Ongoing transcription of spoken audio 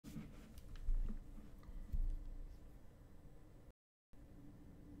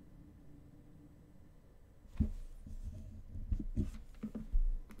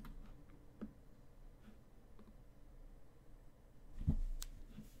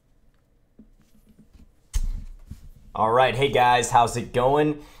All right, hey guys, how's it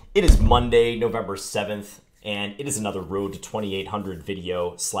going? It is Monday, November 7th, and it is another Road to 2800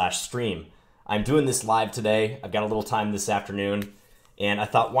 video / stream. I'm doing this live today. I've got a little time this afternoon, and I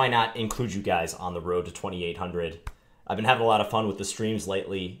thought why not include you guys on the Road to 2800. I've been having a lot of fun with the streams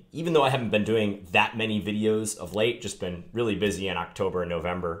lately, even though I haven't been doing that many videos of late, just been really busy in October and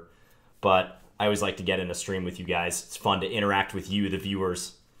November. But I always like to get in a stream with you guys. It's fun to interact with you, the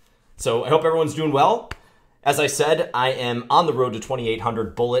viewers. So I hope everyone's doing well. As I said, I am on the road to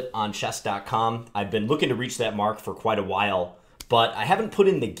 2800 bullet on chess.com. I've been looking to reach that mark for quite a while, but I haven't put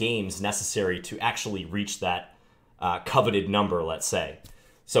in the games necessary to actually reach that coveted number, let's say.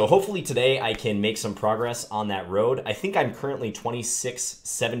 So hopefully today I can make some progress on that road. I think I'm currently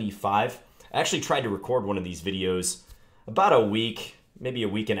 2675. I actually tried to record one of these videos about a week, maybe a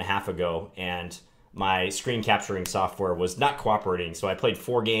week and a half ago, and my screen capturing software was not cooperating. So I played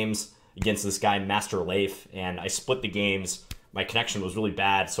 4 games against this guy, Master Leif, and I split the games. My connection was really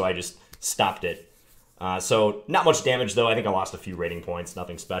bad, so I just stopped it. So not much damage, though. I think I lost a few rating points,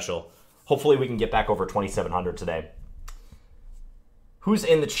 nothing special. Hopefully we can get back over 2700 today. Who's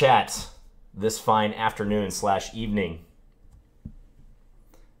in the chat this fine afternoon / evening?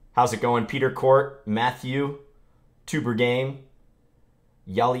 How's it going? Peter Court, Matthew, Tuber Game,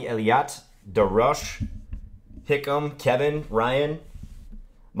 Yali Eliat, Darush, Hickam, Kevin, Ryan,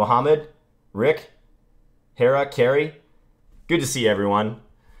 Mohammed, Rick, Hera, Carrie. Good to see everyone.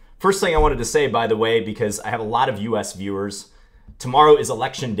 First thing I wanted to say, by the way, because I have a lot of US viewers, tomorrow is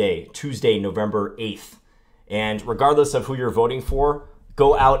Election Day, Tuesday, November 8th. And regardless of who you're voting for,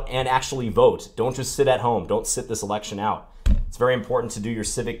 go out and actually vote. Don't just sit at home. Don't sit this election out. It's very important to do your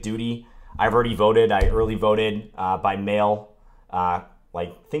civic duty. I've already voted. I early voted by mail, I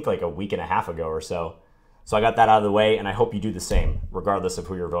think like a week and a half ago or so. So I got that out of the way, and I hope you do the same, regardless of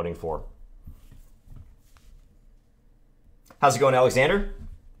who you're voting for. How's it going, Alexander?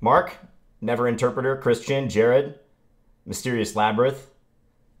 Mark? Never Interpreter? Christian? Jared? Mysterious Labyrinth?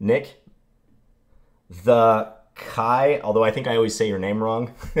 Nick? The Kai, although I think I always say your name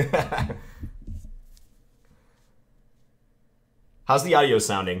wrong. How's the audio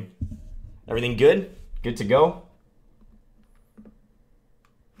sounding? Everything good? Good to go?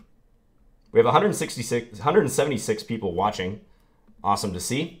 We have 176 people watching. Awesome to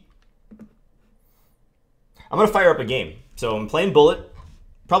see. I'm going to fire up a game. So I'm playing Bullet.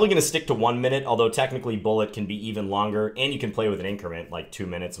 Probably going to stick to 1 minute, although technically Bullet can be even longer, and you can play with an increment, like 2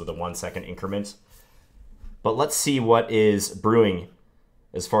 minutes with a 1 second increment. But let's see what is brewing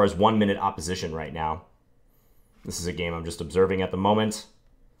as far as 1 minute opposition right now. This is a game I'm just observing at the moment.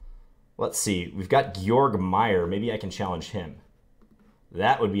 Let's see. We've got Georg Meyer. Maybe I can challenge him.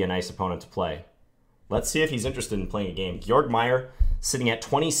 That would be a nice opponent to play. Let's see if he's interested in playing a game. Georg Meyer sitting at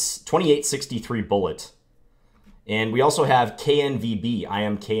 2863 bullet. And we also have KNVB. I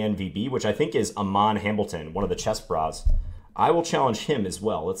am KNVB, which I think is Amon Hambleton, one of the chess bras. I will challenge him as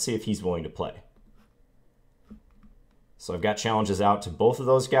well. Let's see if he's willing to play. So I've got challenges out to both of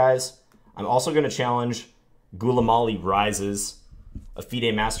those guys. I'm also going to challenge Gulamali Rises, a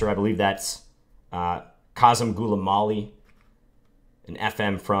FIDE master. I believe that's Kazem Gulamali, an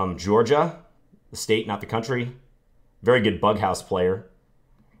FM from Georgia, the state, not the country. Very good Bughouse player.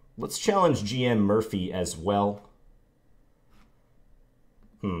 Let's challenge GM Murphy as well.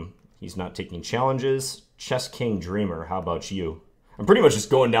 He's not taking challenges. Chess King Dreamer, how about you? I'm pretty much just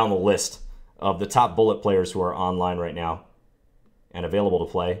going down the list of the top Bullet players who are online right now and available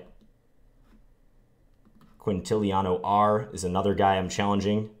to play. Quintiliano R is another guy I'm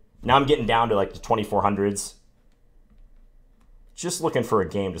challenging. Now I'm getting down to like the 2400s. Just looking for a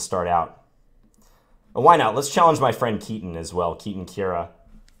game to start out. Why not? Let's challenge my friend Keaton as well. Keaton Kira.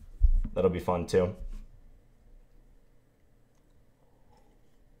 That'll be fun too.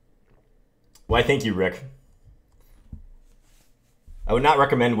 Why, thank you, Rick. I would not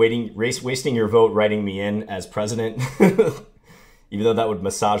recommend wasting your vote writing me in as president, even though that would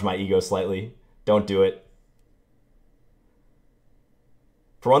massage my ego slightly. Don't do it.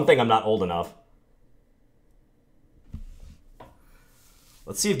 For one thing, I'm not old enough.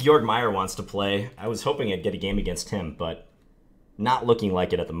 Let's see if Georg Meyer wants to play. I was hoping I'd get a game against him, but not looking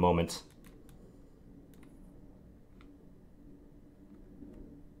like it at the moment.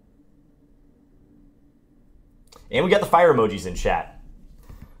 And we got the fire emojis in chat.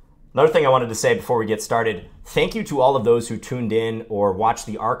 Another thing I wanted to say before we get started, thank you to all of those who tuned in or watched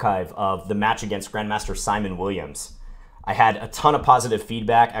the archive of the match against Grandmaster Simon Williams. I had a ton of positive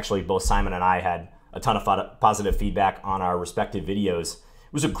feedback. Actually, both Simon and I had a ton of positive feedback on our respective videos.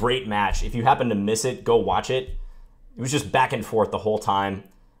 It was a great match. If you happen to miss it, go watch it. It was just back and forth the whole time.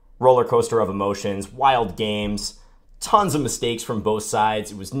 Roller coaster of emotions, wild games, tons of mistakes from both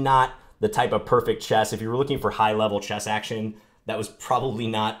sides. It was not the type of perfect chess. If you were looking for high-level chess action, that was probably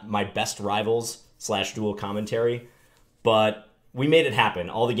not my best rivals / dual commentary. But we made it happen.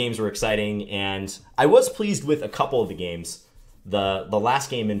 All the games were exciting, and I was pleased with a couple of the games, the last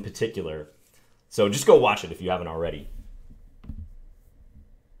game in particular. So just go watch it if you haven't already.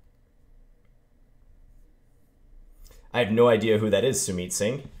 I have no idea who that is, Sumit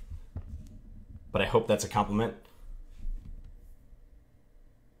Singh, but I hope that's a compliment.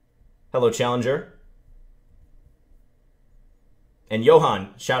 Hello, Challenger. And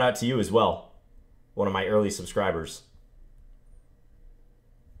Johan, shout out to you as well, one of my early subscribers.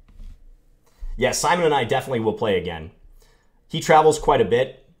 Yeah, Simon and I definitely will play again. He travels quite a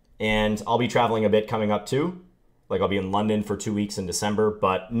bit, and I'll be traveling a bit coming up too. Like I'll be in London for 2 weeks in December,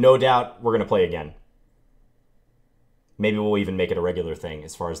 but no doubt we're going to play again. Maybe we'll even make it a regular thing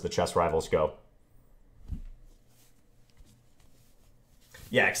as far as the chess rivals go.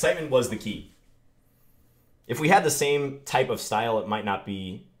 Yeah, excitement was the key. If we had the same type of style, it might not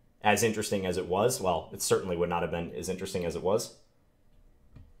be as interesting as it was. Well, it certainly would not have been as interesting as it was.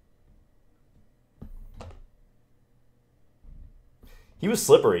 He was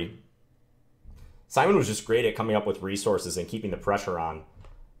slippery. Simon was just great at coming up with resources and keeping the pressure on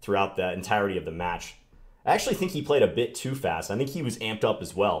throughout the entirety of the match. I actually think he played a bit too fast. I think he was amped up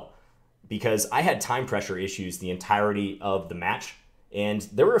as well because I had time pressure issues the entirety of the match. And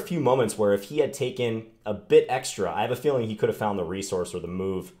there were a few moments where if he had taken a bit extra, I have a feeling he could have found the resource or the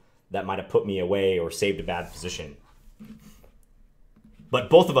move that might have put me away or saved a bad position. But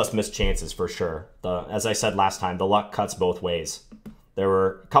both of us missed chances for sure. As I said last time, the luck cuts both ways. There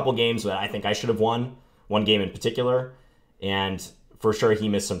were a couple games that I think I should have won, one game in particular, and for sure he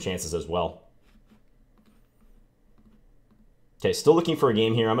missed some chances as well. Okay, still looking for a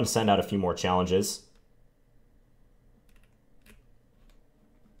game here. I'm going to send out a few more challenges.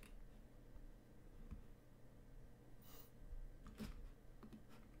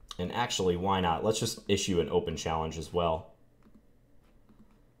 And actually, why not? Let's just issue an open challenge as well.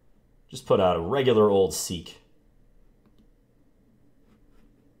 Just put out a regular old Seek.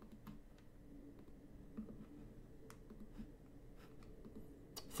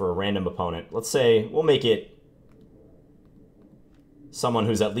 For a random opponent. Let's say we'll make it someone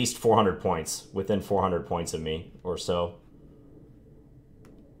who's at least 400 points, within 400 points of me or so.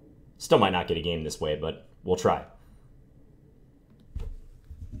 Still might not get a game this way, but we'll try.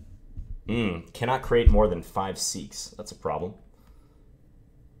 Cannot create more than 5 Seeks. That's a problem.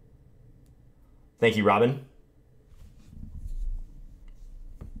 Thank you, Robin.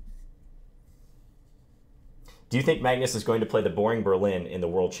 Do you think Magnus is going to play the boring Berlin in the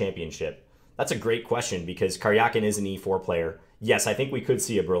World Championship? That's a great question because Karyakin is an E4 player. Yes, I think we could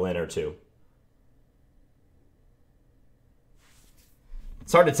see a Berlin or two.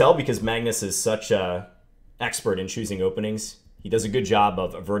 It's hard to tell because Magnus is such an expert in choosing openings. He does a good job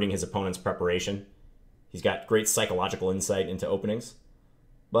of averting his opponent's preparation. He's got great psychological insight into openings.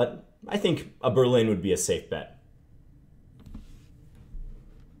 But I think a Berlin would be a safe bet.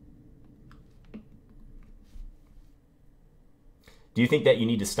 Do you think that you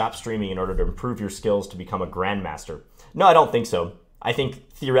need to stop streaming in order to improve your skills to become a grandmaster? No, I don't think so. I think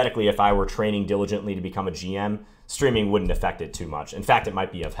theoretically if I were training diligently to become a GM, streaming wouldn't affect it too much. In fact, it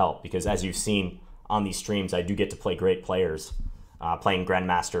might be of help because as you've seen on these streams, I do get to play great players. Playing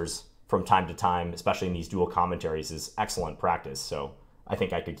grandmasters from time to time, especially in these dual commentaries, is excellent practice. So I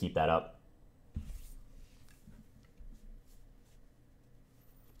think I could keep that up.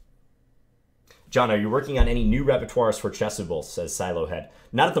 John, are you working on any new repertoires for Chessable, says Silohead.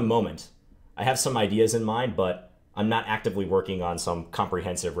 Not at the moment. I have some ideas in mind, but I'm not actively working on some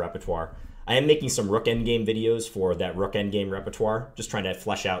comprehensive repertoire. I am making some Rook Endgame videos for that Rook Endgame repertoire, just trying to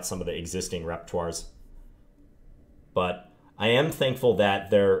flesh out some of the existing repertoires. But I am thankful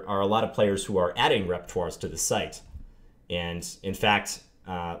that there are a lot of players who are adding repertoires to the site. And in fact,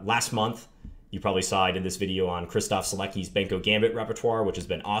 last month, you probably saw I did this video on Christoph Selecki's Benko Gambit repertoire, which has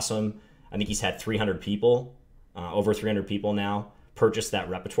been awesome. I think he's had 300 people, over 300 people now, purchase that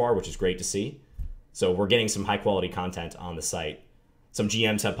repertoire, which is great to see. So we're getting some high-quality content on the site. Some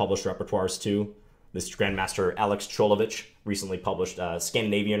GMs have published repertoires too. This Grandmaster Alex Cholovich recently published a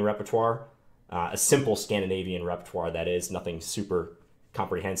Scandinavian repertoire, a simple Scandinavian repertoire that is, nothing super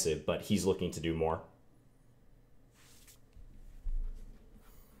comprehensive, but he's looking to do more.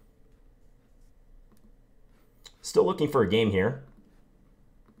 Still looking for a game here.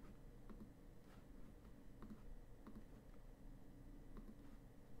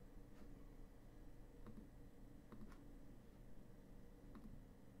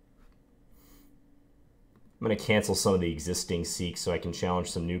 I'm going to cancel some of the existing seeks so I can challenge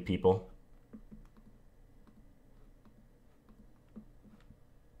some new people.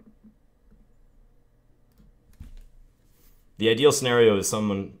 The ideal scenario is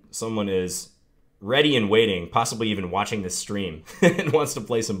someone is ready and waiting, possibly even watching this stream, and wants to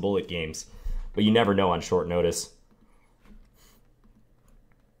play some bullet games. But you never know on short notice.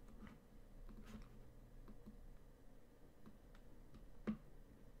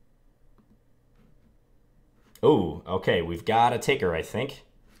 Oh, okay, we've got a taker, I think.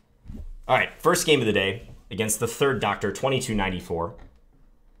 All right, first game of the day against the third Doctor, 2294.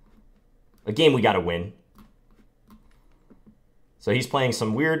 A game we got to win. So he's playing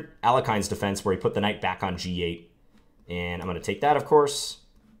some weird Alekine's defense where he put the knight back on g8. And I'm going to take that, of course.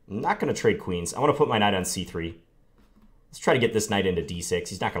 I'm not going to trade queens. I want to put my knight on c3. Let's try to get this knight into d6.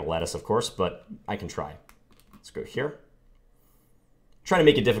 He's not going to let us, of course, but I can try. Let's go here. Trying to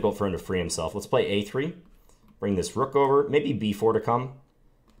make it difficult for him to free himself. Let's play a3. Bring this rook over. Maybe b4 to come.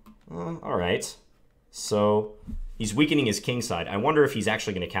 All right. So he's weakening his king side. I wonder if he's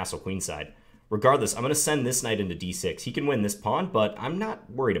actually going to castle queen side. Regardless, I'm going to send this knight into d6. He can win this pawn, but I'm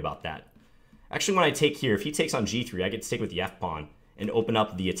not worried about that. Actually, when I take here, if he takes on g3, I get to take with the f-pawn and open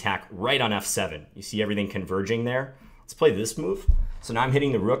up the attack right on f7. You see everything converging there? Let's play this move. So now I'm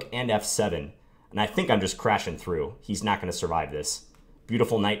hitting the rook and f7, and I think I'm just crashing through. He's not going to survive this.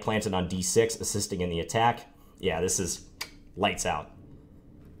 Beautiful knight planted on d6, assisting in the attack. Yeah, this is lights out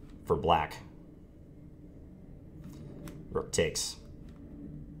for black. Rook takes.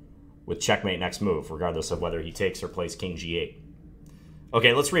 With checkmate next move, regardless of whether he takes or plays king g8.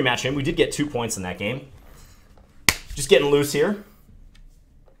 Okay, let's rematch him. We did get 2 points in that game. Just getting loose here.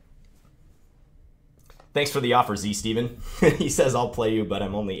 Thanks for the offer, Z Steven. He says, I'll play you, but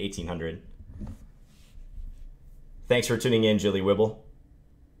I'm only 1800. Thanks for tuning in, Jilly Wibble.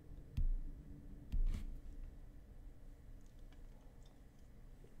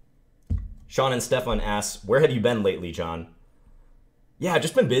 Sean and Stefan asks, where have you been lately, John? Yeah, I've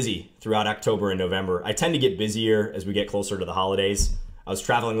just been busy throughout October and November. I tend to get busier as we get closer to the holidays. I was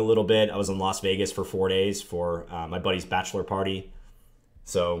traveling a little bit. I was in Las Vegas for 4 days for my buddy's bachelor party.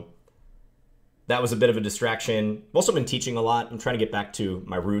 So that was a bit of a distraction. I've also been teaching a lot. I'm trying to get back to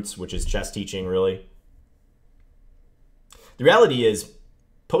my roots, which is chess teaching, really. The reality is,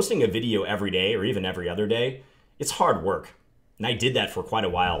 posting a video every day or even every other day, it's hard work. And I did that for quite a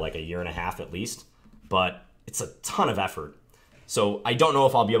while, like a year and a half at least. But it's a ton of effort. So I don't know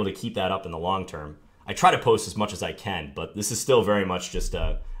if I'll be able to keep that up in the long term. I try to post as much as I can, but this is still very much just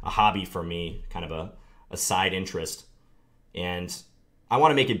a hobby for me, kind of a side interest. And I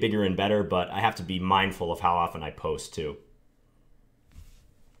want to make it bigger and better, but I have to be mindful of how often I post too.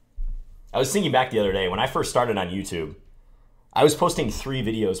 I was thinking back the other day, when I first started on YouTube, I was posting 3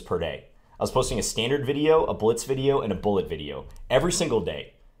 videos per day. I was posting a standard video, a blitz video, and a bullet video every single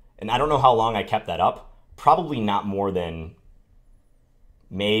day. And I don't know how long I kept that up. Probably not more than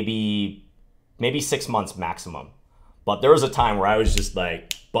maybe 6 months maximum. But there was a time where I was just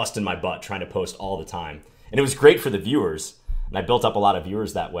like busting my butt trying to post all the time. And it was great for the viewers. And I built up a lot of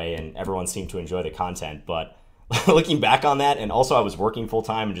viewers that way, and everyone seemed to enjoy the content. But looking back on that, and also I was working full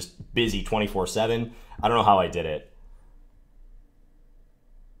time and just busy 24/7, I don't know how I did it.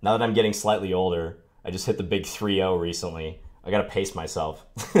 Now that I'm getting slightly older, I just hit the big 3-0 recently. I gotta pace myself.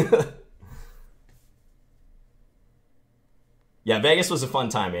 Yeah, Vegas was a fun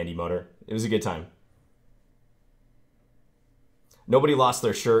time, Andy Motor. It was a good time. Nobody lost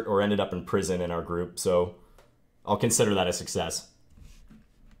their shirt or ended up in prison in our group, so I'll consider that a success.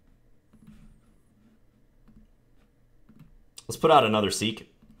 Let's put out another Seek.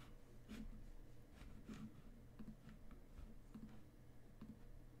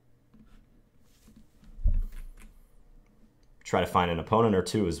 Try to find an opponent or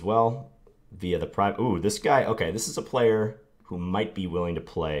two as well via the private. Ooh, this guy. Okay, this is a player who might be willing to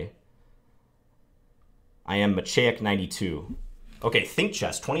play. I am Maciek92. Okay, Think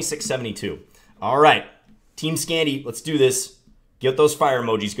Chess 2672. All right, Team Scandy, let's do this. Get those fire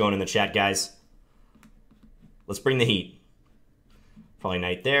emojis going in the chat, guys. Let's bring the heat. Probably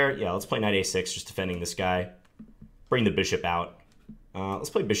knight there. Yeah, let's play knight a6, just defending this guy. Bring the bishop out. Let's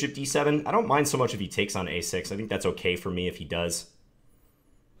play bishop d7. I don't mind so much if he takes on a6. I think that's okay for me if he does.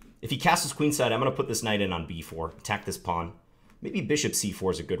 If he castles queenside, I'm going to put this knight in on b4. Attack this pawn. Maybe bishop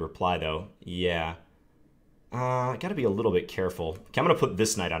c4 is a good reply, though. Yeah. I got to be a little bit careful. Okay, I'm going to put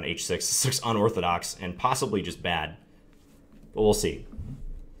this knight on h6. This looks unorthodox and possibly just bad. But we'll see.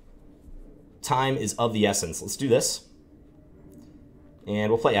 Time is of the essence. Let's do this.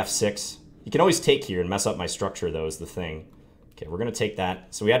 And we'll play f6. You can always take here and mess up my structure, though, is the thing. Okay, we're going to take that.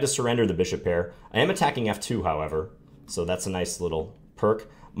 So we had to surrender the bishop pair. I am attacking f2, however, so that's a nice little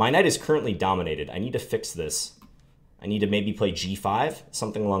perk. My knight is currently dominated. I need to fix this. I need to maybe play g5,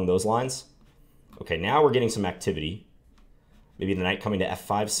 something along those lines. Okay, now we're getting some activity. Maybe the knight coming to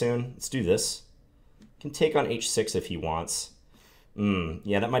f5 soon. Let's do this. Can take on h6 if he wants.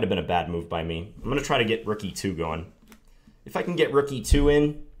 Yeah, that might have been a bad move by me. I'm going to try to get rook e2 going. If I can get rook e2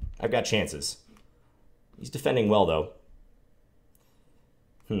 in, I've got chances. He's defending well, though.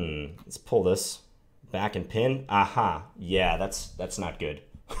 Let's pull this back and pin. Aha. Yeah, that's not good.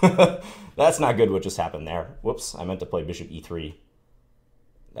 That's not good what just happened there. Whoops, I meant to play bishop e3.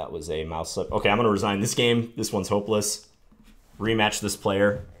 That was a mouse slip. Okay, I'm going to resign this game. This one's hopeless. Rematch this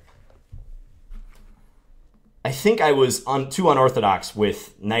player. I think I was too unorthodox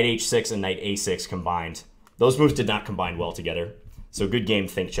with knight h6 and knight a6 combined. Those moves did not combine well together. So good game,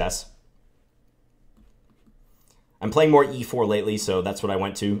 Think Chess. I'm playing more e4 lately, so that's what I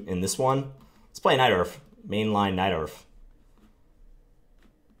went to in this one. Let's play Najdorf. Mainline Najdorf.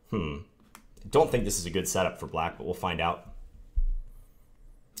 I don't think this is a good setup for black, but we'll find out.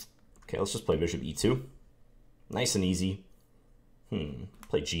 Okay, let's just play bishop e2. Nice and easy.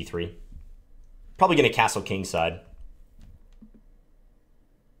 Play g3. Probably going to castle kingside.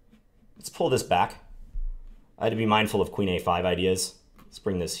 Let's pull this back. I had to be mindful of queen a5 ideas. Let's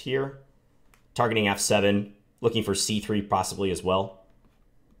bring this here. Targeting f7. Looking for c3 possibly as well.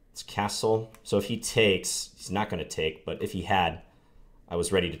 It's castle. So if he takes, he's not going to take, but if he had, I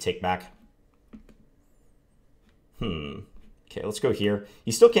was ready to take back. Okay, let's go here.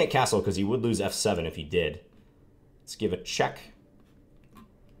 He still can't castle because he would lose f7 if he did. Let's give a check.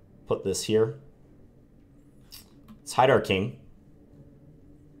 Put this here. Let's hide our king.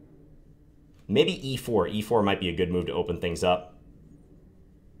 Maybe e4. E4 might be a good move to open things up.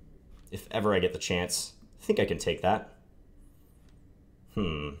 If ever I get the chance. I think I can take that.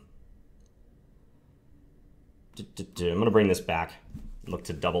 I'm going to bring this back. Look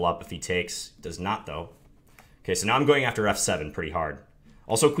to double up if he takes. Does not, though. Okay, so now I'm going after f7 pretty hard.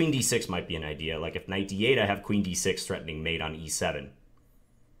 Also, queen d6 might be an idea. Like, if knight d8, I have queen d6 threatening mate on e7.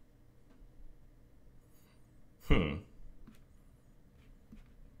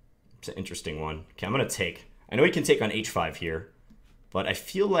 It's an interesting one. Okay, I'm going to take. I know he can take on h5 here. But I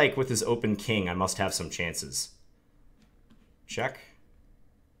feel like with his open king, I must have some chances. Check.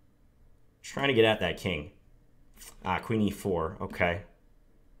 Trying to get at that king. Queen e4. Okay.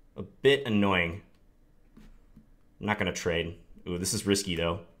 A bit annoying. I'm not going to trade. Ooh, this is risky,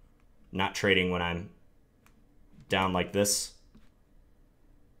 though. Not trading when I'm down like this.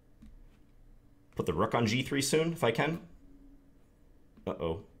 Put the rook on g3 soon, if I can.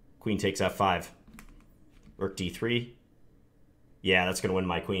 Uh-oh. Queen takes f5. Rook d3. Yeah, that's going to win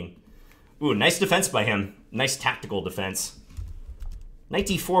my queen. Ooh, nice defense by him. Nice tactical defense. Knight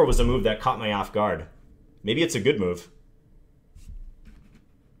d4 was a move that caught me off guard. Maybe it's a good move.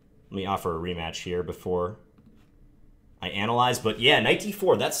 Let me offer a rematch here before I analyze. But yeah, knight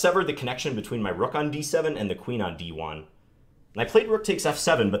d4, that severed the connection between my rook on d7 and the queen on d1. And I played rook takes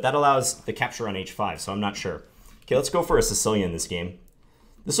f7, but that allows the capture on h5, so I'm not sure. Okay, let's go for a Sicilian in this game.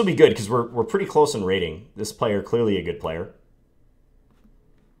 This will be good because we're pretty close in rating. This player, clearly a good player.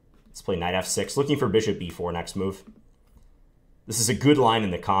 Let's play knight f6, looking for bishop b4 next move. This is a good line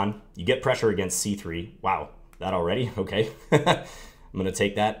in the con. You get pressure against c3. Wow, that already? Okay. I'm going to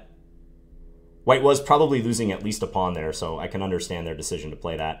take that. White was probably losing at least a pawn there, so I can understand their decision to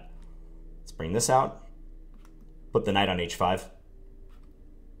play that. Let's bring this out. Put the knight on h5.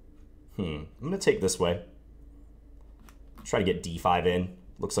 I'm going to take this way. Try to get d5 in.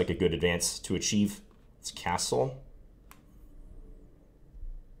 Looks like a good advance to achieve. It's castle.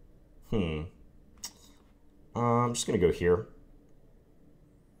 I'm just going to go here.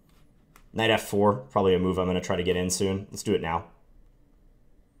 Knight f4, probably a move I'm going to try to get in soon. Let's do it now.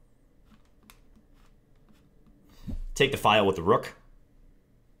 Take the file with the rook.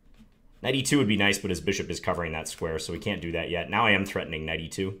 Knight e2 would be nice, but his bishop is covering that square, so we can't do that yet. Now I am threatening knight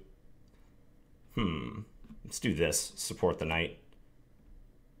e2. Let's do this. Support the knight.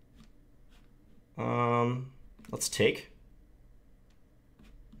 Let's take.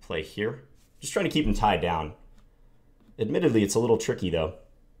 Play here. Just trying to keep him tied down. Admittedly, it's a little tricky, though.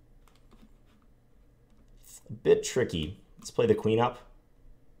 A bit tricky. Let's play the queen up.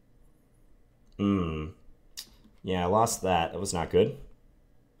 Yeah, I lost that. That was not good.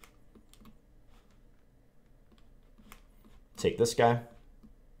 Take this guy.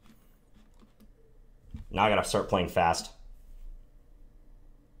 Now I gotta start playing fast.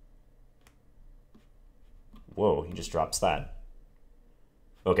 Whoa, he just drops that.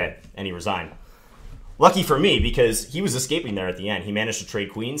 Okay, and he resigned. Lucky for me, because he was escaping there at the end. He managed to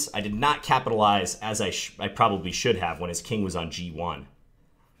trade queens. I did not capitalize as I probably should have when his king was on g1.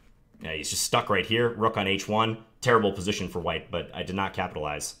 Yeah, he's just stuck right here. Rook on h1. Terrible position for white, but I did not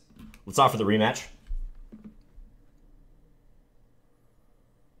capitalize. Let's offer the rematch.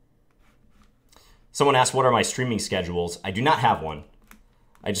 Someone asked, what are my streaming schedules? I do not have one.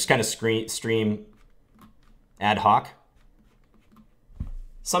 I just kind of stream ad hoc.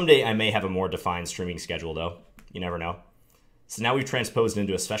 Someday I may have a more defined streaming schedule, though. You never know. So now we've transposed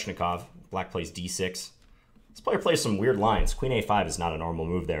into a Sveshnikov. Black plays d6. This player plays some weird lines. Queen a5 is not a normal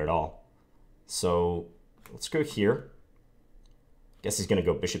move there at all. So let's go here. Guess he's going to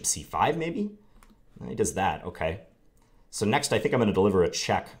go bishop c5, maybe? He does that. Okay. So next, I think I'm going to deliver a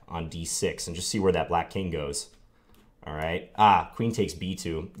check on d6 and just see where that black king goes. All right. Ah, queen takes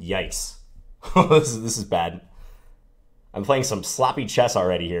b2. Yikes. This is bad. I'm playing some sloppy chess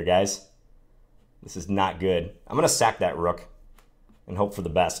already here, guys. This is not good. I'm going to sack that rook and hope for the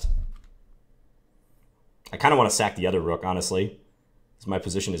best. I kind of want to sack the other rook, honestly, because my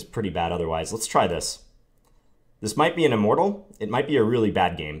position is pretty bad otherwise. Let's try this. This might be an immortal. It might be a really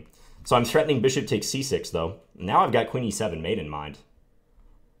bad game. So I'm threatening bishop takes c6, though. Now I've got queen e7 made in mind.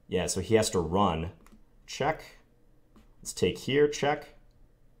 Yeah, so he has to run. Check. Let's take here, check.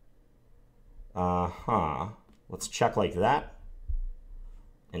 Let's check like that.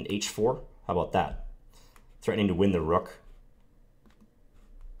 And h4. How about that? Threatening to win the rook.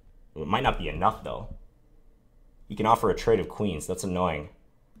 It might not be enough, though. He can offer a trade of queens. That's annoying.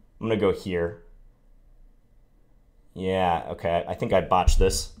 I'm going to go here. Yeah, okay. I think I botched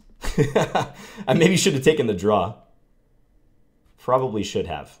this. I maybe should have taken the draw. Probably should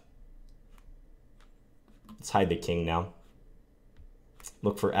have. Let's hide the king now.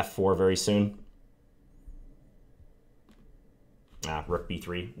 Look for f4 very soon. Ah, rook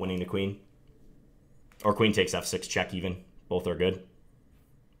b3, winning the queen. Or queen takes f6 check even. Both are good.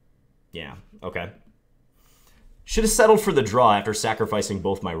 Yeah, okay. Should have settled for the draw after sacrificing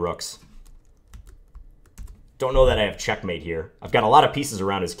both my rooks. Don't know that I have checkmate here. I've got a lot of pieces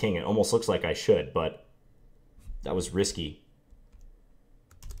around his king. It almost looks like I should, but that was risky.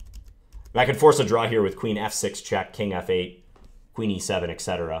 I could force a draw here with queen f6 check, king f8, queen e7,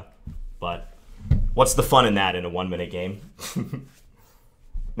 etc. But what's the fun in that in a 1-minute game?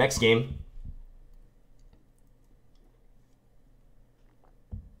 Next game.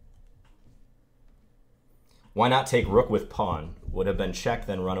 Why not take rook with pawn? Would have been check,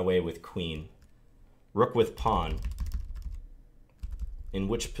 then run away with queen. Rook with pawn. In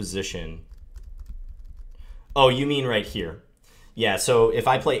which position? Oh, you mean right here. Yeah, so if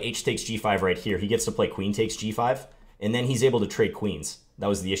I play h takes g5 right here, he gets to play queen takes g5, and then he's able to trade queens. That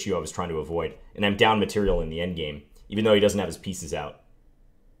was the issue I was trying to avoid. And I'm down material in the endgame, even though he doesn't have his pieces out.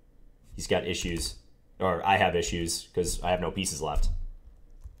 He's got issues, or I have issues, because I have no pieces left.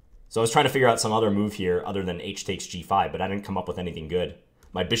 So I was trying to figure out some other move here other than h takes g5, but I didn't come up with anything good.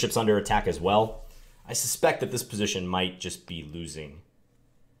 My bishop's under attack as well. I suspect that this position might just be losing,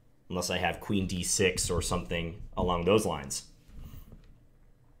 unless I have queen d6 or something along those lines.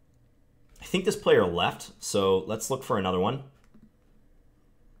 I think this player left, so let's look for another one.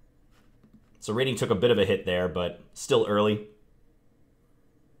 So rating took a bit of a hit there, but still early.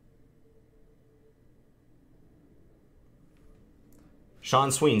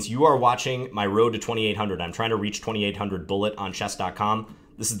 Sean Sweens, you are watching my road to 2800. I'm trying to reach 2800 bullet on chess.com.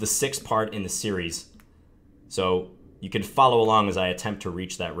 This is the 6th part in the series. So you can follow along as I attempt to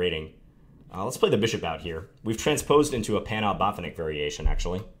reach that rating. Let's play the bishop out here. We've transposed into a Panov-Botvinnik variation,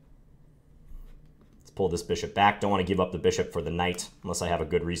 actually. Let's pull this bishop back. Don't want to give up the bishop for the knight, unless I have a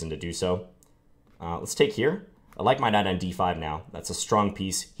good reason to do so. Let's take here. I like my knight on d5 now. That's a strong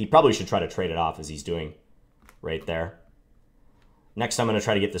piece. He probably should try to trade it off, as he's doing right there. Next, I'm going to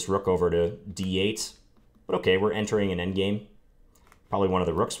try to get this rook over to d8. But okay, we're entering an endgame. Probably one of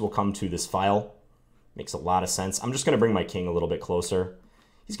the rooks will come to this file. Makes a lot of sense. I'm just going to bring my king a little bit closer.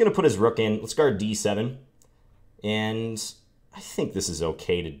 He's going to put his rook in. Let's guard d7. And I think this is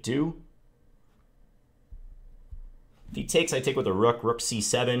okay to do. If he takes, I take with a rook. Rook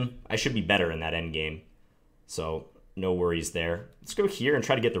c7. I should be better in that endgame. So no worries there. Let's go here and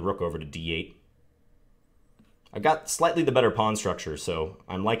try to get the rook over to d8. I've got slightly the better pawn structure, so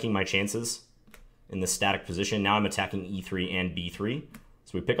I'm liking my chances in this static position. Now I'm attacking e3 and b3.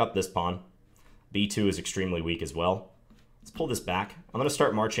 So we pick up this pawn. b2 is extremely weak as well. Let's pull this back. I'm going to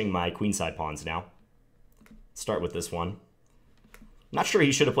start marching my queenside pawns now. Start with this one. Not sure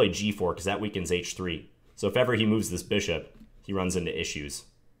he should have played g4 because that weakens h3. So if ever he moves this bishop, he runs into issues.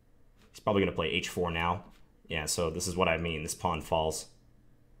 He's probably going to play h4 now. Yeah, so this is what I mean. This pawn falls.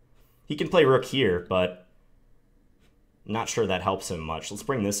 He can play rook here, but not sure that helps him much. Let's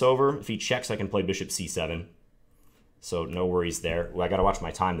bring this over. If he checks, I can play bishop c7. So no worries there. Ooh, I gotta watch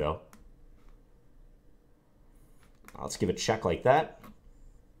my time, though. Let's give a check like that.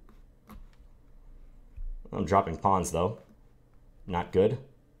 I'm dropping pawns, though. Not good.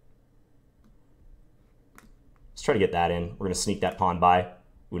 Let's try to get that in. We're going to sneak that pawn by.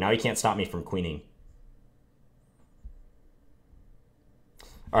 Ooh, now he can't stop me from queening.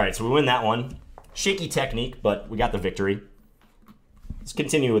 All right, so we win that one. Shaky technique, but we got the victory. Let's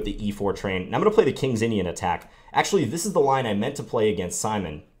continue with the e4 train. And I'm going to play the King's Indian attack. Actually, this is the line I meant to play against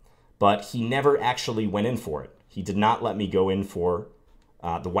Simon, but he never actually went in for it. He did not let me go in for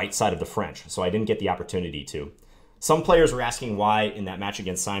the white side of the French, so I didn't get the opportunity to. Some players were asking why in that match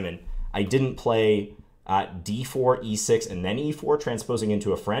against Simon I didn't play d4, e6, and then e4, transposing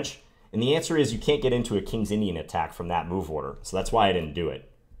into a French. And the answer is you can't get into a King's Indian attack from that move order, so that's why I didn't do it.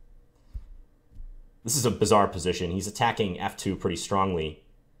 This is a bizarre position. He's attacking f2 pretty strongly,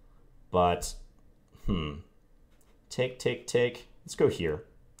 but, take. Let's go here.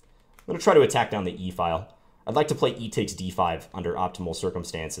 I'm going to try to attack down the e file. I'd like to play e takes d5 under optimal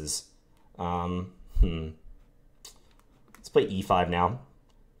circumstances. Let's play e5 now.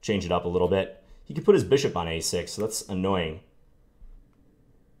 Change it up a little bit. He could put his bishop on a6, so that's annoying.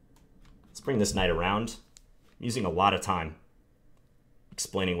 Let's bring this knight around. I'm using a lot of time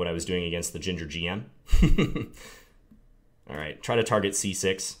explaining what I was doing against the Ginger GM. All right, try to target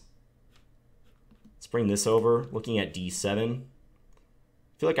c6. Let's bring this over, looking at d7. I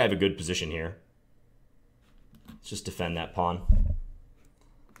feel like I have a good position here. Let's just defend that pawn.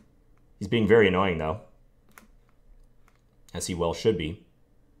 He's being very annoying, though, as he well should be.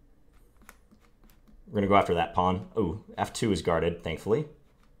 We're going to go after that pawn. Oh, f2 is guarded, thankfully.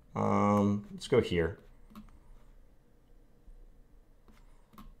 Let's go here.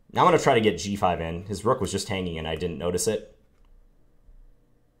 Now I'm going to try to get g5 in. His rook was just hanging and I didn't notice it.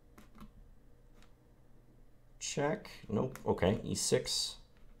 Check. Nope. Okay, e6.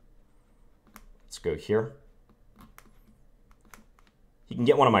 Let's go here. He can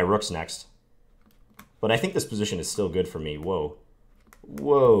get one of my rooks next. But I think this position is still good for me. Whoa.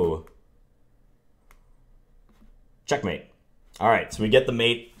 Whoa. Checkmate. All right, so we get the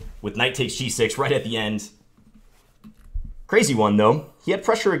mate with knight takes g6 right at the end. Crazy one, though. He had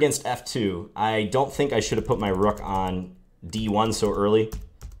pressure against f2. I don't think I should have put my rook on d1 so early.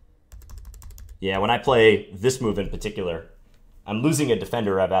 Yeah, when I play this move in particular, I'm losing a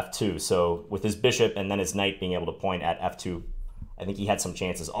defender of f2. So with his bishop and then his knight being able to point at f2, I think he had some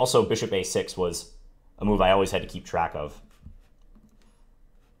chances. Also, bishop a6 was a move I always had to keep track of.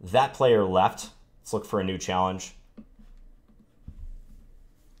 That player left. Let's look for a new challenge.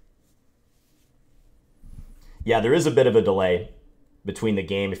 Yeah, there is a bit of a delay between the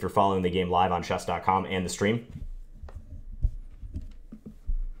game, if you're following the game live on chess.com, and the stream.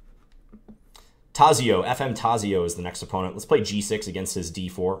 Tazio, FM Tazio is the next opponent. Let's play g6 against his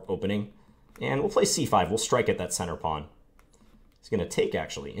d4 opening. And we'll play c5. We'll strike at that center pawn. He's going to take,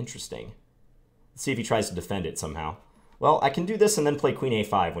 actually. Interesting. Let's see if he tries to defend it somehow. Well, I can do this and then play queen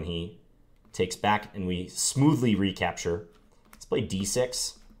a5 when he takes back and we smoothly recapture. Let's play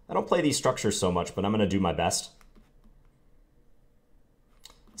d6. I don't play these structures so much, but I'm going to do my best.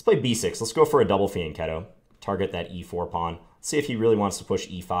 Let's play b6. Let's go for a double fianchetto. Target that e4 pawn. Let's see if he really wants to push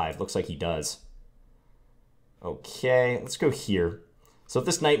e5. Looks like he does. Okay, let's go here. So if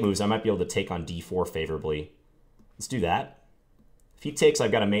this knight moves, I might be able to take on d4 favorably. Let's do that. If he takes,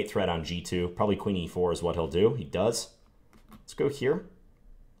 I've got a mate threat on g2. Probably queen e4 is what he'll do. He does. Let's go here.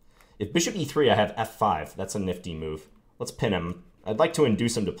 If bishop e3, I have f5. That's a nifty move. Let's pin him. I'd like to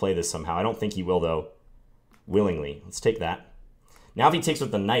induce him to play this somehow. I don't think he will, though, willingly. Let's take that. Now if he takes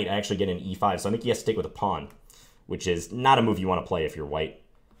with the knight, I actually get an e5, so I think he has to take with a pawn, which is not a move you want to play if you're white.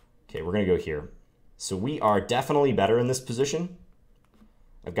 Okay, we're going to go here. So we are definitely better in this position.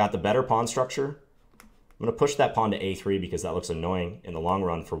 I've got the better pawn structure. I'm going to push that pawn to a3 because that looks annoying in the long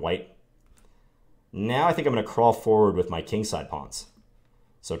run for white. Now I think I'm going to crawl forward with my kingside pawns.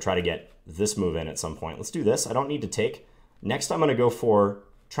 So try to get this move in at some point. Let's do this. I don't need to take. Next, I'm going to go for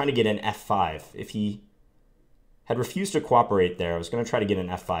trying to get an f5. If he had refused to cooperate there, I was going to try to get an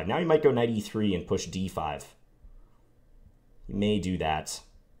f5. Now he might go knight e3 and push d5. He may do that.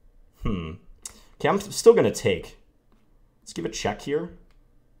 Okay, I'm still going to take. Let's give a check here.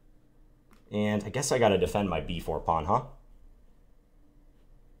 And I guess I got to defend my b4 pawn, huh?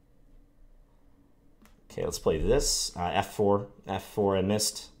 Okay, let's play this. f4. f4, I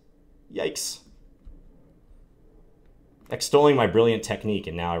missed. Yikes. Extolling my brilliant technique,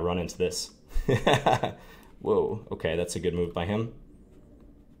 and now I run into this. Whoa, okay, that's a good move by him.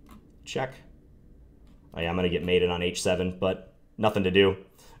 check. Oh yeah, I'm going to get mated on h7, but nothing to do.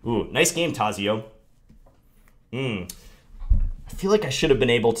 Ooh, nice game, Tazio. I feel like I should have been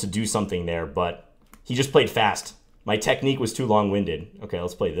able to do something there, but he just played fast. My technique was too long-winded. Okay,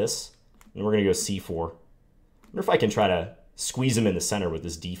 let's play this. And we're going to go c4. I wonder if I can try to squeeze him in the center with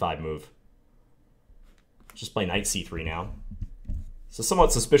this d5 move. Just play knight c3 now. So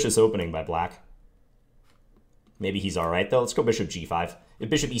somewhat suspicious opening by black. Maybe he's all right, though. Let's go bishop g5. If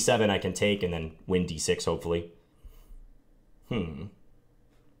bishop e7, I can take and then win d6, hopefully.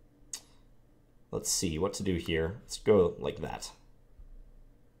 Let's see what to do here. Let's go like that.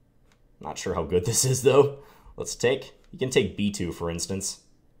 Not sure how good this is, though. Let's take. You can take b2, for instance.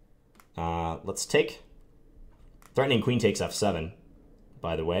 Let's take. Threatening queen takes f7,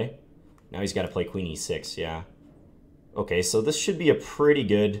 by the way. Now he's got to play queen e6, yeah. Okay, so this should be a pretty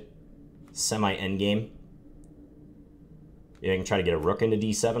good semi-endgame. Yeah, I can try to get a rook into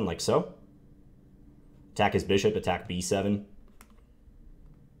d7, like so. Attack his bishop, attack b7.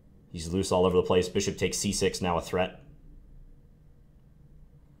 He's loose all over the place. Bishop takes c6, now a threat.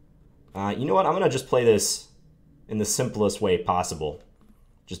 You know what? I'm going to just play this in the simplest way possible.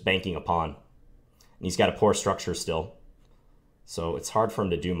 Just banking a pawn. And he's got a poor structure still. So it's hard for him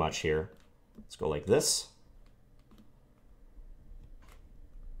to do much here. Let's go like this.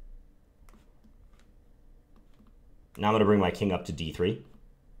 Now I'm going to bring my king up to d3.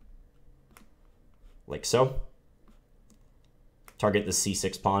 Like so. Target the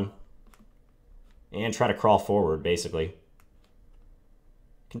c6 pawn. And try to crawl forward, basically.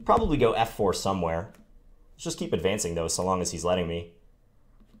 Can probably go f4 somewhere. Let's just keep advancing, though, so long as he's letting me.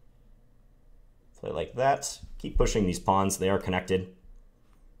 Play like that. Keep pushing these pawns. They are connected.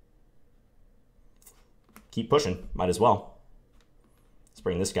 Keep pushing. Might as well. Let's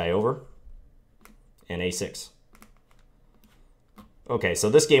bring this guy over. And a6. Okay, so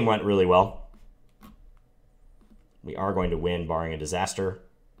this game went really well. We are going to win, barring a disaster.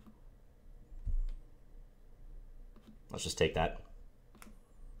 Let's just take that.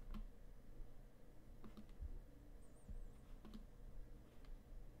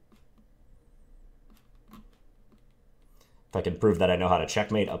 If I can prove that I know how to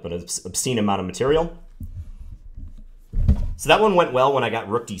checkmate up an obscene amount of material. So that one went well when I got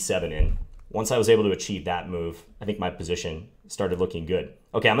rook d7 in. Once I was able to achieve that move, I think my position started looking good.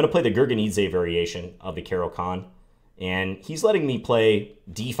 Okay, I'm going to play the Gurgenidze variation of the Caro-Kann. And he's letting me play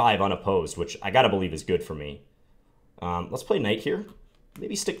d5 unopposed, which I gotta believe is good for me. Let's play knight here.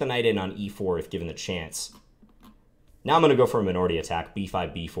 Maybe stick the knight in on e4 if given the chance. Now I'm going to go for a minority attack,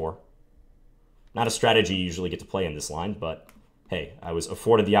 b5, b4. Not a strategy you usually get to play in this line, but hey, I was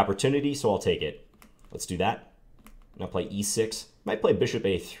afforded the opportunity, so I'll take it. Let's do that. Now play e6. Might play bishop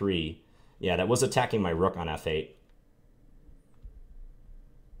a3. Yeah, that was attacking my rook on f8.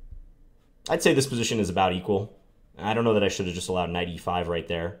 I'd say this position is about equal. I don't know that I should have just allowed knight e5 right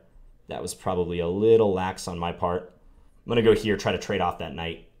there. That was probably a little lax on my part. I'm going to go here, try to trade off that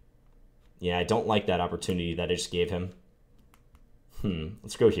knight. Yeah, I don't like that opportunity that I just gave him.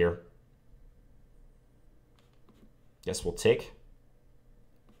 Let's go here. Guess we'll take.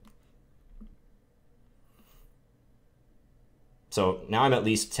 So now I'm at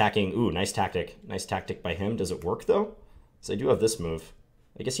least attacking. Ooh, nice tactic. Nice tactic by him. Does it work, though? So I do have this move.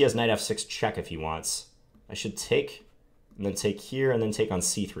 I guess he has knight f6 check if he wants. I should take, and then take here, and then take on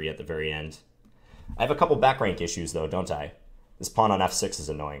c3 at the very end. I have a couple back rank issues, though, don't I? This pawn on f6 is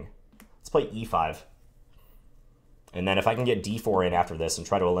annoying. Let's play e5. And then if I can get d4 in after this and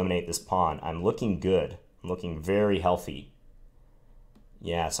try to eliminate this pawn, I'm looking good. I'm looking very healthy.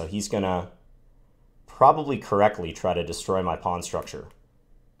 Yeah, so he's going to probably correctly try to destroy my pawn structure.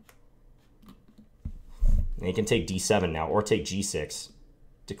 And he can take d7 now, or take g6.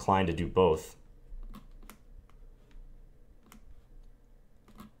 Decline to do both.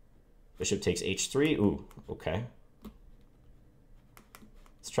 Bishop takes h3. Ooh, okay.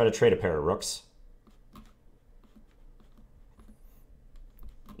 Let's try to trade a pair of rooks.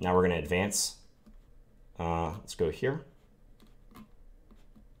 Now we're going to advance. Let's go here.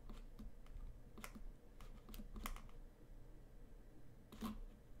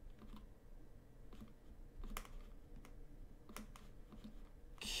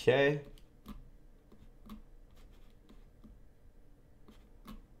 Okay.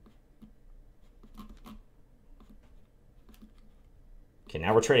 Okay,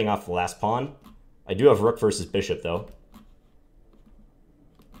 now we're trading off the last pawn. I do have rook versus bishop, though.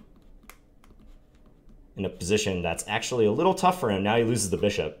 In a position that's actually a little tough for him. Now he loses the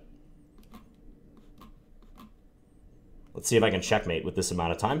bishop. Let's see if I can checkmate with this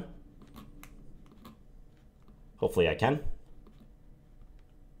amount of time. Hopefully I can.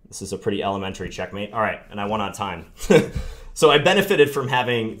 This is a pretty elementary checkmate. All right, and I won on time. So I benefited from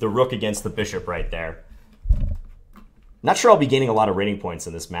having the rook against the bishop right there. Not sure I'll be gaining a lot of rating points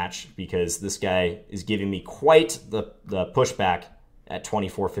in this match because this guy is giving me quite the pushback at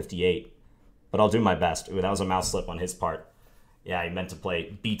 24.58. But I'll do my best. Ooh, that was a mouse slip on his part. Yeah, he meant to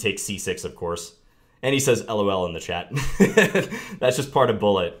play b takes c6, of course. And he says LOL in the chat. That's just part of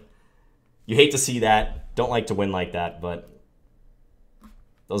bullet. You hate to see that. Don't like to win like that, but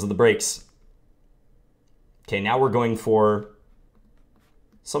those are the breaks. Okay, now we're going for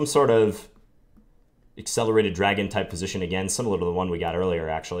some sort of accelerated dragon type position again, similar to the one we got earlier,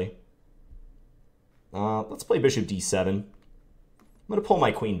 actually. Let's play bishop d7. I'm going to pull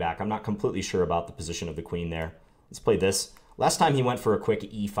my queen back. I'm not completely sure about the position of the queen there. Let's play this. Last time he went for a quick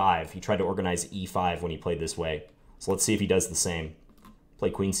e5. He tried to organize e5 when he played this way. So let's see if he does the same. Play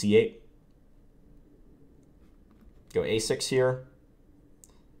queen c8. Go a6 here.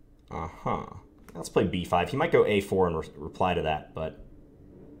 Let's play b5. He might go a4 and reply to that, but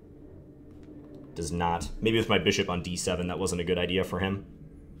does not. Maybe with my bishop on d7, that wasn't a good idea for him.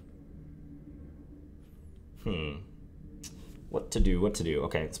 What to do, what to do?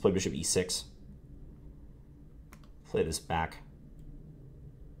 Okay, let's play bishop e6. Play this back.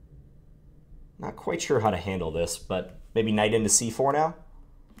 Not quite sure how to handle this, but maybe knight into c4 now?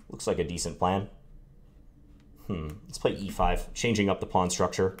 Looks like a decent plan. Let's play e5, changing up the pawn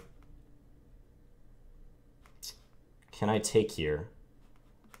structure. Can I take here?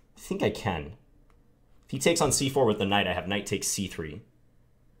 I think I can. If he takes on c4 with the knight, I have knight takes c3.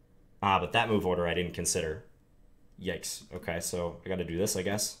 But that move order I didn't consider. Yikes. Okay, so I gotta do this, I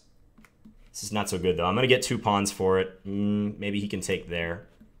guess. This is not so good, though. I'm gonna get 2 pawns for it. Maybe he can take there.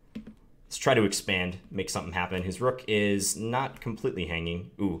 Let's try to expand, make something happen. His rook is not completely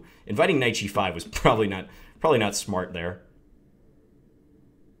hanging. Ooh, inviting knight g5 was probably not smart there.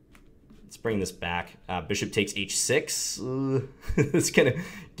 Let's bring this back. Bishop takes h6. It's gonna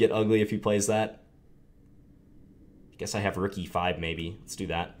get ugly if he plays that. I guess I have rook e5 maybe. Let's do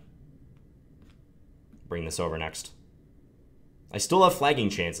that. Bring this over next. I still have flagging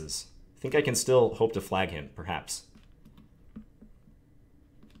chances. I think I can still hope to flag him, perhaps.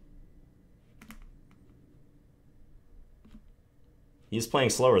 He's playing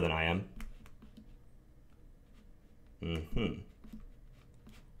slower than I am.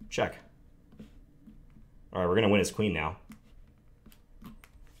 Check. All right, we're going to win his queen now.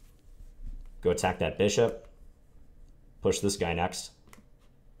 Go attack that bishop. Push this guy next.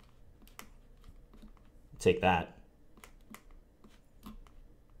 Take that.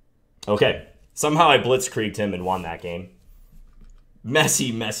 Okay. Somehow I blitzkrieged him and won that game.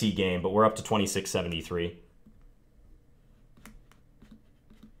 Messy, messy game, but we're up to 26-73.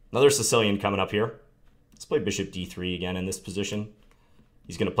 Another Sicilian coming up here. Let's play bishop d3 again in this position.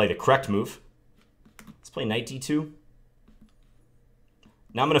 He's going to play the correct move. Let's play knight d2.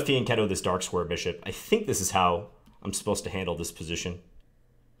 Now I'm going to fianchetto this dark square bishop. I think this is how I'm supposed to handle this position.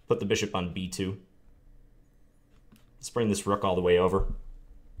 Put the bishop on b2. Let's bring this rook all the way over.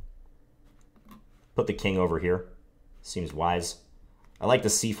 Put the king over here. Seems wise. I like the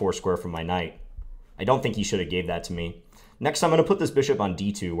c4 square from my knight. I don't think he should have gave that to me. Next, I'm going to put this bishop on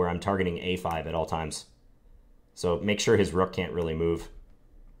d2 where I'm targeting a5 at all times. So make sure his rook can't really move.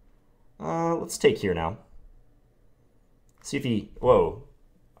 Let's take here now. See if he... Whoa.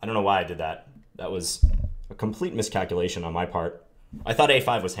 I don't know why I did that. That was a complete miscalculation on my part. I thought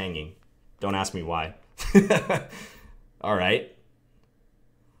a5 was hanging. Don't ask me why. All right.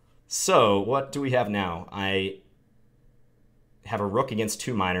 So what do we have now? I have a rook against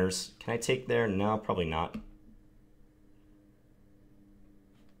 2 minors. Can I take there? No, probably not.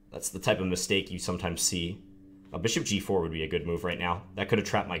 That's the type of mistake you sometimes see. A bishop g4 would be a good move right now. That could have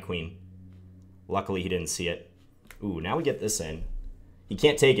trapped my queen. Luckily, he didn't see it. Ooh, now we get this in. He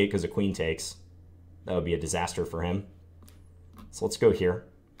can't take it because a queen takes. That would be a disaster for him. So let's go here.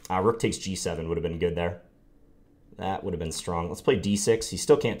 Rook takes g7 would have been good there. That would have been strong. Let's play d6. He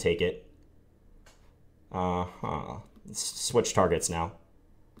still can't take it. Let's switch targets now.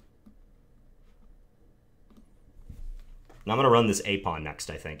 Now I'm going to run this a-pawn next,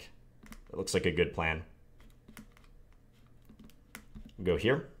 I think. It looks like a good plan. Go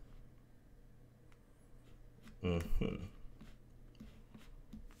here. Okay,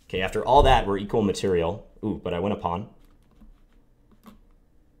 after all that, we're equal material. Ooh, but I win a pawn.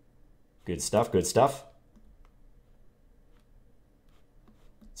 Good stuff, good stuff.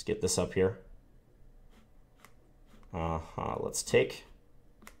 Let's get this up here. Let's take.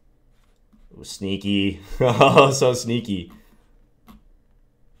 Ooh, sneaky. Oh, so sneaky.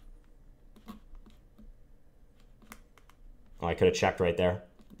 Oh, I could have checked right there.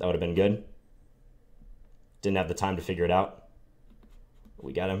 That would have been good. Didn't have the time to figure it out.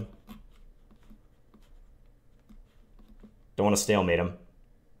 We got him. Don't want to stalemate him.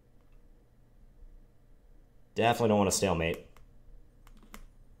 Definitely don't want to stalemate.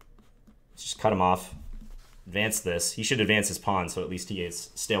 Let's just cut him off. Advance this. He should advance his pawn, so at least he has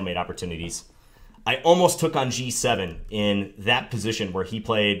stalemate opportunities. I almost took on g7 in that position where he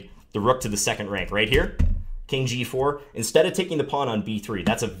played the rook to the second rank. Right here, king g4. Instead of taking the pawn on b3,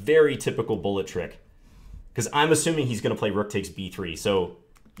 that's a very typical bullet trick. Because I'm assuming he's going to play rook takes b3. So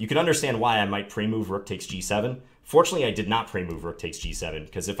you can understand why I might pre-move rook takes g7. Fortunately, I did not pre-move rook takes g7.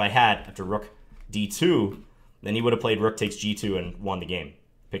 Because if I had, after rook d2, then he would have played rook takes g2 and won the game.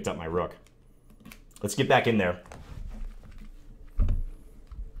 Picked up my rook. Let's get back in there.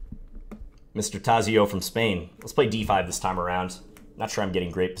 Mr. Tazio from Spain. Let's play d5 this time around. Not sure I'm getting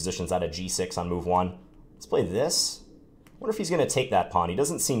great positions out of g6 on move 1. Let's play this. Wonder if he's going to take that pawn. He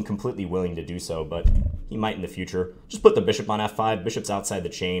doesn't seem completely willing to do so, but he might in the future. Just put the bishop on f5. Bishop's outside the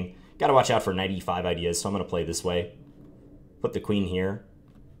chain. Got to watch out for knight e5 ideas, so I'm going to play this way. Put the queen here.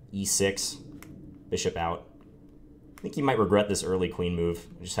 e6. Bishop out. I think he might regret this early queen move.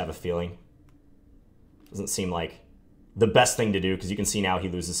 I just have a feeling. Doesn't seem like the best thing to do, because you can see now he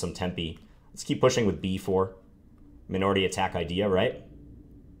loses some tempi. Let's keep pushing with b4. Minority attack idea, right?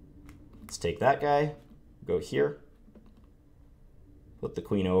 Let's take that guy. Go here. Put the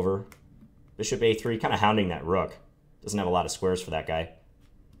queen over. Bishop a3, kind of hounding that rook. Doesn't have a lot of squares for that guy.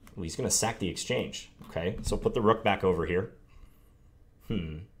 Ooh, he's going to sack the exchange. Okay, so put the rook back over here.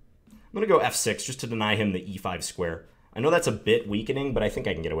 I'm going to go f6 just to deny him the e5 square. I know that's a bit weakening, but I think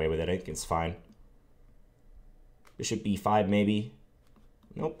I can get away with it. I think it's fine. Bishop b5 maybe.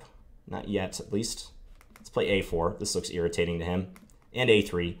 Nope, not yet at least. Let's play a4. This looks irritating to him. And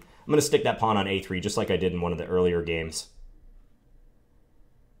a3. I'm going to stick that pawn on a3 just like I did in one of the earlier games.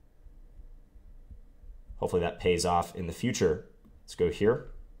 Hopefully that pays off in the future. Let's go here.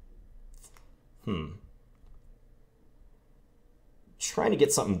 Trying to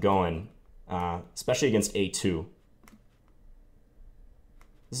get something going, especially against a2.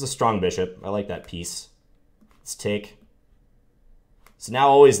 This is a strong bishop. I like that piece. Let's take. So now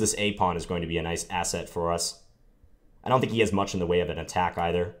always this a pawn is going to be a nice asset for us. I don't think he has much in the way of an attack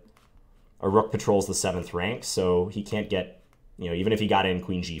either. A rook patrols the 7th rank, so he can't get, even if he got in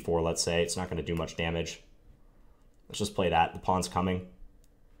queen g4, let's say, it's not going to do much damage. Let's just play that. The pawn's coming.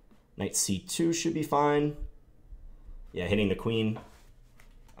 Knight c2 should be fine. Yeah, hitting the queen.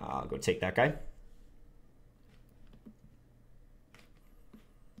 I'll go take that guy.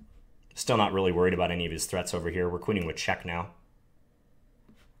 Still not really worried about any of his threats over here. We're queening with check now.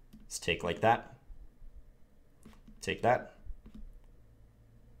 Let's take like that. Take that.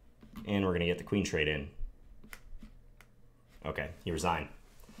 And we're going to get the queen trade in. Okay, he resigned.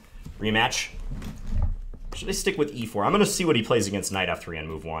 Rematch. Should I stick with e4? I'm going to see what he plays against knight f3 on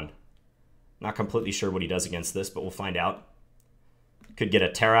move 1. Not completely sure what he does against this, but we'll find out. Could get a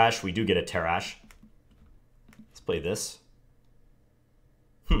Tarrasch. We do get a Tarrasch. Let's play this.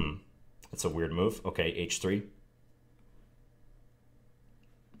 That's a weird move. Okay, h3.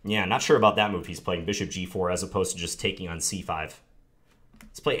 Yeah, not sure about that move. He's playing bishop g4 as opposed to just taking on c5.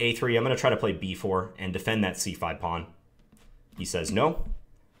 Let's play a3. I'm going to try to play b4 and defend that c5 pawn. He says no.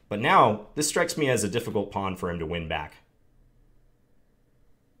 But now, this strikes me as a difficult pawn for him to win back.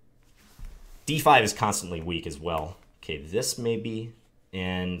 d5 is constantly weak as well. Okay, this maybe,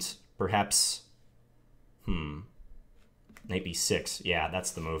 and perhaps, knight b6. Yeah,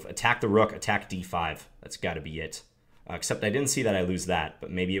 that's the move. Attack the rook, attack d5. That's got to be it. Except I didn't see that I lose that,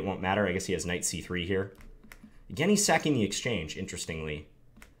 but maybe it won't matter. I guess he has knight c3 here. Again, he's sacking the exchange, interestingly.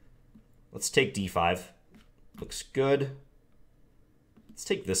 Let's take d5. Looks good. Let's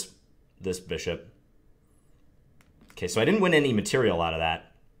take this bishop. Okay, so I didn't win any material out of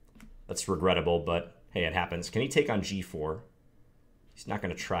that. That's regrettable, but hey, it happens. Can he take on g4? He's not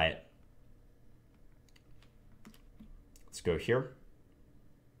going to try it. Let's go here.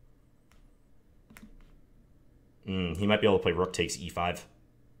 He might be able to play rook takes e5.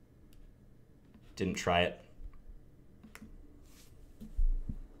 Didn't try it.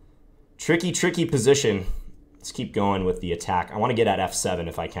 Tricky, tricky position. Let's keep going with the attack. I want to get at f7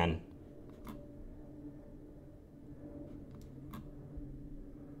 if I can.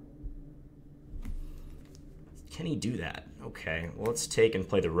 Can he do that? Okay, well, let's take and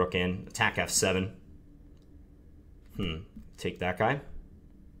play the rook in. Attack f7. Take that guy.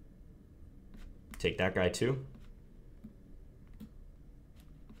 Take that guy too.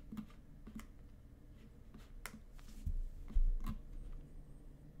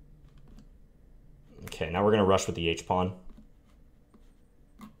 Okay, now we're going to rush with the h-pawn.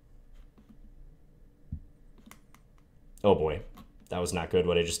 was not good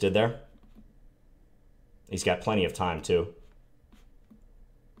what I just did there. He's got plenty of time, too.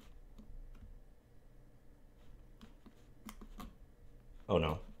 Oh,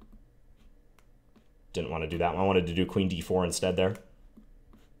 no. Didn't want to do that one. I wanted to do queen d4 instead there.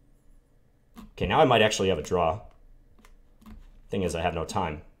 Okay, now I might actually have a draw. Thing is, I have no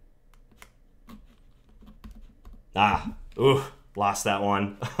time. Ah, ooh, lost that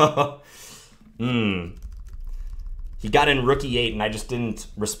one. He got in rook e8, and I just didn't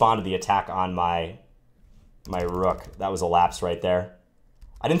respond to the attack on my rook. That was a lapse right there.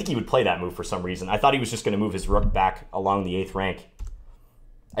 I didn't think he would play that move for some reason. I thought he was just going to move his rook back along the 8th rank.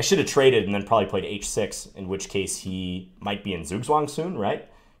 I should have traded and then probably played h6, in which case he might be in Zugzwang soon, right?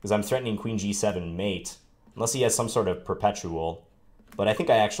 Because I'm threatening queen g7 mate, unless he has some sort of perpetual. But I think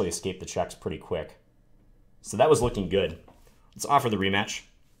I actually escaped the checks pretty quick. So that was looking good. Let's offer the rematch.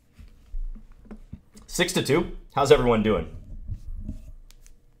 6-2. How's everyone doing?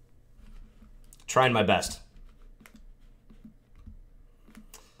 Trying my best.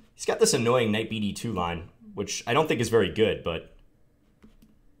 He's got this annoying knight bd2 line, which I don't think is very good, but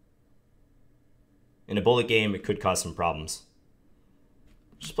in a bullet game, it could cause some problems.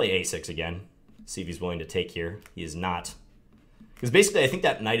 Just play a6 again. See if he's willing to take here. He is not. Because basically, I think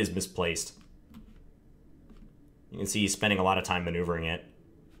that knight is misplaced. You can see he's spending a lot of time maneuvering it.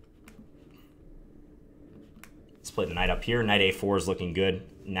 Let's play the knight up here. Knight a4 is looking good.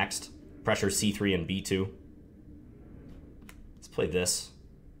 Next, pressure c3 and b2. Let's play this.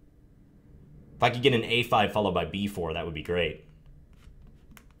 If I could get an a5 followed by b4, that would be great.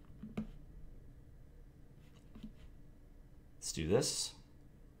 Let's do this.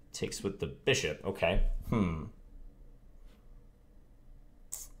 Takes with the bishop. Okay. I'm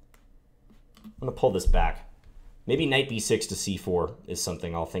going to pull this back. Maybe knight b6 to c4 is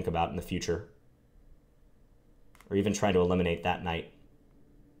something I'll think about in the future. Or even try to eliminate that knight.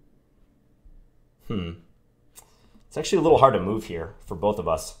 It's actually a little hard to move here for both of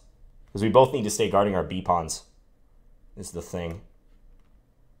us. Because we both need to stay guarding our b-pawns. Is the thing.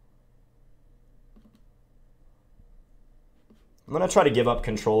 I'm going to try to give up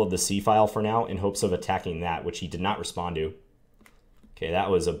control of the c-file for now in hopes of attacking that, which he did not respond to. Okay, that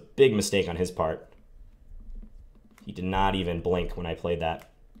was a big mistake on his part. He did not even blink when I played that.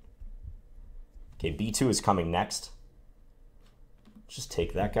 Okay, b2 is coming next. Just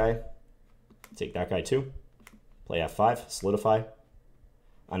take that guy. Take that guy too. Play f5, solidify.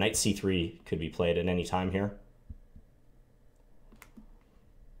 A knight c3 could be played at any time here.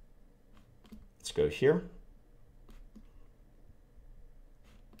 Let's go here.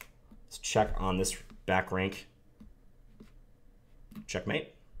 Let's check on this back rank.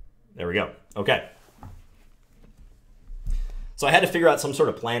 Checkmate. There we go. Okay. So I had to figure out some sort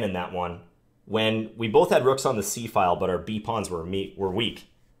of plan in that one. When we both had rooks on the c-file, but our b-pawns were weak,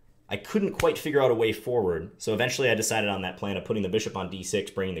 I couldn't quite figure out a way forward. So eventually I decided on that plan of putting the bishop on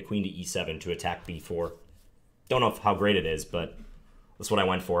d6, bringing the queen to e7 to attack b4. Don't know how great it is, but that's what I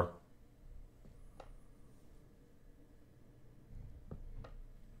went for.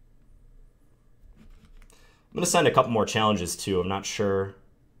 I'm going to send a couple more challenges too. I'm not sure.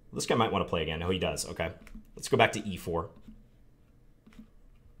 This guy might want to play again. Oh, he does. Okay. Let's go back to e4.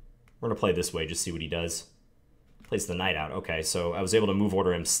 We're going to play this way, just see what he does. Plays the knight out. Okay, so I was able to move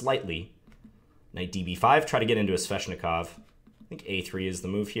order him slightly. Knight db5, try to get into a Sveshnikov. I think a3 is the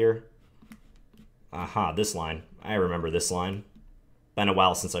move here. Aha, this line. I remember this line. Been a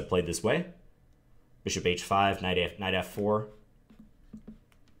while since I played this way. Bishop h5, knight f4. I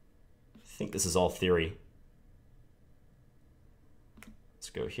think this is all theory.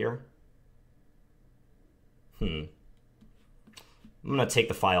 Let's go here. I'm going to take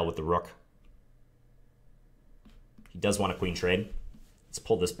the file with the rook. He does want a queen trade. Let's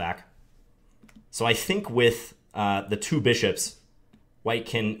pull this back. So I think with the two bishops, white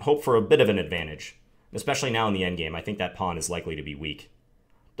can hope for a bit of an advantage. Especially now in the endgame, I think that pawn is likely to be weak.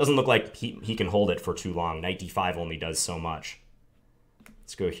 Doesn't look like he can hold it for too long. Knight d5 only does so much.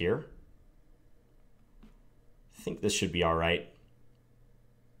 Let's go here. I think this should be all right.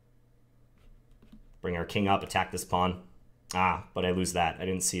 Bring our king up, attack this pawn. Ah, but I lose that. I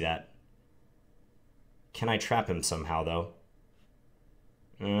didn't see that. Can I trap him somehow, though?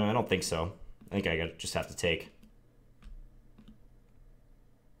 I don't think so. I think I just have to take.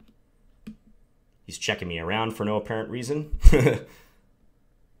 He's checking me around for no apparent reason.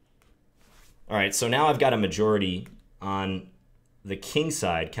 All right, so now I've got a majority on the king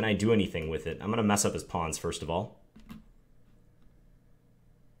side. Can I do anything with it? I'm going to mess up his pawns, first of all.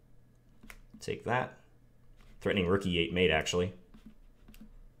 Take that. Threatening rook e8 mate, actually.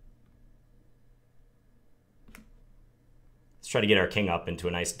 Let's try to get our king up into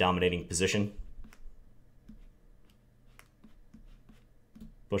a nice dominating position.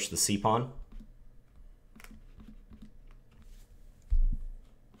 Push the c-pawn.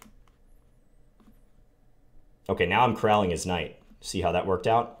 Okay, now I'm corralling his knight. See how that worked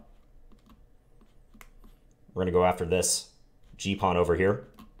out? We're going to go after this g-pawn over here.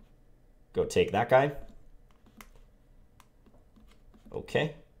 Go take that guy.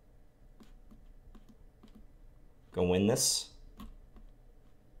 Okay. Go win this.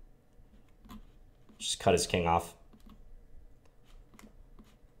 Just cut his king off.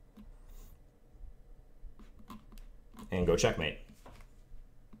 And go checkmate.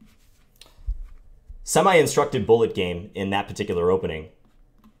 Semi-instructed bullet game in that particular opening.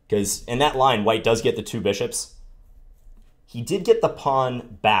 Because in that line, white does get the 2 bishops. He did get the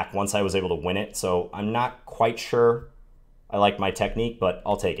pawn back once I was able to win it, so I'm not quite sure I like my technique, but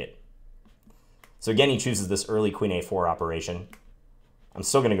I'll take it. So again, he chooses this early queen a4 operation. I'm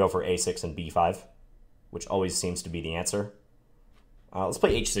still going to go for a6 and b5, which always seems to be the answer. Let's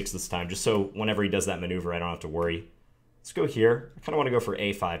play h6 this time, just so whenever he does that maneuver, I don't have to worry. Let's go here. I kind of want to go for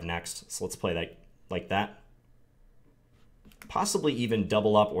a5 next, so let's play that like that. Possibly even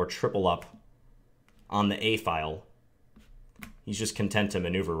double up or triple up on the a file. He's just content to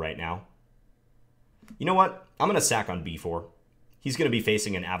maneuver right now. You know what? I'm going to sack on b4. He's going to be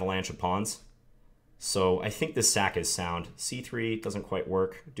facing an avalanche of pawns. So I think this sack is sound. c3 doesn't quite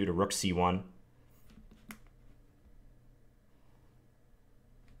work due to rook c1.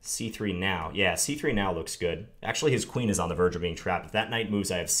 c3 now. Yeah, c3 now looks good. Actually, his queen is on the verge of being trapped. If that knight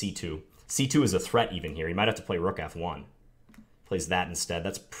moves, I have c2. c2 is a threat even here. He might have to play rook f1. Plays that instead.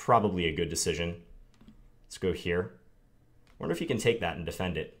 That's probably a good decision. Let's go here. Wonder if he can take that and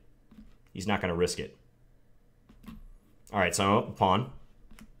defend it. He's not going to risk it. All right, so I'm up a pawn.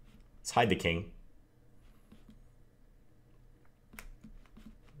 Let's hide the king.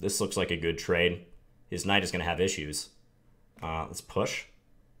 This looks like a good trade. His knight is going to have issues. Let's push.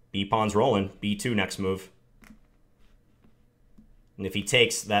 B-pawn's rolling. B2 next move. And if he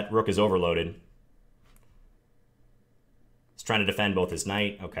takes, that rook is overloaded. He's trying to defend both his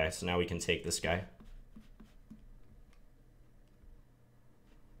knight. Okay, so now we can take this guy.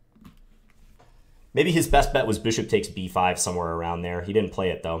 Maybe his best bet was bishop takes b5 somewhere around there. He didn't play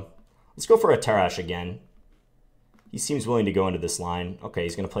it, though. Let's go for a Tarrasch again. He seems willing to go into this line. Okay,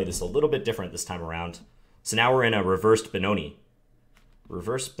 he's going to play this a little bit different this time around. So now we're in a reversed Benoni.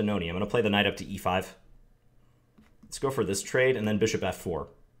 Reverse Benoni. I'm going to play the knight up to e5. Let's go for this trade, and then bishop f4.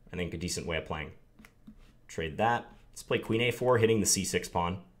 I think a decent way of playing. Trade that. Let's play queen a4, hitting the c6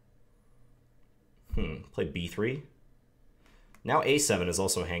 pawn. Play b3. Now a7 is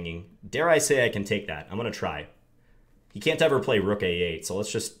also hanging. Dare I say I can take that? I'm going to try. He can't ever play rook a8, so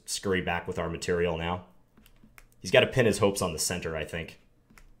let's just scurry back with our material now. He's got to pin his hopes on the center, I think.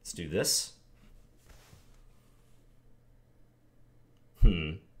 Let's do this.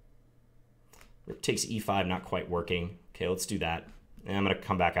 Rook takes e5, not quite working. Okay, let's do that. And I'm going to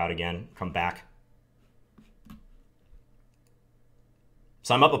come back out again. Come back.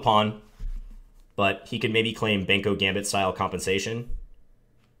 So I'm up a pawn, but he could maybe claim Benko Gambit style compensation.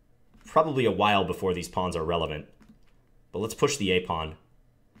 Probably a while before these pawns are relevant. But let's push the a pawn.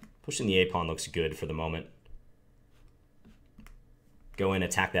 Pushing the a pawn looks good for the moment. Go in,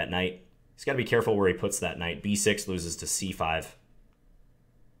 attack that knight. He's got to be careful where he puts that knight. b6 loses to c5.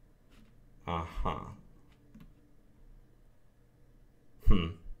 I'm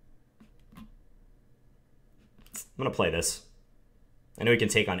going to play this. I know he can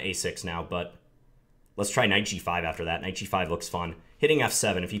take on a6 now, but let's try knight g5 after that. Knight g5 looks fun. Hitting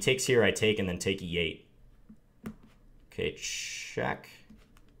f7. If he takes here, I take and then take e8. Okay, check.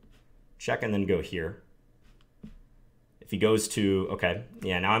 Check and then go here. If he goes to, okay,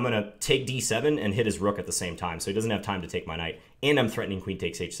 yeah, now I'm going to take d7 and hit his rook at the same time, so he doesn't have time to take my knight. And I'm threatening queen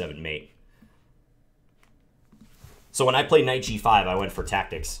takes h7 mate. So when I played knight g5, I went for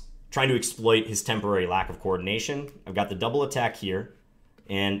tactics, trying to exploit his temporary lack of coordination. I've got the double attack here,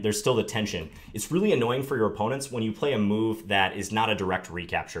 and there's still the tension. It's really annoying for your opponents when you play a move that is not a direct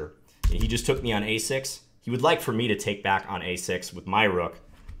recapture. He just took me on a6. He would like for me to take back on a6 with my rook,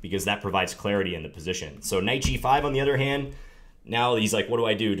 because that provides clarity in the position. So knight g5, on the other hand, now he's like, what do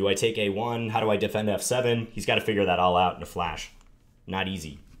I do? Do I take a1? How do I defend f7? He's got to figure that all out in a flash. Not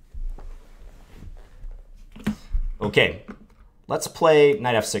easy. Okay, let's play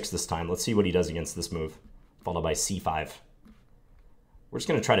knight f6 this time. Let's see what he does against this move, followed by c5. We're just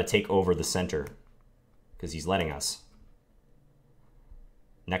going to try to take over the center, because he's letting us.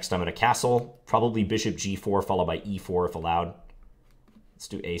 Next, I'm going to castle, probably bishop g4, followed by e4 if allowed. Let's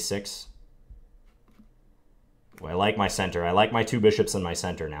do a6. Oh, I like my center. I like my 2 bishops in my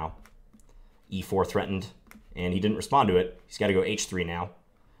center now. E4 threatened, and he didn't respond to it. He's got to go H3 now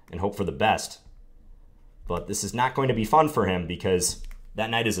and hope for the best. But this is not going to be fun for him because that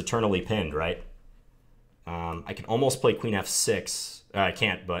knight is eternally pinned, right? I can almost play Queen F6. I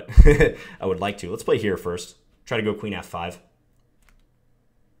can't, but I would like to. Let's play here first. Try to go Queen F5.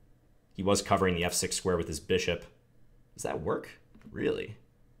 He was covering the F6 square with his bishop. Does that work? Really?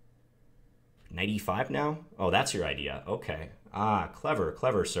 Knight E5 now? Oh, that's your idea. Okay. Ah, clever,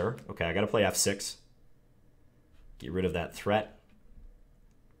 clever, sir. Okay, I gotta play F6. Get rid of that threat.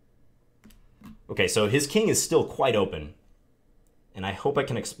 Okay, so his king is still quite open. And I hope I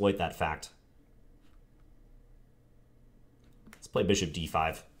can exploit that fact. Let's play bishop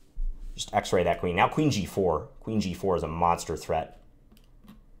D5. Just x-ray that queen. Now queen G4. Queen G4 is a monster threat.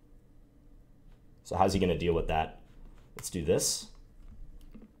 So how's he going to deal with that? Let's do this.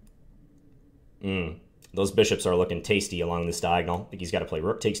 Those bishops are looking tasty along this diagonal. I think he's got to play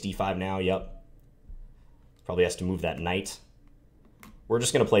rook takes D5 now. Yep. Probably has to move that knight. We're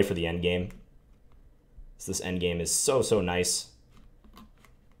just going to play for the endgame. So this endgame is so, so nice.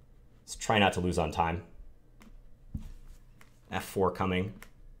 Let's try not to lose on time. F4 coming.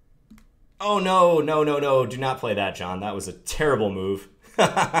 Oh, no, no, no, no. Do not play that, John. That was a terrible move.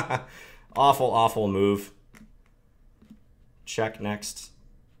 Awful, awful move. Check next.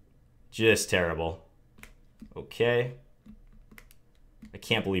 Just terrible. Okay. I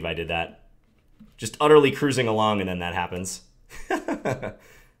can't believe I did that. Just utterly cruising along and then that happens. I'm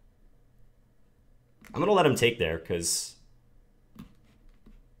going to let him take there because...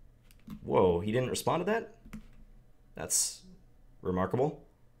 Whoa, he didn't respond to that? That's remarkable.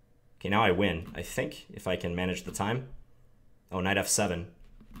 Okay, now I win, I think, if I can manage the time. Oh, knight F7.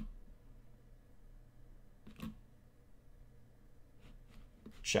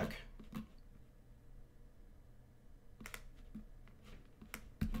 Check.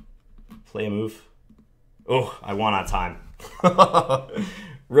 Play a move. Oh, I won on time.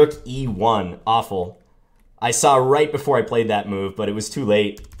 Rook E1. Awful. I saw right before I played that move, but it was too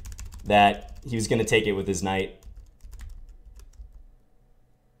late that he was going to take it with his knight.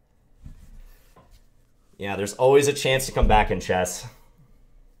 Yeah, there's always a chance to come back in chess.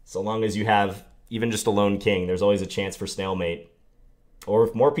 So long as you have even just a lone king, there's always a chance for stalemate. Or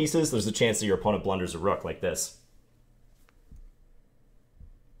with more pieces, there's a chance that your opponent blunders a rook like this.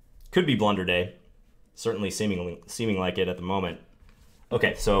 Could be blunder day. Certainly seeming like it at the moment.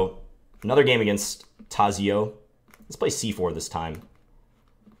 Okay, so another game against Tazio. Let's play C4 this time.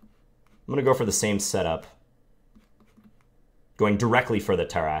 I'm going to go for the same setup. Going directly for the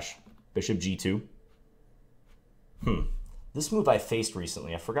Tarrasch. Bishop G2. This move I faced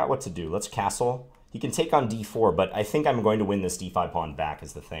recently. I forgot what to do. Let's castle. He can take on D4, but I think I'm going to win this D5 pawn back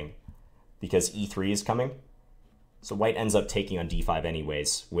is the thing. Because E3 is coming. So white ends up taking on D5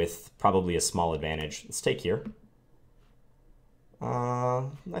 anyways, with probably a small advantage. Let's take here. I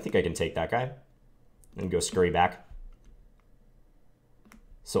think I can take that guy. And go scurry back.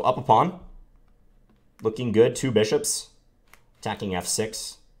 So up a pawn. Looking good. 2 bishops. Attacking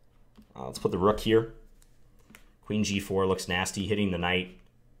F6. Let's put the rook here. Queen G4 looks nasty, hitting the knight.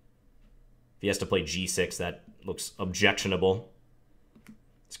 If he has to play G6, that looks objectionable.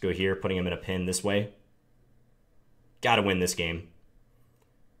 Let's go here, putting him in a pin this way. Gotta win this game.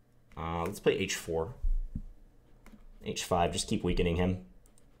 Let's play H4. H5, just keep weakening him.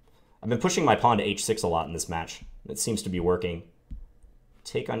 I've been pushing my pawn to H6 a lot in this match. It seems to be working.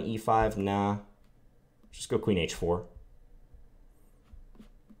 Take on E5, nah. Just go Queen H4.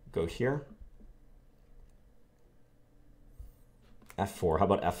 Go here. F4, how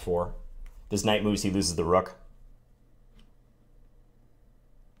about F4? This knight moves, he loses the rook.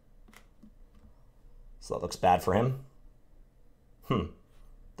 So that looks bad for him.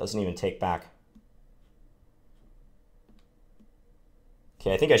 Doesn't even take back.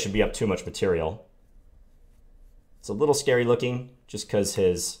 Okay, I think I should be up too much material. It's a little scary looking, just because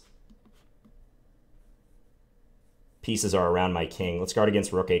his pieces are around my king. Let's guard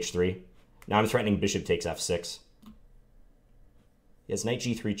against rook H3. Now I'm threatening bishop takes F6. He has knight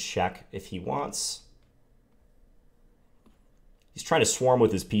G3 check if he wants. He's trying to swarm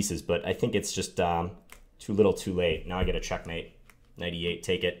with his pieces, but I think it's just too little too late. Now I get a checkmate. Knight E8,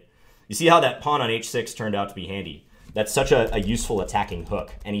 take it. You see how that pawn on H6 turned out to be handy? That's such a useful attacking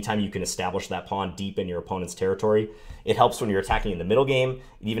hook. Anytime you can establish that pawn deep in your opponent's territory, it helps when you're attacking in the middle game.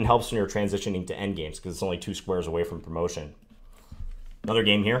 It even helps when you're transitioning to endgames because it's only 2 squares away from promotion. Another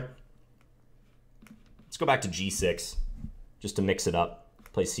game here. Let's go back to G6 just to mix it up.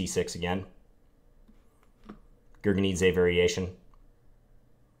 Play C6 again. Gurgenidze variation.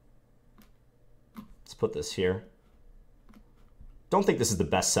 Let's put this here. Don't think this is the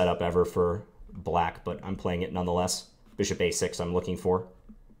best setup ever for black, but I'm playing it nonetheless. Bishop a6 I'm looking for.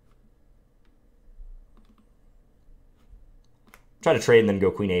 Try to trade and then go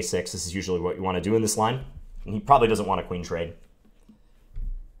queen a6. This is usually what you want to do in this line. And he probably doesn't want a queen trade.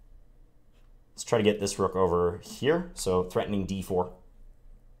 Let's try to get this rook over here. So threatening d4.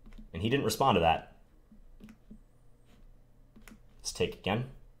 And he didn't respond to that. Let's take again.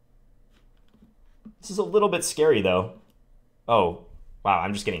 This is a little bit scary, though. Oh, wow,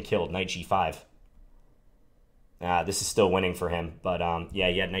 I'm just getting killed. Knight g5. This is still winning for him. But, yeah,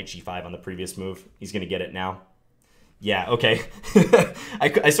 he had knight g5 on the previous move. He's going to get it now. Yeah, okay.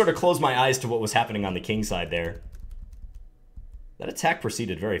 I sort of closed my eyes to what was happening on the king side there. That attack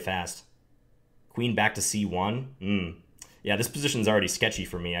proceeded very fast. Queen back to c1. Yeah, this position's already sketchy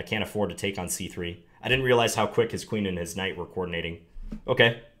for me. I can't afford to take on c3. I didn't realize how quick his queen and his knight were coordinating.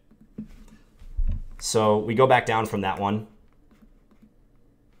 Okay. So we go back down from that one.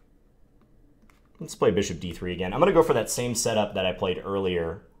 Let's play bishop d3 again. I'm going to go for that same setup that I played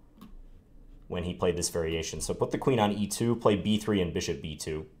earlier when he played this variation. So put the queen on e2, play b3 and bishop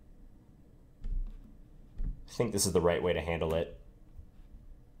b2. I think this is the right way to handle it.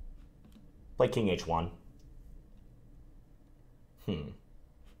 Play king h1.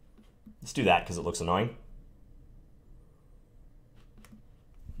 Let's do that because it looks annoying.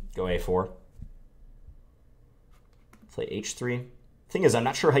 Go a4. Play h3. Thing is, I'm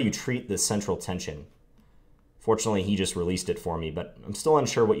not sure how you treat this central tension. Fortunately, he just released it for me, but I'm still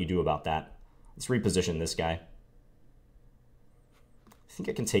unsure what you do about that. Let's reposition this guy. I think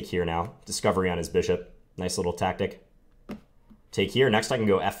I can take here now. Discovery on his bishop. Nice little tactic. Take here. Next I can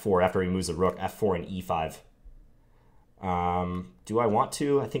go f4 after he moves the rook. f4 and e5. Do I want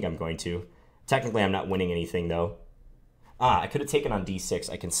to? I think I'm going to. Technically, I'm not winning anything, though. I could have taken on d6.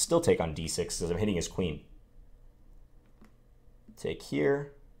 I can still take on d6 because I'm hitting his queen. Take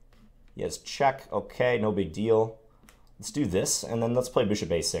here. He has check. Okay, no big deal. Let's do this, and then let's play bishop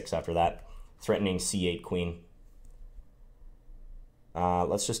a6 after that. Threatening c8 queen.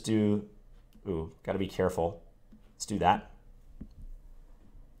 Let's just do... Ooh, gotta be careful. Let's do that.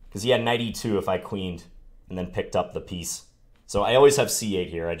 Because he had knight e2 if I queened and then picked up the piece. So I always have c8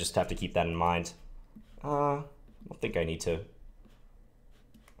 here. I just have to keep that in mind. I don't think I need to.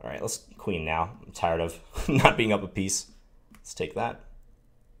 All right, let's queen now. I'm tired of not being up a piece. Let's take that.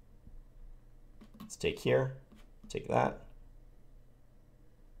 Let's take here. Take that.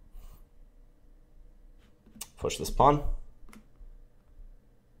 Push this pawn.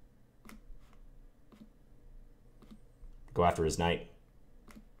 Go after his knight.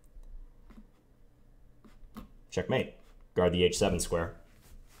 Checkmate. Guard the h7 square.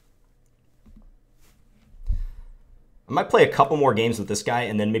 I might play a couple more games with this guy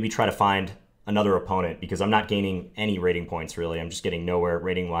and then maybe try to find another opponent because I'm not gaining any rating points really. I'm just getting nowhere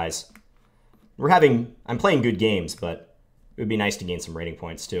rating-wise. I'm playing good games, but it would be nice to gain some rating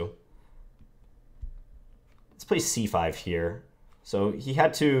points too. Let's play c5 here. So he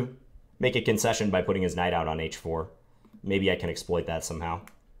had to make a concession by putting his knight out on h4. Maybe I can exploit that somehow.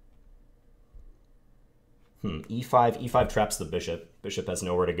 E5. E5 traps the bishop. Bishop has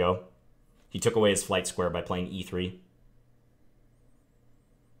nowhere to go. He took away his flight square by playing e3.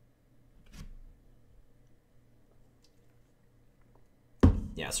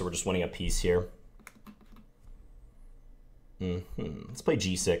 Yeah, so we're just winning a piece here. Let's play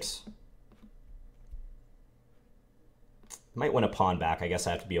g6. Might win a pawn back. I guess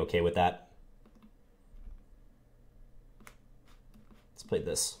I have to be okay with that. Let's play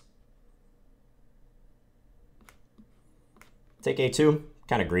this. Take a2.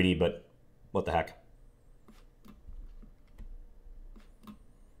 Kind of greedy, but what the heck.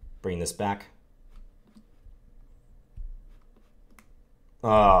 Bring this back.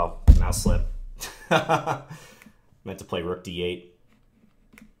 Oh, mouse slip. Meant to play rook d8.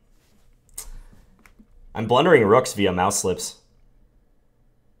 I'm blundering rooks via mouse slips.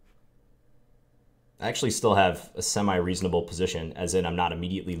 I actually still have a semi-reasonable position, as in I'm not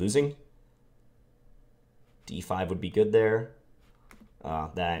immediately losing. d5 would be good there. I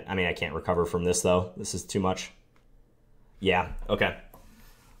mean, I can't recover from this, though. This is too much. Yeah, okay.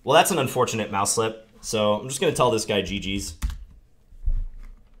 Well, that's an unfortunate mouse slip. So I'm just going to tell this guy GG's.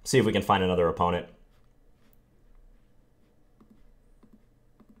 See if we can find another opponent.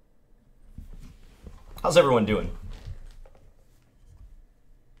 How's everyone doing?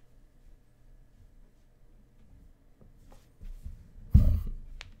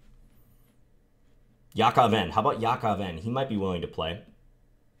 Yakov N. How about Yakov N? He might be willing to play.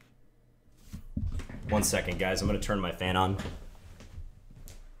 1 second, guys. I'm going to turn my fan on.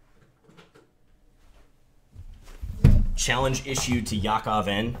 Challenge issued to Yakov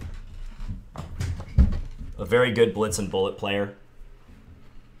N. A very good blitz and bullet player.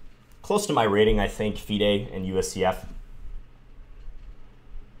 Close to my rating, I think, FIDE and USCF.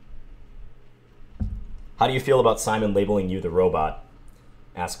 How do you feel about Simon labeling you the robot?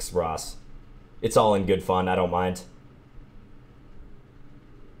 Asks Ross. It's all in good fun, I don't mind.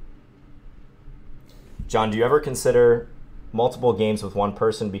 John, do you ever consider multiple games with one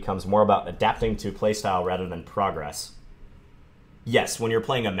person becomes more about adapting to playstyle rather than progress? Yes, when you're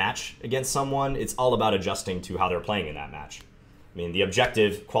playing a match against someone, it's all about adjusting to how they're playing in that match. I mean, the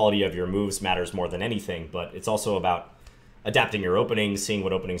objective quality of your moves matters more than anything, but it's also about adapting your openings, seeing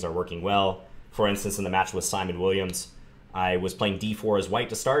what openings are working well. For instance, in the match with Simon Williams, I was playing d4 as white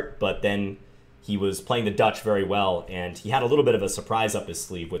to start, but then he was playing the Dutch very well, and he had a little bit of a surprise up his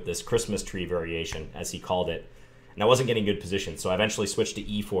sleeve with this Christmas tree variation, as he called it. And I wasn't getting good position, so I eventually switched to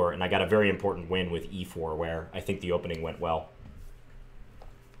e4, and I got a very important win with e4, where I think the opening went well.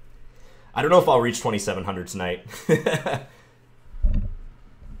 I don't know if I'll reach 2,700 tonight. I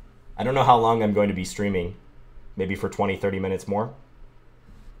don't know how long I'm going to be streaming. Maybe for 20, 30 minutes more.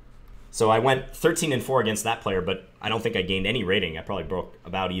 So I went 13-4 against that player, but I don't think I gained any rating. I probably broke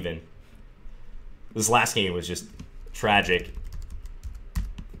about even. This last game was just tragic.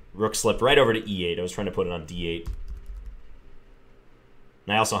 Rook slipped right over to e8. I was trying to put it on d8.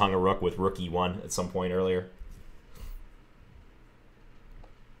 And I also hung a rook with rook e1 at some point earlier.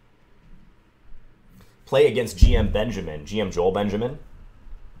 Play against GM Benjamin. GM Joel Benjamin.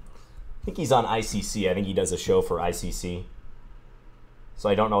 I think he's on ICC. I think he does a show for ICC. So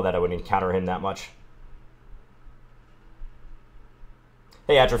I don't know that I would encounter him that much.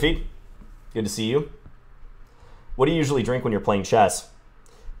 Hey, Atrophy. Good to see you. What do you usually drink when you're playing chess?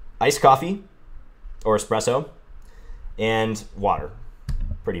 Iced coffee or espresso and water.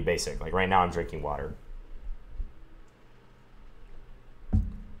 Pretty basic. Like right now I'm drinking water.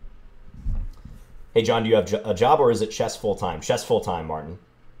 Hey, John, do you have a job or is it chess full-time? Chess full-time, Martin.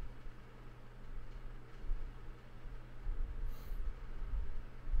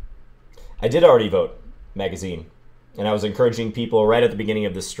 I did already vote, Magazine. And I was encouraging people right at the beginning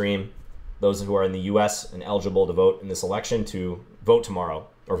of this stream, those who are in the US and eligible to vote in this election, to vote tomorrow.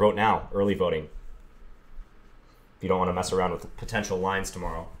 Or vote now, early voting. If you don't want to mess around with potential lines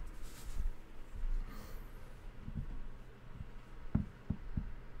tomorrow.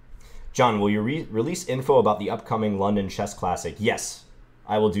 John, will you release info about the upcoming London Chess Classic? Yes,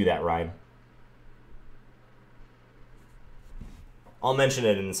 I will do that, Ryan. I'll mention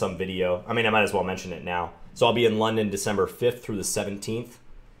it in some video. I mean, I might as well mention it now. So I'll be in London December 5th through the 17th.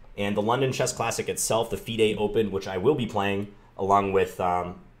 And the London Chess Classic itself, the FIDE Open, which I will be playing, along with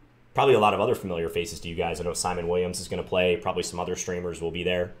probably a lot of other familiar faces to you guys. I know Simon Williams is going to play. Probably some other streamers will be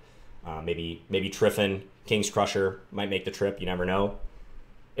there. Maybe Triffin, King's Crusher might make the trip. You never know.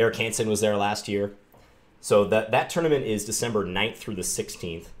 Eric Hansen was there last year. So that tournament is December 9th through the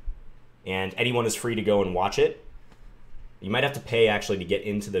 16th. And anyone is free to go and watch it. You might have to pay actually to get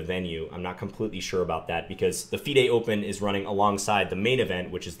into the venue. I'm not completely sure about that because the FIDE Open is running alongside the main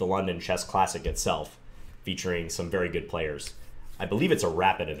event, which is the London Chess Classic itself, featuring some very good players. I believe it's a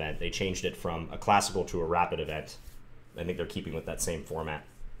rapid event. They changed it from a classical to a rapid event. I think they're keeping with that same format.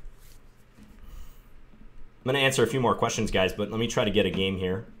 I'm going to answer a few more questions, guys, but let me try to get a game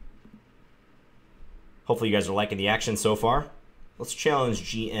here. Hopefully you guys are liking the action so far. Let's challenge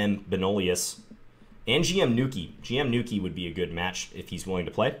GM Benolius and GM Nuki. GM Nuki would be a good match if he's willing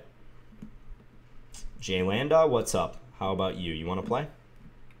to play. Jay Landa, what's up? How about you? You want to play?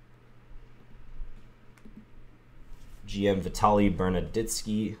 GM Vitaly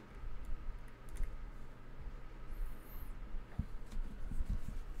Bernaditsky.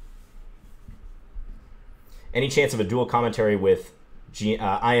 Any chance of a dual commentary with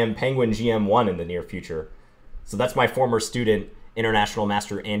I Am Penguin GM1 in the near future? So that's my former student, International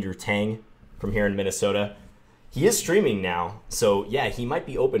Master Andrew Tang from here in Minnesota. He is streaming now, so yeah, he might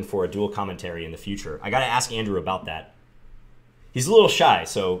be open for a dual commentary in the future. I gotta ask Andrew about that. He's a little shy,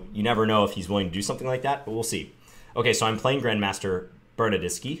 so you never know if he's willing to do something like that, but we'll see. Okay, so I'm playing Grandmaster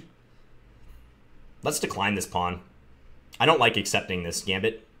Bernaditsky. Let's decline this pawn. I don't like accepting this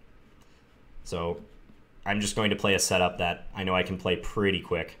gambit, so I'm just going to play a setup that I know I can play pretty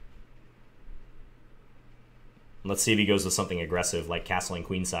quick. Let's see if he goes with something aggressive like castling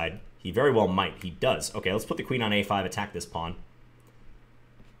queenside. He very well might. He does. Okay, let's put the queen on a5, attack this pawn.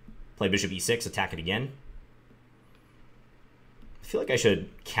 Play bishop e6, attack it again. I feel like I should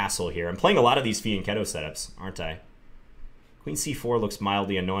castle here. I'm playing a lot of these fianchetto setups, aren't I? Queen c4 looks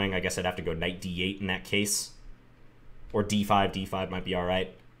mildly annoying. I guess I'd have to go knight d8 in that case. Or d5. d5 might be all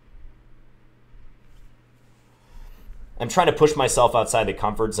right. I'm trying to push myself outside the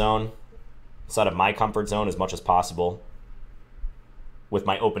comfort zone, outside of my comfort zone as much as possible with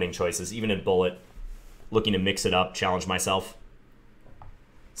my opening choices, even in Bullet, looking to mix it up, challenge myself.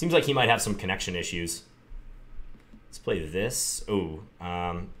 Seems like he might have some connection issues. Let's play this. Oh,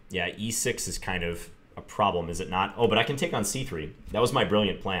 yeah, e6 is kind of a problem, is it not? Oh, but I can take on c3. That was my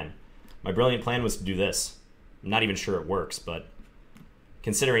brilliant plan. My brilliant plan was to do this. I'm not even sure it works, but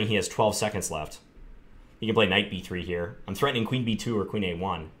considering he has 12 seconds left, he can play knight b3 here. I'm threatening queen b2 or queen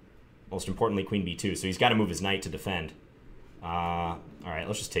a1. Most importantly, queen b2, so he's got to move his knight to defend. All right,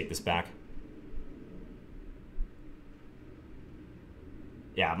 let's just take this back.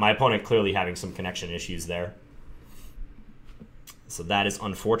 Yeah, my opponent clearly having some connection issues there. So that is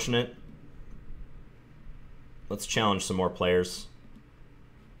unfortunate. Let's challenge some more players.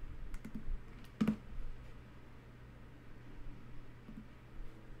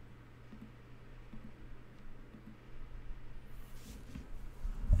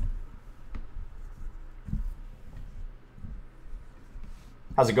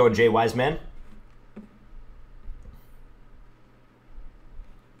 How's it going, Jay Wiseman?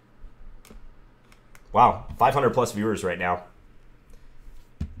 Wow, 500 plus viewers right now.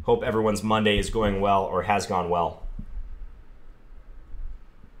 Hope everyone's Monday is going well or has gone well.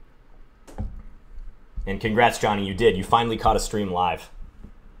 And congrats, Johnny, you did. You finally caught a stream live.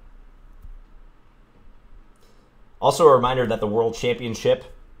 Also a reminder that the World Championship,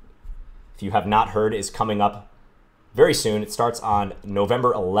 if you have not heard, is coming up very soon. It starts on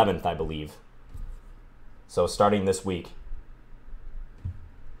November 11th, I believe. So starting this week.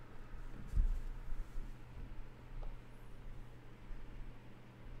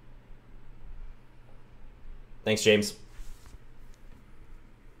 Thanks, James.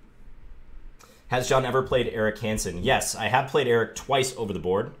 Has John ever played Eric Hansen? Yes, I have played Eric twice over the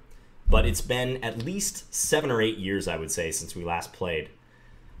board, but it's been at least 7 or 8 years, I would say, since we last played.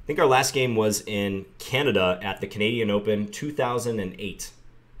 I think our last game was in Canada at the Canadian Open 2008,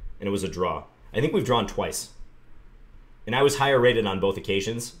 and it was a draw. I think we've drawn twice. And I was higher rated on both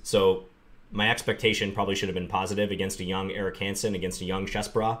occasions, so my expectation probably should have been positive against a young Eric Hansen, against a young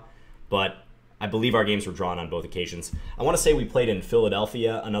Chessbra, but I believe our games were drawn on both occasions. I want to say we played in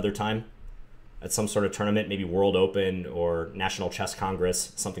Philadelphia another time at some sort of tournament, maybe World Open or National Chess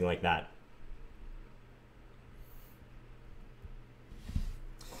Congress, something like that.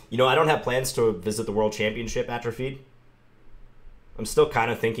 You know, I don't have plans to visit the World Championship, Atrophied. I'm still kind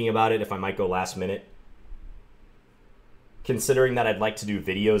of thinking about it if I might go last minute. Considering that I'd like to do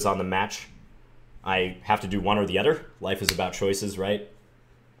videos on the match, I have to do one or the other. Life is about choices, right?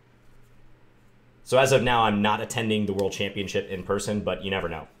 So as of now, I'm not attending the World Championship in person, but you never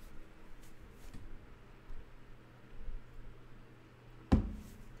know.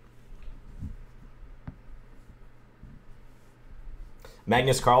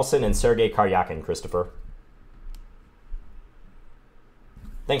 Magnus Carlsen and Sergei Karyakin, Christopher.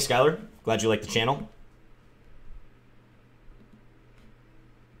 Thanks, Skylar. Glad you like the channel.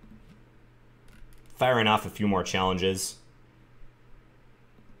 Firing off a few more challenges.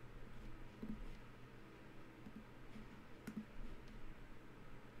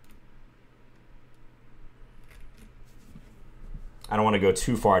 I don't want to go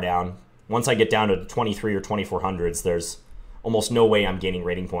too far down. Once I get down to 23 or 2400s, there's almost no way I'm gaining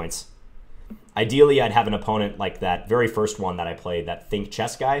rating points. Ideally, I'd have an opponent like that very first one that I played, that Think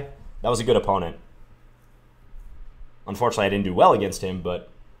Chess guy. That was a good opponent. Unfortunately, I didn't do well against him, but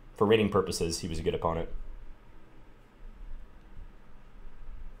for rating purposes, he was a good opponent.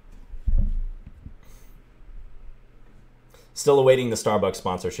 Still awaiting the Starbucks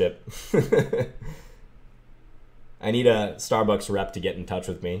sponsorship. I need a Starbucks rep to get in touch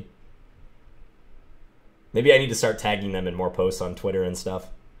with me. Maybe I need to start tagging them in more posts on Twitter and stuff.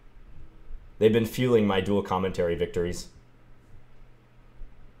 They've been fueling my dual commentary victories.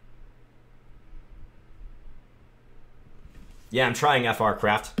 Yeah, I'm trying FR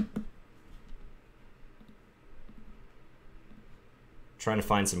Craft. Trying to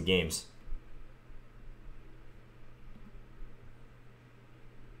find some games.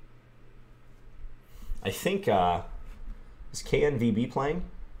 I think, is KNVB playing?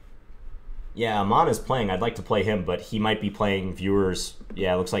 Yeah, Aman is playing. I'd like to play him, but he might be playing viewers.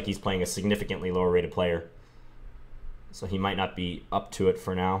 Yeah, it looks like he's playing a significantly lower rated player. So he might not be up to it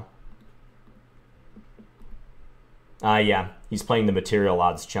for now. Yeah, he's playing the Material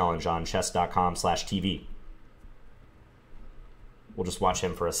Odds Challenge on chess.com/TV. We'll just watch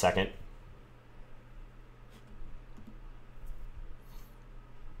him for a second.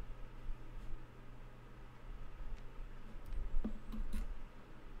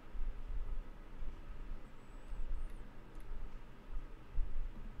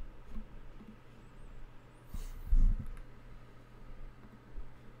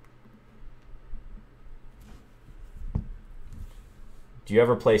 Do you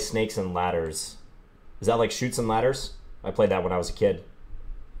ever play Snakes and Ladders? Is that like Chutes and Ladders? I played that when I was a kid.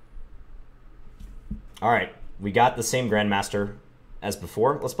 All right, we got the same Grandmaster as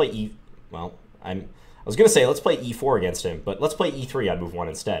before. Let's play E. Well, I was gonna say let's play E4 against him, but let's play E3 on move 1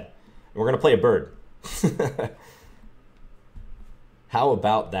 instead. And we're gonna play a bird. How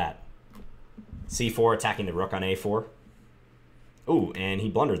about that? C4 attacking the rook on A4. Ooh, and he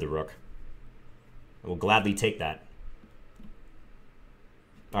blundered the rook. I will gladly take that.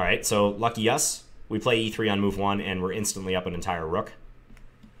 All right, so lucky us. We play E3 on move 1, and we're instantly up an entire rook.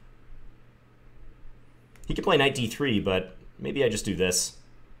 He could play knight D3, but maybe I just do this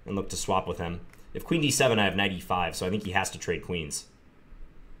and look to swap with him. If queen D7, I have knight E5, so I think he has to trade queens.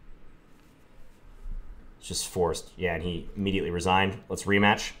 It's just forced. Yeah, and he immediately resigned. Let's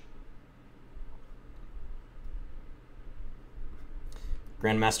rematch.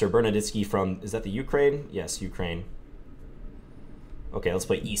 Grandmaster Bernaditsky from, is that the Ukraine? Yes, Ukraine. Okay, let's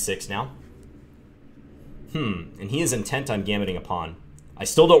play E6 now. And he is intent on gambiting a pawn. I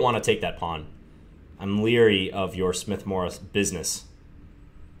still don't want to take that pawn. I'm leery of your Smith-Morris business,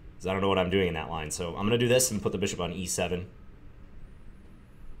 because I don't know what I'm doing in that line. So I'm going to do this and put the bishop on E7.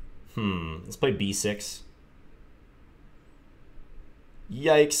 Let's play B6.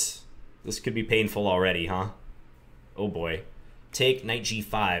 Yikes. This could be painful already, huh? Oh boy. Take knight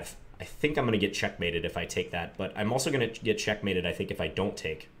G5. I think I'm going to get checkmated if I take that, but I'm also going to get checkmated, I think, if I don't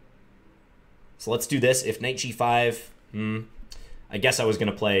take. So let's do this. If knight G5, I guess I was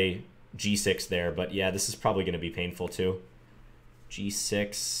going to play G6 there, but yeah, this is probably going to be painful too.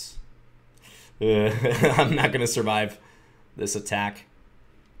 G6. I'm not going to survive this attack.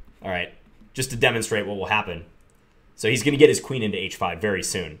 All right, just to demonstrate what will happen. So he's going to get his queen into H5 very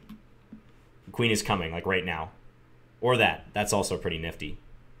soon. The queen is coming, like right now. Or that. That's also pretty nifty.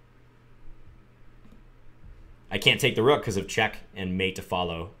 I can't take the rook because of check and mate to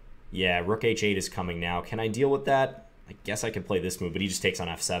follow. Yeah, rook H8 is coming now. Can I deal with that? I guess I could play this move, but he just takes on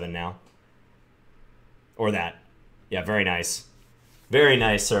F7 now. Or that. Yeah, very nice. Very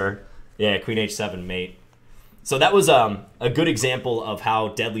nice, sir. Yeah, queen H7 mate. So that was a good example of how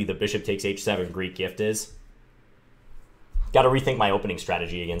deadly the bishop takes H7 Greek gift is. Got to rethink my opening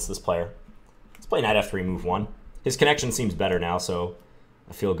strategy against this player. Let's play knight F3, move 1. His connection seems better now, so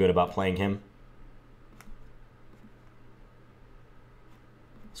I feel good about playing him.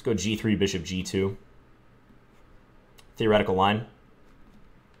 Let's go G3, bishop G2. Theoretical line.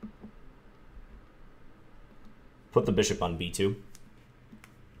 Put the bishop on B2.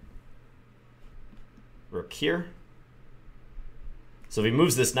 Rook here. So if he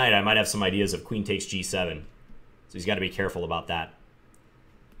moves this knight, I might have some ideas of queen takes G7. So he's got to be careful about that.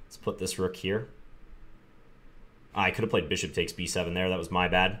 Let's put this rook here. I could have played bishop takes B7 there. That was my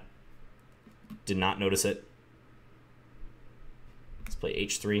bad. Did not notice it. Let's play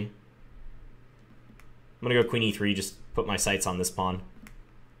H3. I'm going to go queen E3, just put my sights on this pawn.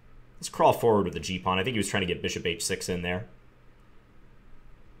 Let's crawl forward with the G pawn. I think he was trying to get bishop H6 in there.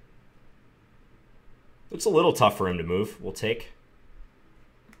 Looks a little tough for him to move. We'll take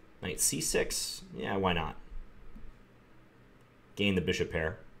knight C6. Yeah, why not? Gain the bishop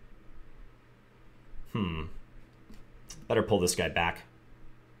pair. Better pull this guy back.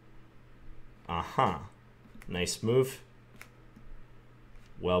 Nice move.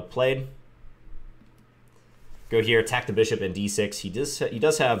 Well played. Go here, attack the bishop and D6. He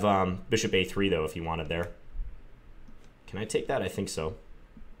does have bishop A3 though, if he wanted there. Can I take that? I think so.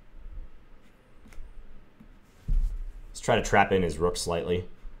 Let's try to trap in his rook slightly.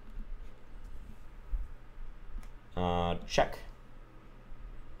 Check.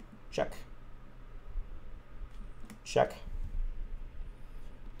 Check. Check.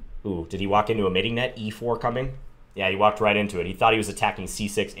 Ooh, did he walk into a mating net? E4 coming? Yeah, he walked right into it. He thought he was attacking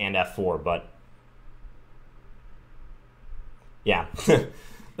C6 and F4, but... yeah, that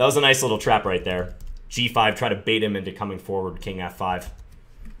was a nice little trap right there. G5, try to bait him into coming forward, king F5.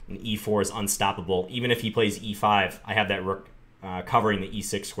 And E4 is unstoppable. Even if he plays E5, I have that rook covering the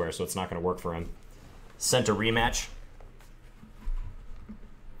E6 square, so it's not going to work for him. Sent a rematch.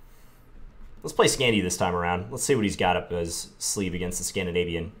 Let's play Scandi this time around. Let's see what he's got up his sleeve against the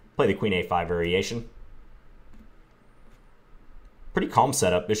Scandinavian. Play the queen A5 variation. Pretty calm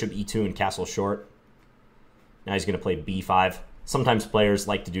setup. Bishop E2 and castle short. Now he's going to play B5. Sometimes players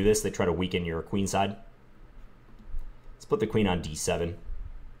like to do this. They try to weaken your queen side. Let's put the queen on D7.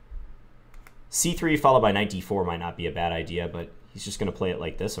 C3 followed by knight D4 might not be a bad idea, but he's just going to play it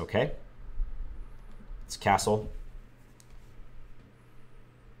like this, okay? It's castle.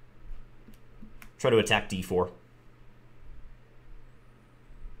 Try to attack D4.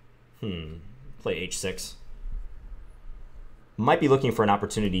 Play H6. Might be looking for an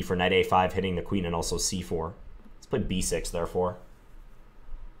opportunity for knight a5 hitting the queen and also c4. Let's play b6, therefore.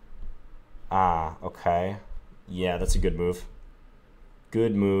 Ah, okay. Yeah, that's a good move.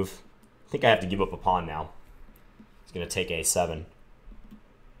 Good move. I think I have to give up a pawn now. He's going to take a7.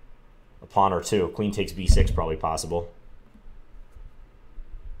 A pawn or two. Queen takes b6, probably possible.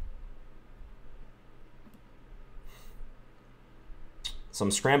 So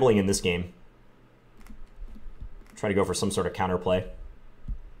I'm scrambling in this game. Try to go for some sort of counterplay.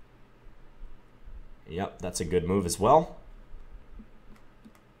 Yep, that's a good move as well.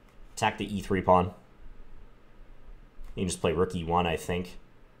 Attack the e3 pawn. You can just play rook e1, I think.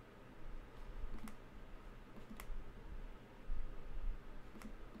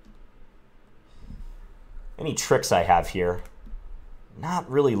 Any tricks I have here? Not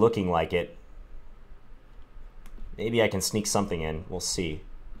really looking like it. Maybe I can sneak something in. We'll see.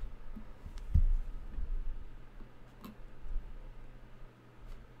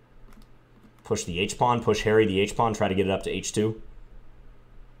 Push the h-pawn, push Harry the h-pawn, try to get it up to h2.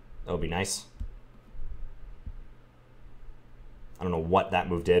 That would be nice. I don't know what that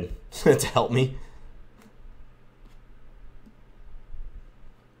move did to help me.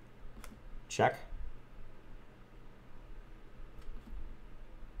 Check.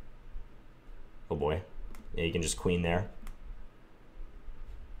 Oh boy. Yeah, you can just queen there.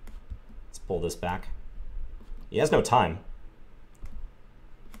 Let's pull this back. He has no time.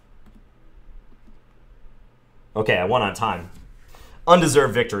 Okay, I won on time.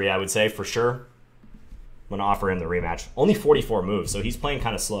 Undeserved victory, I would say, for sure. I'm going to offer him the rematch. Only 44 moves, so he's playing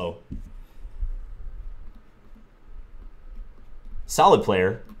kind of slow. Solid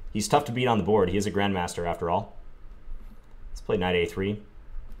player. He's tough to beat on the board. He is a grandmaster, after all. Let's play knight a3.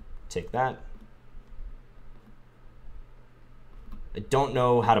 Take that. I don't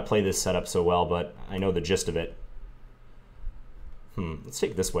know how to play this setup so well, but I know the gist of it. Let's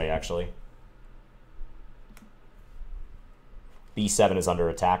take this way, actually. b7 is under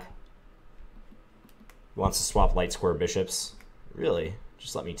attack. He wants to swap light square bishops. Really?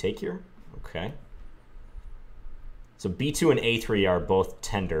 Just let me take here? Okay. So b2 and a3 are both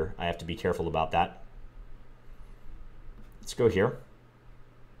tender. I have to be careful about that. Let's go here.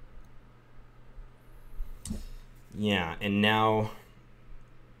 Yeah, and now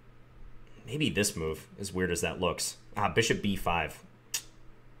maybe this move, as weird as that looks. Ah, bishop b5.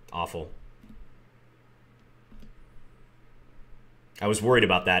 Awful. I was worried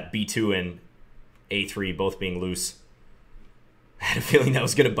about that. b2 and a3 both being loose. I had a feeling that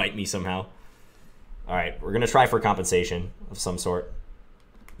was going to bite me somehow. All right, we're going to try for compensation of some sort.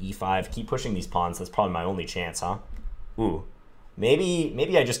 e5. Keep pushing these pawns. That's probably my only chance, huh? Ooh. Maybe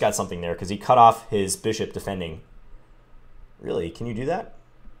I just got something there because he cut off his bishop defending. Really? Can you do that?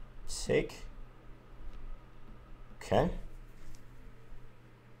 Take. Okay.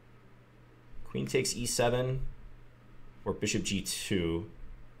 Queen takes e7. Or bishop g2.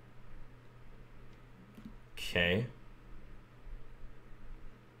 Okay.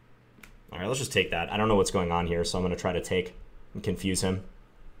 All right, let's just take that. I don't know what's going on here, so I'm going to try to take and confuse him.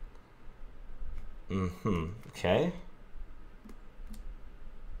 Okay.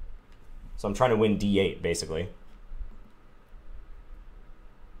 So I'm trying to win d8, basically.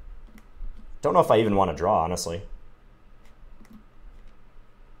 Don't know if I even want to draw, honestly.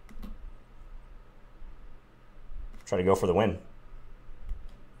 Try to go for the win.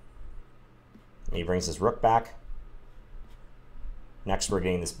 He brings his rook back. Next, we're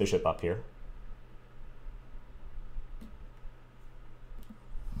getting this bishop up here.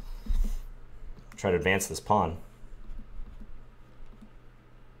 Try to advance this pawn.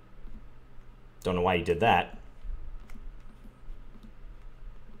 Don't know why he did that.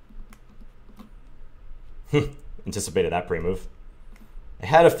 Anticipated that pre-move. I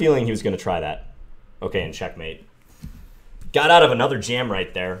had a feeling he was going to try that. Okay, and checkmate. Got out of another jam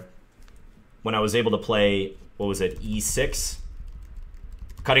right there when I was able to play, what was it, e6?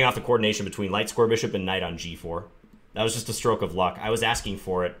 Cutting off the coordination between light square bishop and knight on g4. That was just a stroke of luck. I was asking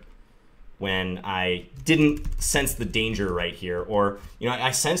for it when I didn't sense the danger right here. Or, you know,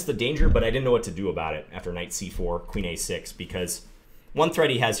 I sensed the danger, but I didn't know what to do about it after knight c4, queen a6. Because one threat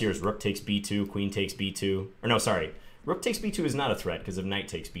he has here is rook takes b2, queen takes b2. Or no, sorry. Rook takes b2 is not a threat because of knight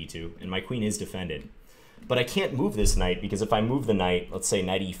takes b2. And my queen is defended. But I can't move this knight because if I move the knight, let's say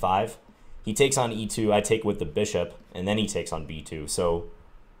knight e5, he takes on e2, I take with the bishop, and then he takes on b2. So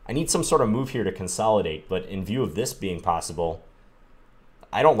I need some sort of move here to consolidate, but in view of this being possible,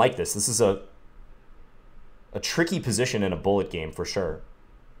 I don't like this. This is a tricky position in a bullet game for sure.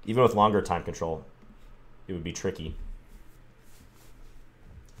 Even with longer time control, it would be tricky.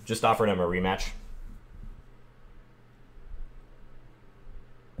 Just offered him a rematch.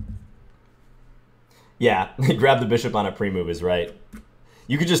 Yeah, grab the bishop on a pre-move is right.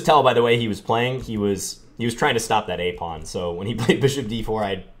 You could just tell by the way he was playing, he was trying to stop that a-pawn. So when he played bishop d4,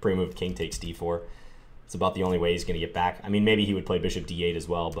 I pre-moved king takes d4. It's about the only way he's going to get back. I mean, maybe he would play bishop d8 as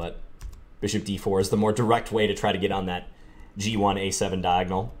well, but bishop d4 is the more direct way to try to get on that g1 a7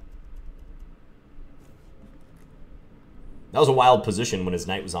 diagonal. That was a wild position when his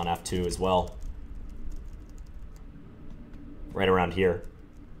knight was on f2 as well. Right around here.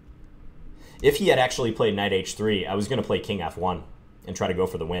 If he had actually played knight h3, I was going to play king f1 and try to go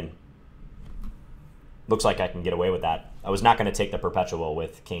for the win. Looks like I can get away with that. I was not going to take the perpetual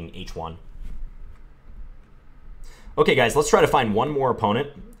with king h1. Okay, guys, let's try to find one more opponent,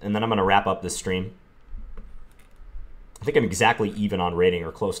 and then I'm going to wrap up this stream. I think I'm exactly even on rating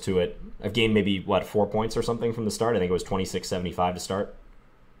or close to it. I've gained maybe, what, 4 points or something from the start? I think it was 26.75 to start.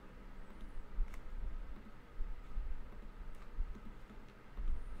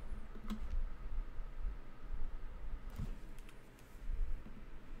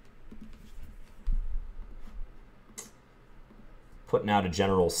 Putting out a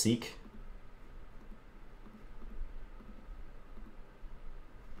general seek.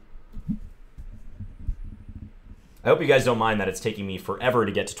 I hope you guys don't mind that it's taking me forever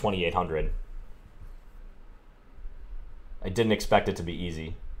to get to 2800. I didn't expect it to be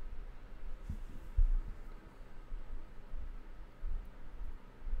easy.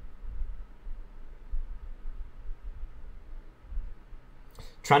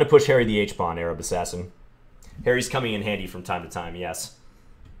 Trying to push Harry the H-pawn, Arab Assassin. Harry's coming in handy from time to time, yes.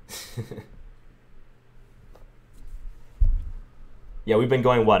 Yeah, we've been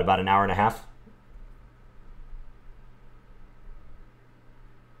going, what, about an hour and a half?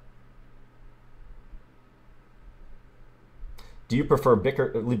 Do you prefer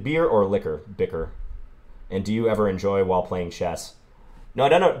beer or liquor? Bicker. And do you ever enjoy while playing chess? No, I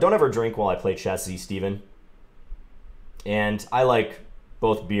don't ever drink while I play chess, Z Steven. And I like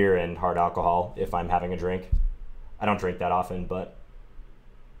both beer and hard alcohol if I'm having a drink. I don't drink that often, but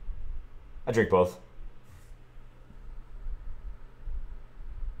I drink both.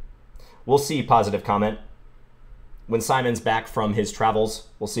 We'll see, positive comment. When Simon's back from his travels,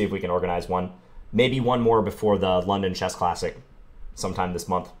 we'll see if we can organize one. Maybe one more before the London Chess Classic sometime this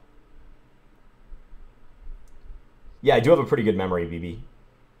month. Yeah, I do have a pretty good memory, BB.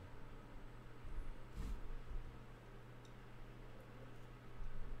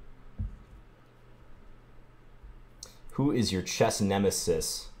 Who is your chess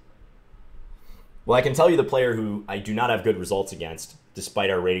nemesis? Well, I can tell you the player who I do not have good results against, despite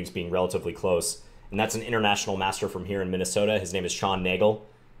our ratings being relatively close, and that's an international master from here in Minnesota. His name is Sean Nagel,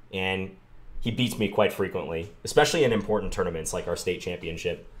 and he beats me quite frequently, especially in important tournaments like our state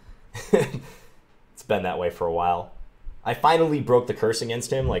championship. It's been that way for a while. I finally broke the curse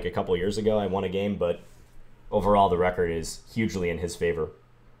against him like a couple years ago. I won a game, but overall the record is hugely in his favor.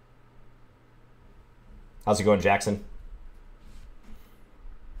 How's it going, Jackson?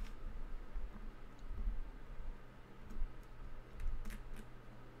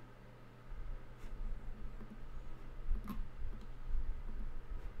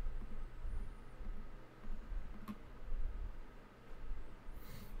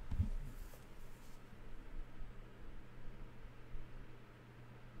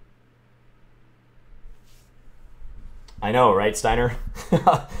 I know, right, Steiner?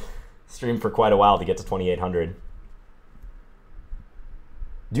 Streamed for quite a while to get to 2800.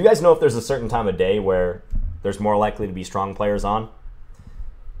 Do you guys know if there's a certain time of day where there's more likely to be strong players on?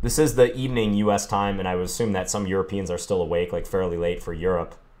 This is the evening US time, and I would assume that some Europeans are still awake, like fairly late for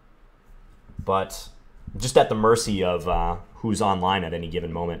Europe. But just at the mercy of who's online at any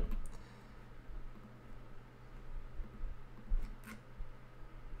given moment.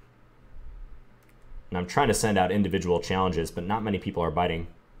 And I'm trying to send out individual challenges, but not many people are biting.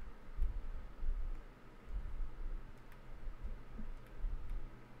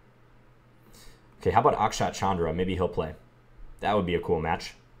 Okay, how about Akshat Chandra? Maybe he'll play. That would be a cool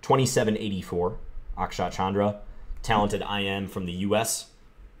match. 2784, Akshat Chandra. Talented IM from the US.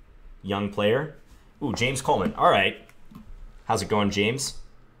 Young player. Ooh, James Coleman. All right. How's it going, James?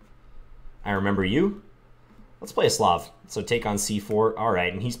 I remember you. Let's play a Slav. So take on c4. All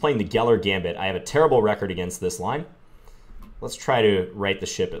right, and he's playing the Geller Gambit. I have a terrible record against this line. Let's try to right the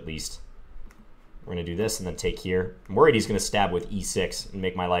ship at least. We're going to do this and then take here. I'm worried he's going to stab with e6 and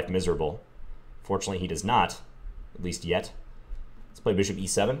make my life miserable. Fortunately, he does not, at least yet. Let's play bishop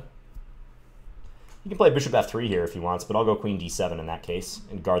e7. He can play bishop f3 here if he wants, but I'll go queen d7 in that case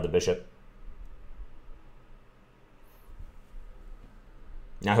and guard the bishop.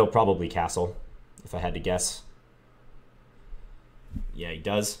 Now he'll probably castle, if I had to guess. Yeah, he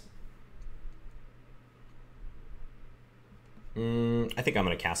does. I think I'm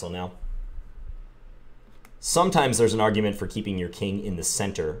going to castle now. Sometimes there's an argument for keeping your king in the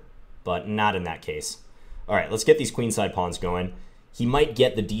center, but not in that case. All right, let's get these queenside pawns going. He might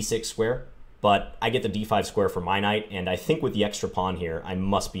get the d6 square, but I get the d5 square for my knight, and I think with the extra pawn here, I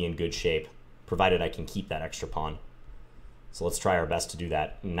must be in good shape, provided I can keep that extra pawn. So let's try our best to do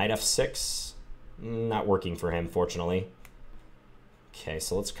that. Knight f6, not working for him, fortunately. Okay,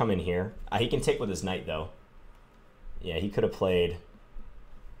 so let's come in here. He can take with his knight, though. Yeah, he could have played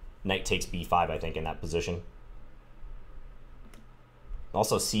knight takes b5, I think, in that position.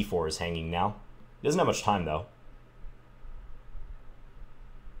 Also, c4 is hanging now. He doesn't have much time, though.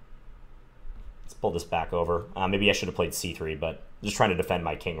 Let's pull this back over. Maybe I should have played c3, but I'm just trying to defend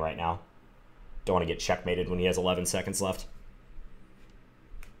my king right now. Don't want to get checkmated when he has 11 seconds left.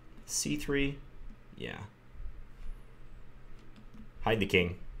 c3, yeah. Hide the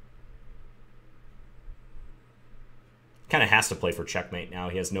king. Kind of has to play for checkmate now.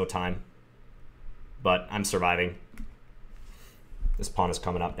 He has no time. But I'm surviving. This pawn is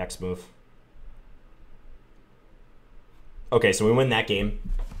coming up next move. Okay, so we win that game.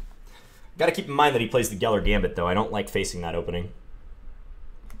 Got to keep in mind that he plays the Geller Gambit, though. I don't like facing that opening.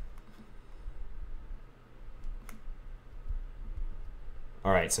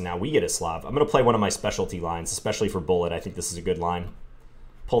 All right, so now we get a Slav. I'm going to play one of my specialty lines, especially for bullet. I think this is a good line.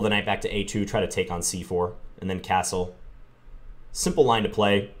 Pull the knight back to a2, try to take on c4, and then castle. Simple line to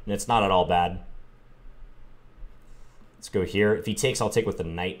play, and it's not at all bad. Let's go here. If he takes, I'll take with the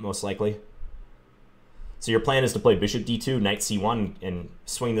knight, most likely. So your plan is to play bishop d2, knight c1, and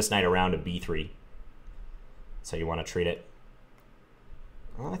swing this knight around to b3. That's how you want to treat it.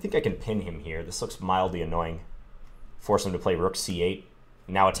 Well, I think I can pin him here. This looks mildly annoying. Force him to play rook c8.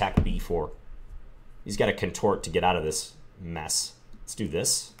 Now attack b4. He's got to contort to get out of this mess. Let's do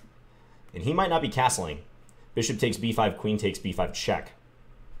this. And he might not be castling. Bishop takes b5, queen takes b5 check.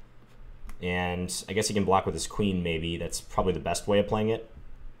 And I guess he can block with his queen, maybe. That's probably the best way of playing it.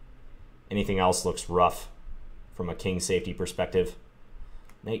 Anything else looks rough from a king safety perspective.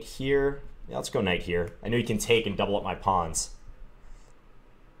 Knight here. Yeah, let's go knight here. I know he can take and double up my pawns.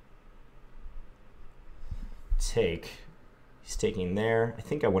 Take. He's taking there. I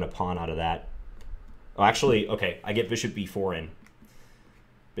think I win a pawn out of that. Oh, actually, okay. I get bishop b4 in.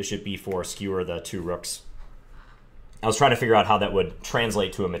 Bishop b4, skewer the two rooks. I was trying to figure out how that would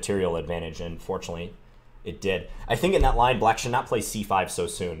translate to a material advantage, and fortunately, it did. I think in that line, black should not play c5 so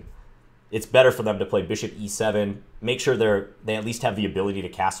soon. It's better for them to play bishop e7, make sure they at least have the ability to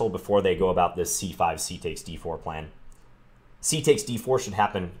castle before they go about this c5, c takes d4 plan. C takes d4 should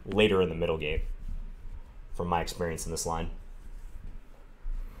happen later in the middle game, from my experience in this line.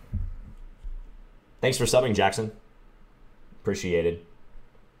 Thanks for subbing, Jackson. Appreciated.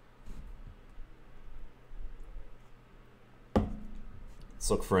 Let's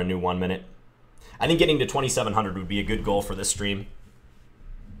look for a new 1 minute. I think getting to 2,700 would be a good goal for this stream.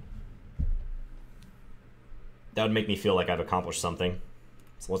 That would make me feel like I've accomplished something.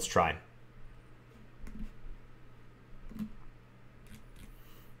 So let's try.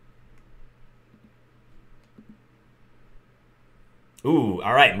 Ooh,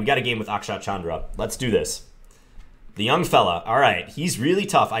 all right. We got a game with Akshat Chandra. Let's do this. The young fella. All right. He's really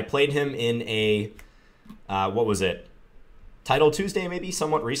tough. I played him in a, what was it? Title Tuesday, maybe,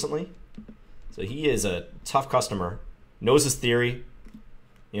 somewhat recently. So he is a tough customer. Knows his theory.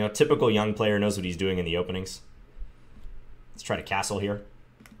 You know, typical young player, knows what he's doing in the openings. Let's try to castle here.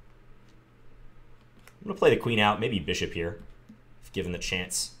 I'm going to play the queen out, maybe bishop here, if given the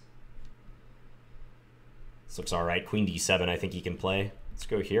chance. This looks all right. Queen d7, I think he can play. Let's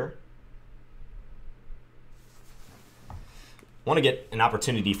go here. Want to get an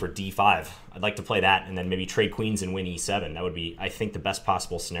opportunity for d5. I'd like to play that and then maybe trade queens and win e7. That would be, I think, the best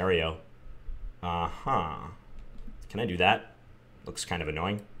possible scenario. Can I do that? Looks kind of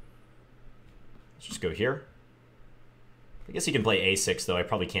annoying. Let's just go here. I guess he can play a6, though. I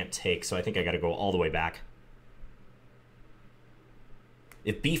probably can't take, so I think I got to go all the way back.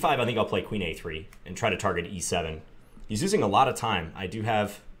 If b5, I think I'll play queen a3 and try to target e7. He's using a lot of time. I do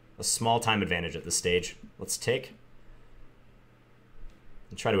have a small time advantage at this stage. Let's take.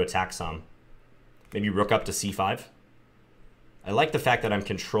 And try to attack some. Maybe rook up to c5. I like the fact that I'm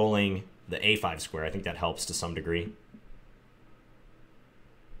controlling the a5 square. I think that helps to some degree.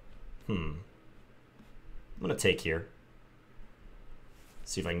 I'm going to take here.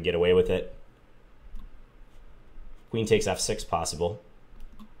 See if I can get away with it. Queen takes f6 possible.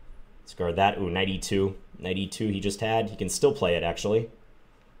 Let's guard that. Ooh, knight e2. Knight e2 he just had. He can still play it, actually.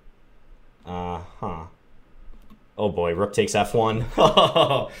 Oh boy, rook takes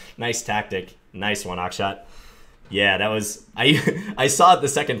f1. Nice tactic. Nice one, Akshat. Yeah, that was... I saw it the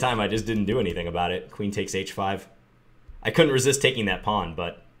second time. I just didn't do anything about it. Queen takes h5. I couldn't resist taking that pawn,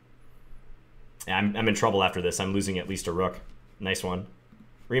 but... Yeah, I'm in trouble after this. I'm losing at least a rook. Nice one.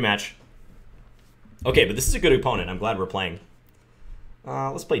 Rematch. Okay, but this is a good opponent. I'm glad we're playing.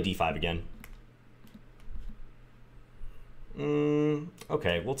 Let's play d5 again.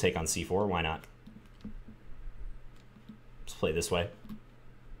 Okay, we'll take on c4. Why not? Let's play this way.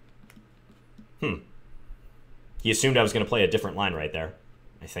 He assumed I was going to play a different line right there,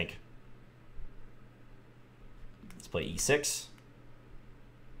 I think. Let's play e6.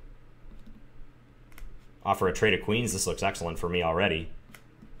 Offer a trade of queens. This looks excellent for me already.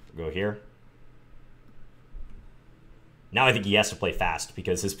 We'll go here. Now I think he has to play fast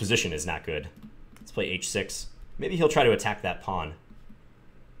because his position is not good. Let's play h6. Maybe he'll try to attack that pawn.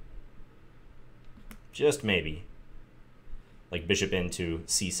 Just maybe. Like bishop into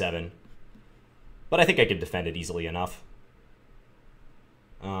c7. But I think I could defend it easily enough.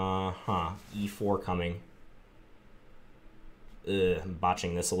 E4 coming. I'm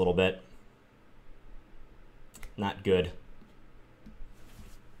botching this a little bit. Not good.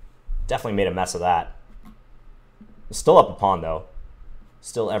 Definitely made a mess of that. Still up a pawn, though.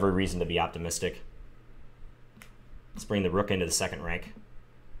 Still every reason to be optimistic. Let's bring the rook into the second rank.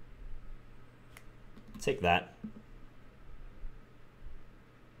 Take that.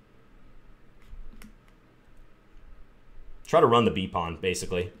 Try to run the b pawn,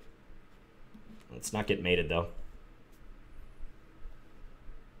 basically. Let's not get mated, though.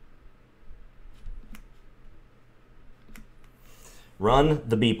 Run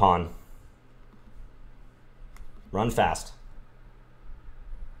the b pawn. Run fast.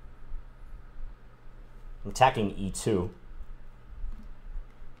 I'm attacking e2.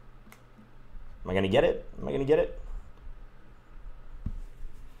 Am I going to get it? Am I going to get it?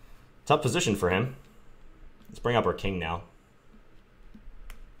 Tough position for him. Let's bring up our king now.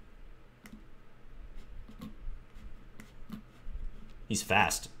 He's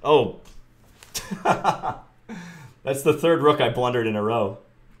fast. Oh! That's the third rook I blundered in a row.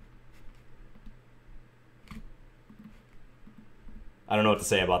 I don't know what to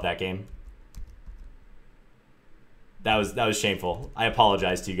say about that game. That was shameful. I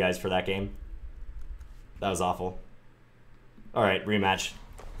apologize to you guys for that game. That was awful. All right, rematch.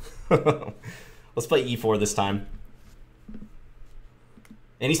 Let's play e4 this time.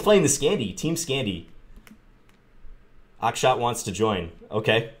 And he's playing the Scandi, Team Scandi. Akshat wants to join.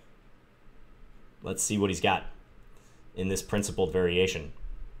 Okay. Let's see what he's got in this principled variation.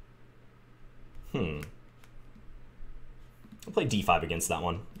 I'll play d5 against that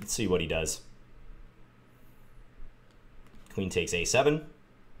one. Let's see what he does. Queen takes a7.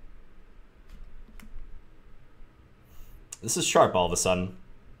 This is sharp all of a sudden.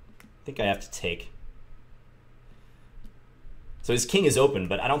 I think I have to take. So his king is open,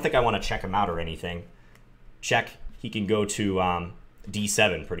 but I don't think I want to check him out or anything. Check. He can go to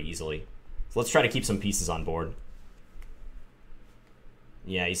d7 pretty easily. So let's try to keep some pieces on board.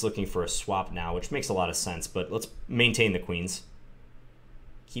 Yeah, he's looking for a swap now, which makes a lot of sense, but let's maintain the queens.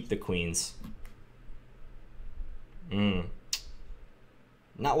 Keep the queens.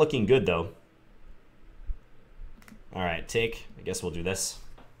 Not looking good, though. All right, take. I guess we'll do this.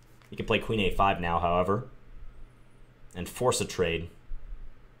 He can play queen a5 now, however, and force a trade.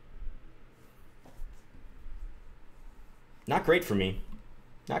 Not great for me.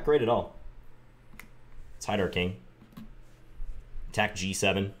 Not great at all. Let's hide our king. Attack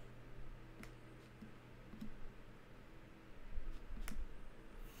g7.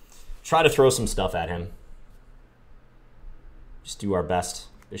 Try to throw some stuff at him. Just do our best.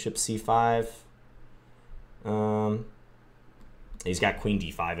 Bishop c5. He's got queen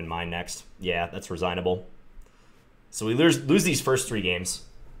d5 in mind next. Yeah, that's resignable. So we lose these first 3 games.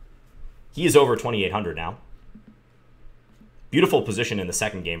 He is over 2,800 now. Beautiful position in the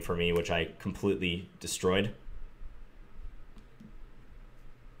second game for me, which I completely destroyed.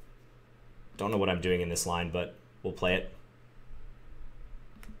 Don't know what I'm doing in this line, but we'll play it.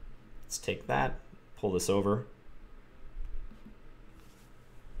 Let's take that, pull this over.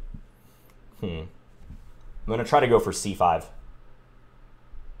 I'm going to try to go for c5.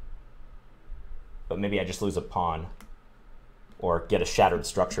 But maybe I just lose a pawn. Or get a shattered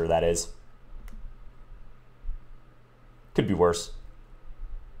structure, that is. Could be worse.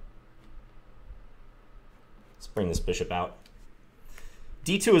 Let's bring this bishop out.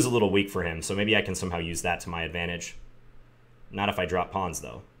 d2 is a little weak for him, so maybe I can somehow use that to my advantage. Not if I drop pawns,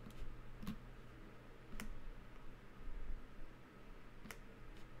 though.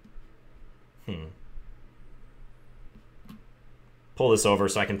 Pull this over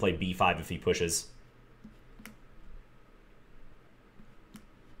so I can play b5 if he pushes.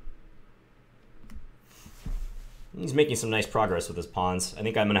 He's making some nice progress with his pawns. I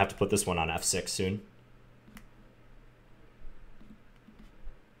think I'm going to have to put this one on f6 soon.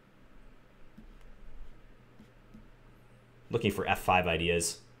 Looking for f5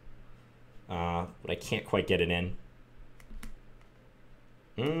 ideas. But I can't quite get it in.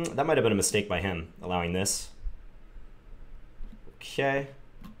 That might have been a mistake by him, allowing this. Okay.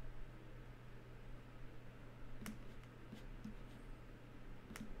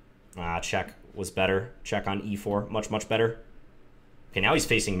 Check was better. Check on e4, much better. Okay, now he's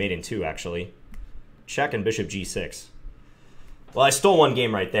facing mate in 2, actually. Check and bishop g6. Well, I stole one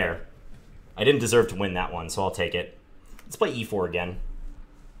game right there. I didn't deserve to win that one, so I'll take it. Let's play e4 again.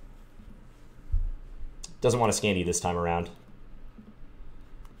 Doesn't want to Scandi this time around.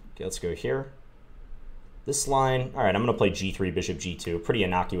 Okay, let's go here. This line, all right, I'm going to play g3, bishop g2. Pretty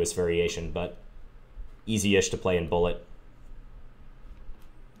innocuous variation, but easy-ish to play in bullet.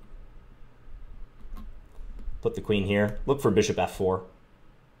 Put the queen here. Look for bishop f4.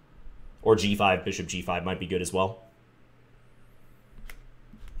 Or g5, bishop g5 might be good as well.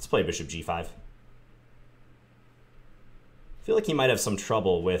 Let's play bishop g5. I feel like he might have some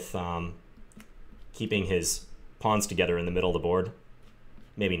trouble with keeping his pawns together in the middle of the board.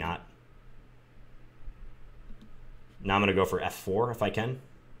 Maybe not. Now I'm going to go for f4 if I can.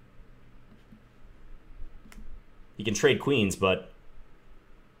 He can trade queens, but...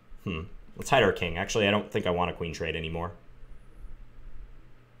 Let's hide our king. Actually, I don't think I want a queen trade anymore.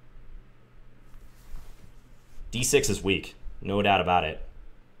 d6 is weak. No doubt about it.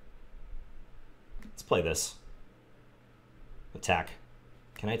 Let's play this. Attack.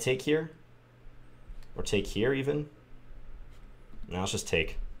 Can I take here? Or take here, even? No, let's just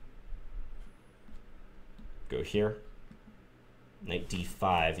take. Go here. Knight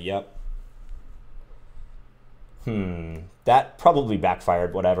d5, yep. That probably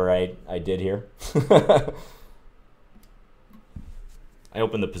backfired, whatever I did here. I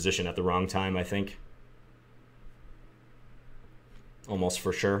opened the position at the wrong time, I think. Almost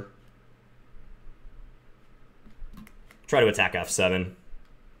for sure. Try to attack f7.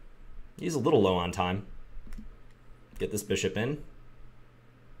 He's a little low on time. Get this bishop in.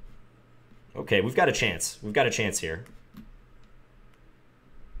 Okay, we've got a chance. We've got a chance here.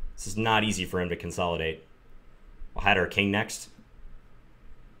 This is not easy for him to consolidate. We'll hide our king next.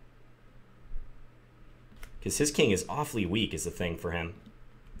 Because his king is awfully weak is the thing for him.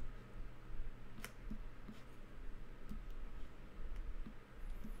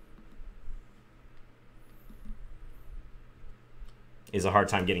 He has a hard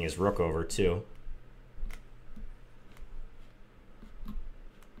time getting his rook over, too.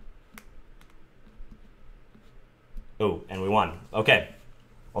 Oh, and we won. Okay.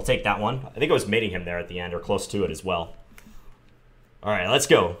 I'll take that one. I think I was mating him there at the end, or close to it as well. All right, let's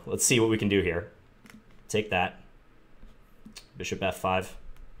go. Let's see what we can do here. Take that. Bishop f5.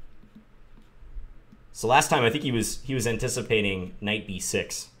 So last time, I think he was anticipating knight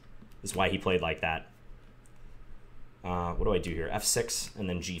b6. Is why he played like that. What do I do here? f6 and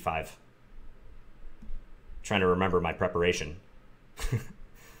then g5. Trying to remember my preparation.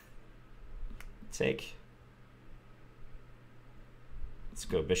 Take. Let's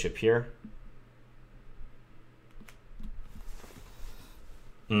go bishop here.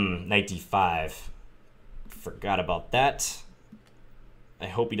 Knight d5. Forgot about that. I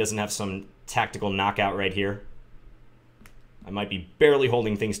hope he doesn't have some tactical knockout right here. I might be barely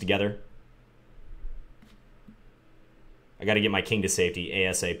holding things together. I got to get my king to safety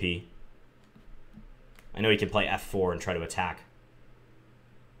ASAP. I know he can play f4 and try to attack.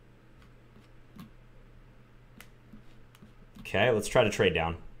 Okay, let's try to trade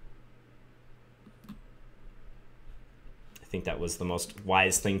down. I think that was the most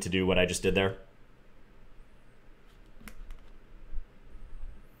wise thing to do, what I just did there.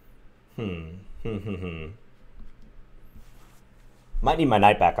 Might need my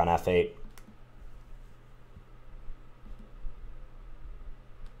knight back on f8.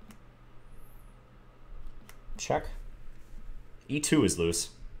 Check. e2 is loose.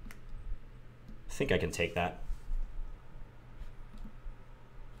 I think I can take that.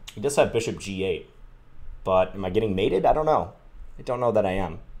 He does have bishop g8, but am I getting mated? I don't know. I don't know that I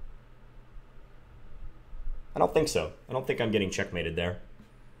am. I don't think so. I don't think I'm getting checkmated there.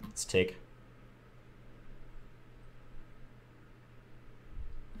 Let's take.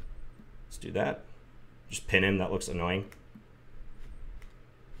 Let's do that. Just pin him. That looks annoying.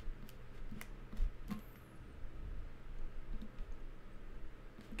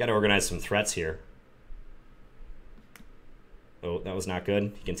 Got to organize some threats here. Oh, that was not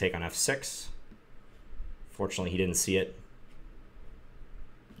good. He can take on f6. Fortunately, he didn't see it.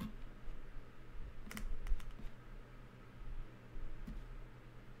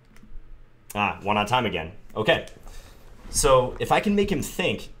 Ah, one on time again. Okay. So if I can make him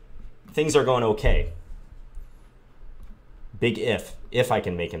think, things are going okay. Big if I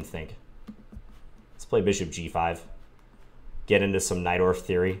can make him think. Let's play bishop g5. Get into some Najdorf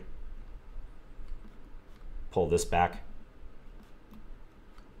theory. Pull this back.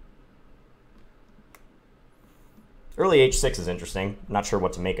 Early h6 is interesting. Not sure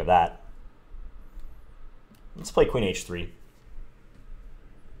what to make of that. Let's play queen h3.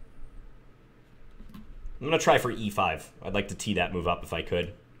 I'm going to try for e5. I'd like to tee that move up if I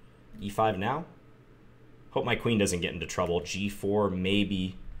could. e5 now? Hope my queen doesn't get into trouble. g4,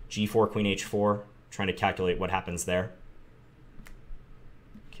 maybe. g4, queen h4. Trying to calculate what happens there.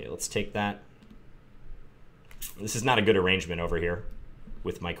 Okay, let's take that. This is not a good arrangement over here,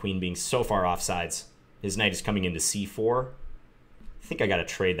 with my queen being so far off sides. His knight is coming into c4. I think I got to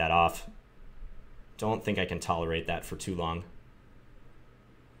trade that off. Don't think I can tolerate that for too long.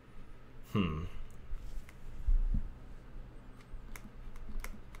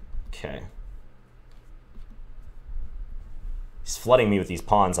 Okay. He's flooding me with these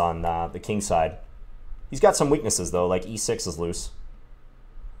pawns on the king side. He's got some weaknesses, though, like e6 is loose.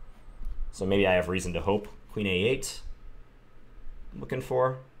 So maybe I have reason to hope. Queen a8. I'm looking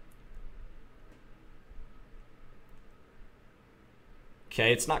for.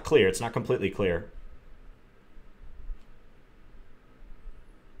 Okay, it's not clear. It's not completely clear.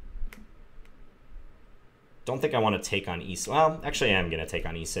 Don't think I want to take on e6. Well, actually I am going to take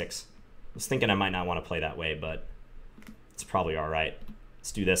on e6. I was thinking I might not want to play that way, but it's probably all right.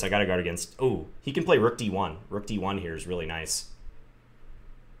 Let's do this. I got to guard against... Oh, he can play rook d1. Rook d1 here is really nice.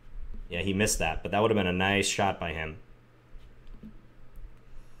 Yeah, he missed that, but that would have been a nice shot by him.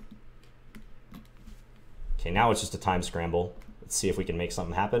 Okay, now it's just a time scramble. Let's see if we can make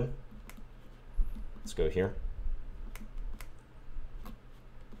something happen. Let's go here.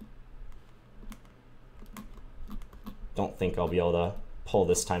 Don't think I'll be able to pull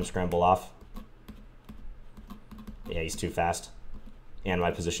this time scramble off. Yeah, he's too fast. And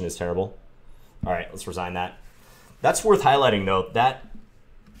my position is terrible. All right, let's resign that. That's worth highlighting, though, that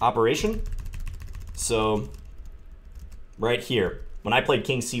operation. So right here, when I played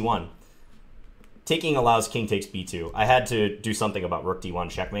king c1, taking allows king takes b2. I had to do something about rook d1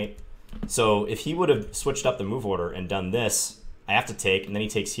 checkmate. So if he would have switched up the move order and done this, I have to take, and then he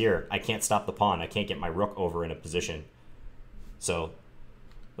takes here. I can't stop the pawn. I can't get my rook over in a position. So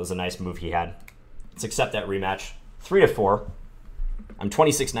it was a nice move he had. Let's accept that rematch. 3-4. I'm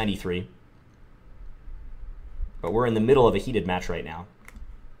 26-93. But we're in the middle of a heated match right now.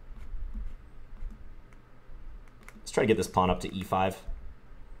 Let's try to get this pawn up to e5.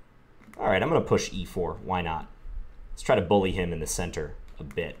 All right, I'm going to push e4. Why not? Let's try to bully him in the center a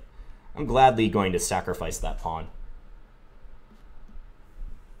bit. I'm gladly going to sacrifice that pawn,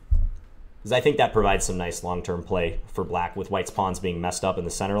 because I think that provides some nice long-term play for black with white's pawns being messed up in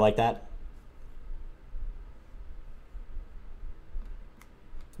the center like that.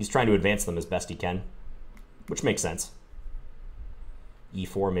 He's trying to advance them as best he can, which makes sense.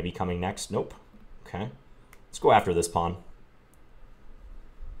 e4 maybe coming next. Nope. Okay. Let's go after this pawn.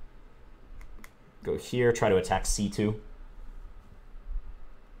 Go here, try to attack c2.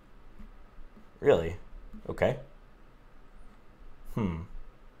 Really? Okay.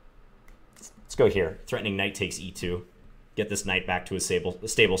 Let's go here. Threatening knight takes e2. Get this knight back to a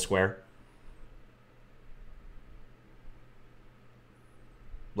stable square.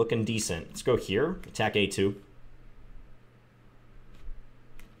 Looking decent. Let's go here. Attack a2.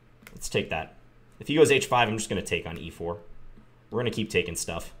 Let's take that. If he goes h5, I'm just going to take on e4. We're going to keep taking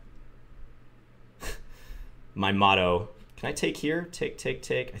stuff. My motto. Can I take here? Take, take,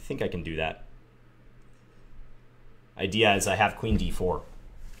 take. I think I can do that. Idea is I have queen d4.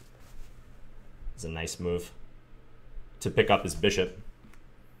 It's a nice move to pick up his bishop.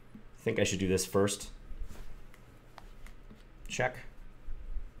 I think I should do this first. Check.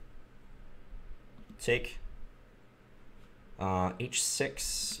 Take.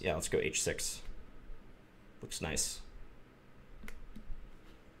 H6. Yeah, let's go h6. Looks nice.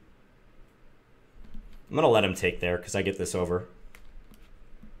 I'm going to let him take there because I get this over.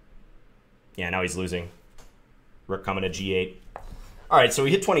 Yeah, now he's losing. Rook coming to g8. All right, so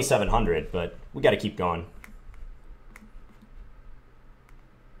we hit 2,700, but we got to keep going.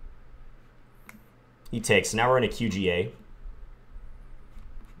 He takes. Now we're in a QGA.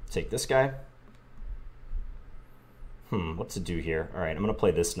 Take this guy. What to do here? All right, I'm going to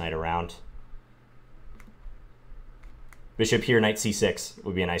play this knight around. Bishop here, knight c6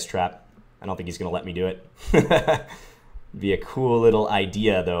 would be a nice trap. I don't think he's going to let me do it. Be a cool little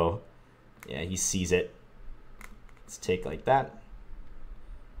idea, though. Yeah, he sees it. Let's take like that.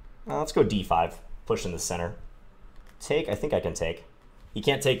 Let's go d5. Push in the center. Take? I think I can take. He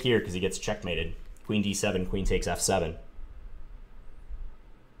can't take here because he gets checkmated. Queen d7, queen takes f7.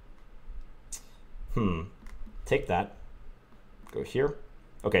 Take that. Go here.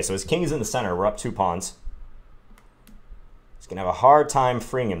 Okay, so his king is in the center. We're up 2 pawns. He's going to have a hard time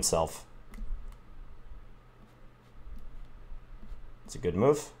freeing himself. It's a good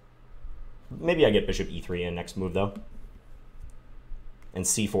move. Maybe I get bishop e3 in next move, though. And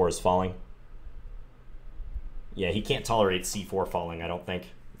c4 is falling. Yeah, he can't tolerate c4 falling, I don't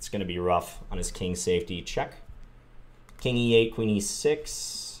think. It's going to be rough on his king safety. Check. King e8, queen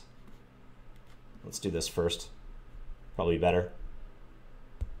e6. Let's do this first. Probably better.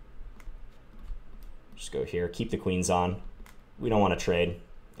 Just go here. Keep the queens on. We don't want to trade.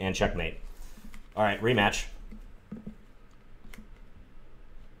 And checkmate. All right, rematch.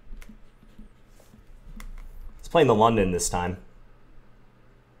 Let's play in the London this time.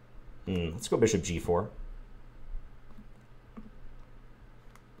 Let's go bishop g4.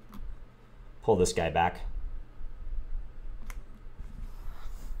 Pull this guy back.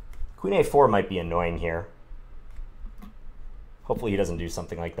 Queen a4 might be annoying here. Hopefully he doesn't do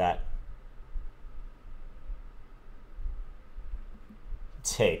something like that.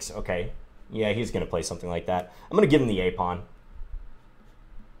 Takes, okay. Yeah, he's going to play something like that. I'm going to give him the a-pawn.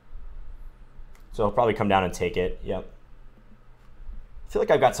 So he'll probably come down and take it, yep. I feel like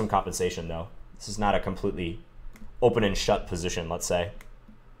I've got some compensation, though. This is not a completely open and shut position, let's say.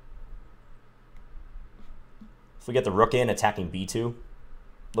 If we get the rook in, attacking b2,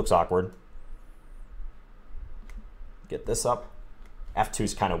 looks awkward. Get this up. f2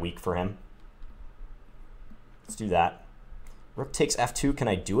 is kind of weak for him. Let's do that. Rook takes f2. Can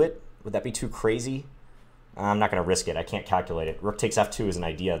I do it? Would that be too crazy? I'm not going to risk it. I can't calculate it. Rook takes f2 is an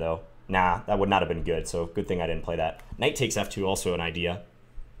idea, though. Nah, that would not have been good, so good thing I didn't play that. Knight takes f2, also an idea.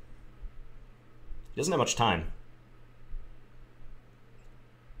 He doesn't have much time.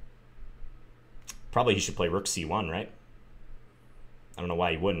 Probably he should play rook c1, right? I don't know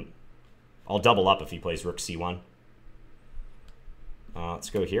why he wouldn't. I'll double up if he plays rook c1. Let's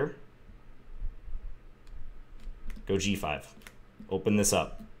go here. Go g5. Open this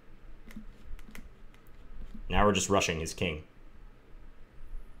up. Now we're just rushing his king.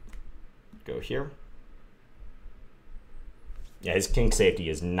 Go here. Yeah, his king safety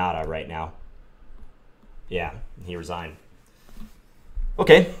is nada right now. Yeah, he resigned.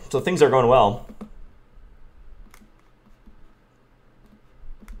 Okay, so things are going well.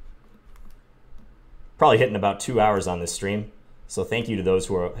 Probably hitting about 2 hours on this stream. So thank you to those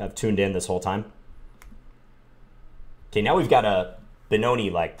who have tuned in this whole time. Okay, now we've got a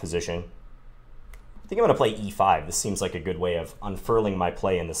Benoni-like position. I think I'm going to play e5. This seems like a good way of unfurling my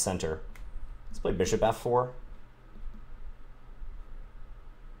play in the center. Let's play bishop f4.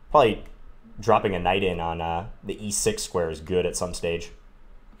 Probably dropping a knight in on the e6 square is good at some stage.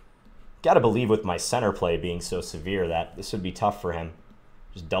 Got to believe with my center play being so severe that this would be tough for him.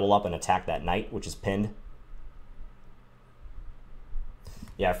 Just double up and attack that knight, which is pinned.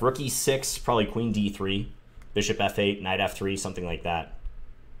 Yeah, if rook e6, probably queen d3, bishop f8, knight f3, something like that.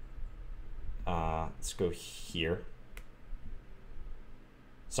 Let's go here.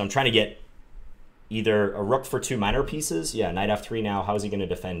 So I'm trying to get either a rook for 2 minor pieces. Yeah, knight f3 now. How is he going to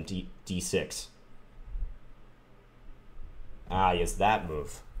defend d6? Ah, he has that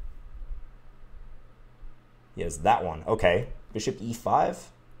move. He has that one. Okay. Bishop e5. I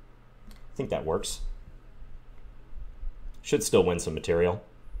think that works. Should still win some material.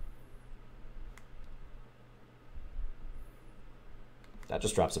 That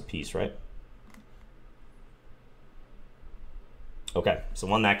just drops a piece, right? Okay, so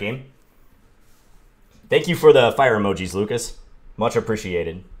won that game. Thank you for the fire emojis, Lucas. Much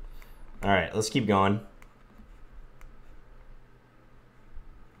appreciated. All right, let's keep going.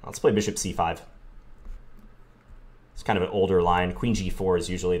 Let's play bishop c5. It's kind of an older line. Queen g4 is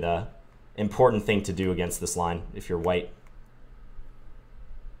usually the important thing to do against this line if you're white.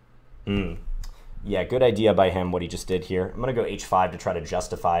 Yeah, good idea by him, what he just did here. I'm going to go h5 to try to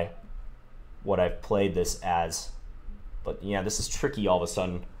justify what I've played this as. But yeah, this is tricky all of a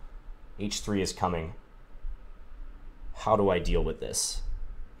sudden. h3 is coming. How do I deal with this?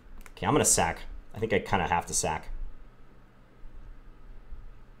 Okay, I'm going to sack. I think I kind of have to sack.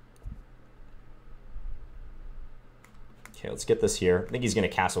 Okay, let's get this here. I think he's going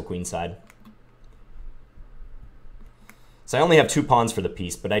to castle queenside. So I only have 2 pawns for the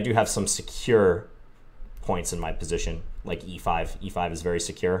piece, but I do have some secure points in my position, like e5. e5 is very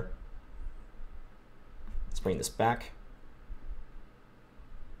secure. Let's bring this back.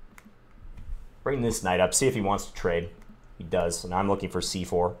 Bring this knight up, see if he wants to trade. He does, so now I'm looking for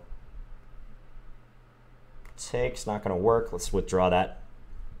c4. Take's not going to work. Let's withdraw that.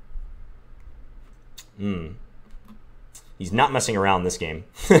 He's not messing around this game.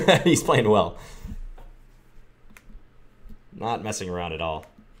 He's playing well. Not messing around at all.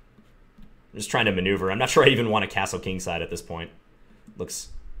 I'm just trying to maneuver. I'm not sure I even want a castle kingside at this point. Looks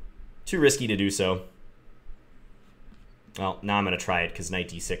too risky to do so. Well, now I'm going to try it because knight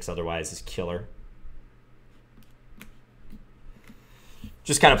d6 otherwise is killer.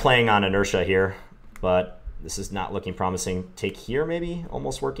 Just kind of playing on inertia here, but this is not looking promising. Take here maybe,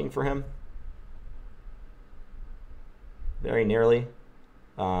 almost working for him. Very nearly.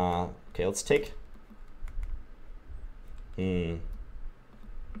 Okay, let's take.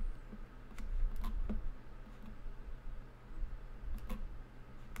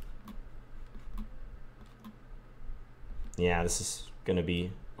 Yeah, this is going to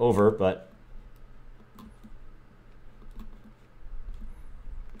be over, but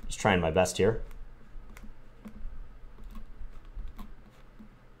just trying my best here.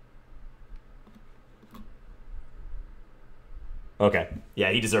 Okay,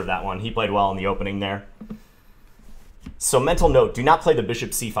 yeah, he deserved that one. He played well in the opening there. So mental note, do not play the bishop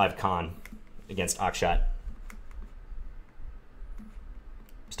c5 con against Akshat.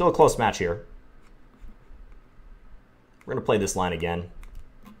 Still a close match here. We're going to play this line again.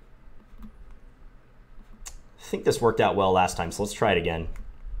 I think this worked out well last time, so let's try it again.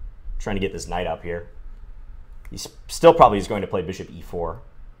 Trying to get this knight up here. He still probably is going to play bishop e4.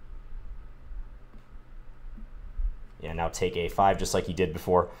 Yeah, now take a5 just like he did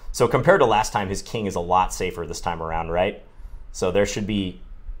before. So compared to last time, his king is a lot safer this time around, right? So there should be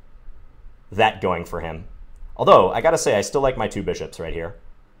that going for him. Although, I gotta say, I still like my two bishops right here.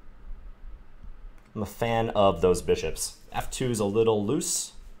 I'm a fan of those bishops. f2 is a little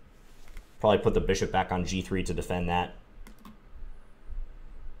loose. Probably put the bishop back on g3 to defend that.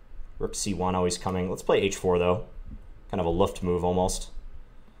 Rook c1 always coming. Let's play h4 though. Kind of a Luft move almost.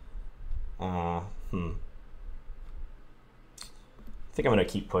 I think I'm going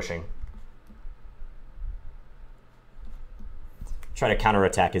to keep pushing. Try to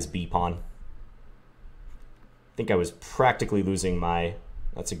counterattack his b pawn. I think I was practically losing my...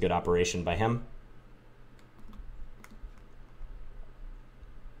 That's a good operation by him.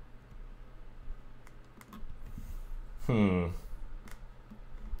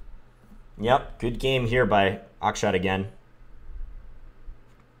 Yep, good game here by Akshat again.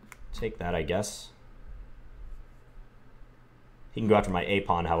 Take that, I guess. He can go after my a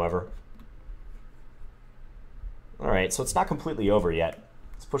pawn, however. All right, so it's not completely over yet.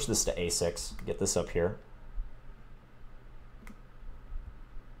 Let's push this to a6. Get this up here.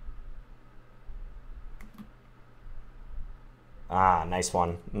 Ah, nice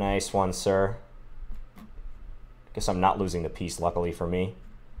one. Nice one, sir. Guess I'm not losing the piece, luckily for me.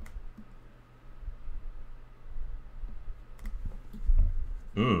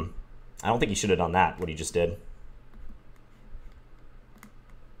 I don't think he should have done that, what he just did.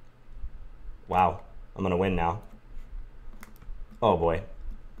 Wow, I'm gonna win now. Oh boy.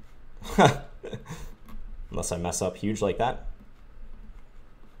 Unless I mess up huge like that.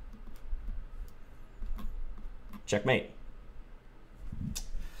 Checkmate.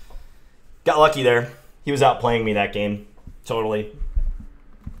 Got lucky there. He was outplaying me that game. Totally.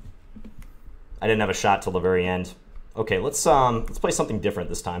 I didn't have a shot till the very end. Okay, let's play something different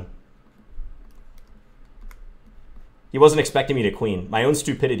this time. He wasn't expecting me to queen. My own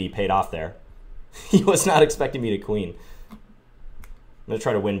stupidity paid off there. He was not expecting me to queen. I'm going to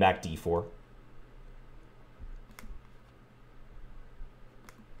try to win back d4.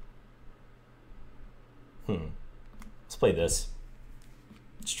 Let's play this.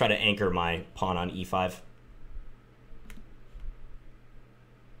 Just try to anchor my pawn on e5.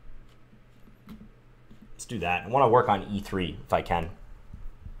 Let's do that. I want to work on e3 if I can.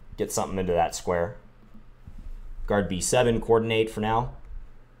 Get something into that square. Guard b7, coordinate for now.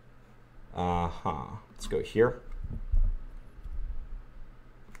 Let's go here.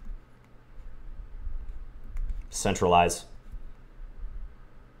 Centralize.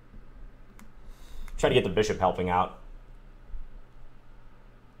 Try to get the bishop helping out.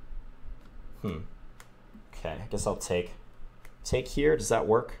 Okay, I guess I'll take here. Does that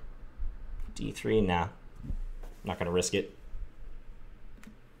work? d3, nah. Not gonna risk it.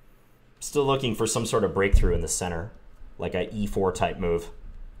 Still looking for some sort of breakthrough in the center, like a e4 type move.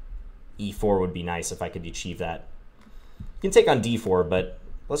 e4 would be nice if I could achieve that. You can take on d4, but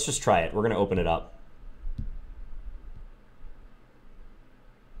let's just try it. We're gonna open it up.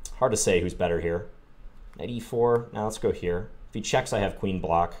 Hard to say who's better here. Knight e4, now let's go here. If he checks, I have queen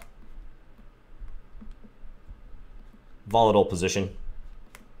block. Volatile position.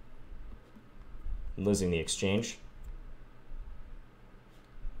 I'm losing the exchange.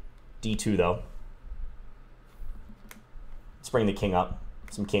 D2 though. Let's bring the king up.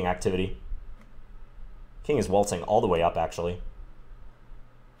 Some king activity. King is waltzing all the way up, actually.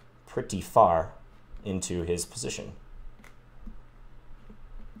 Pretty far into his position.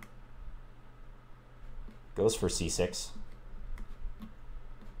 Goes for c6.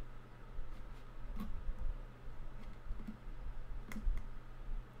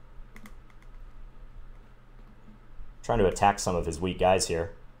 Trying to attack some of his weak guys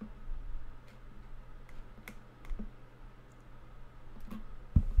here.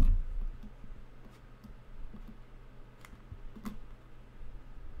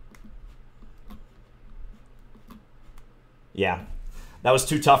 Yeah, that was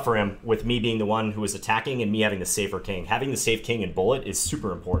too tough for him with me being the one who was attacking and me having the safer king. Having the safe king and bullet is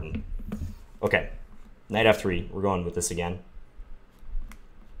super important. Okay, knight f3. We're going with this again.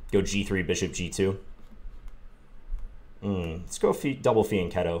 Go g3, bishop g2. Let's go double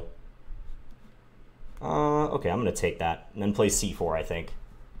fianchetto. Okay, I'm going to take that and then play c4, I think.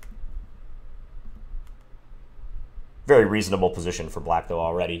 Very reasonable position for black, though,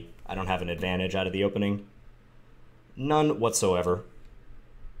 already. I don't have an advantage out of the opening. None whatsoever.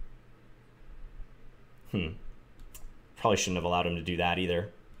 Probably shouldn't have allowed him to do that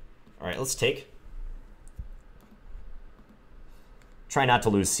either. All right, let's take. Try not to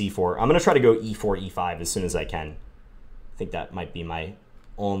lose c4. I'm going to try to go e4, e5 as soon as I can. I think that might be my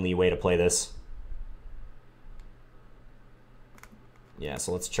only way to play this. Yeah,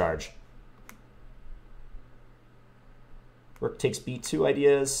 so let's charge. Rook takes b2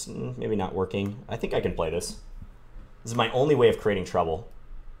 ideas. Maybe not working. I think I can play this. This is my only way of creating trouble.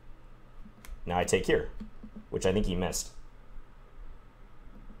 Now I take here, which I think he missed.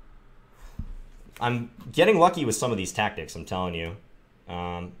 I'm getting lucky with some of these tactics, I'm telling you.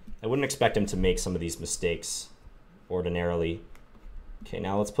 I wouldn't expect him to make some of these mistakes ordinarily. Okay,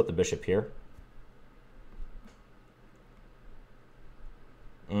 now let's put the bishop here.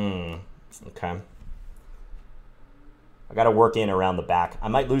 Okay. I got to work in around the back. I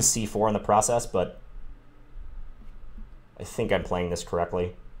might lose c4 in the process, but I think I'm playing this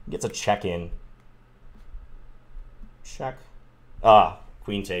correctly. He gets a check in. Check.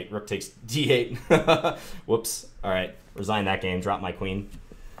 Queen take. Rook takes d8. Whoops. All right. Resign that game. Drop my queen.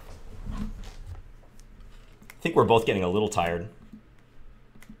 I think we're both getting a little tired.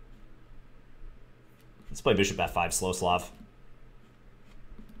 Let's play bishop f5, slow Slav.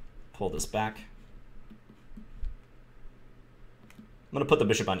 Pull this back. I'm going to put the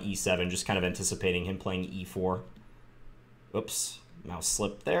bishop on e7, just kind of anticipating him playing e4. Oops. Mouse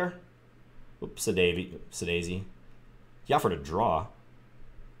slipped there. Oops, a daisy. He offered a draw.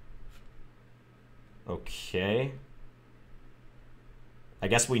 Okay. I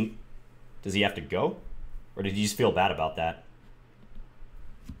guess we... Does he have to go? Or did he just feel bad about that?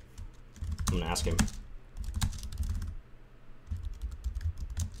 I'm going to ask him.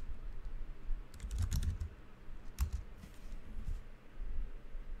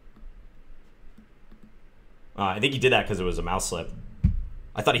 I think he did that because it was a mouse slip.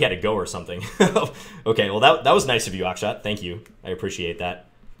 I thought he had to go or something. Okay, well, that was nice of you, Akshat. Thank you. I appreciate that.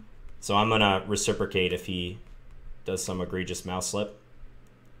 So I'm going to reciprocate if he does some egregious mouse slip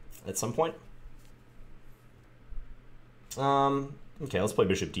at some point. Okay, let's play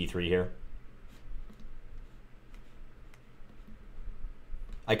bishop d3 here.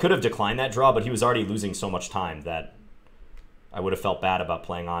 I could have declined that draw, but he was already losing so much time that I would have felt bad about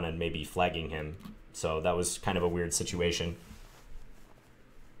playing on and maybe flagging him. So that was kind of a weird situation.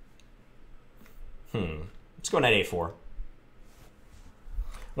 Let's go knight a4. I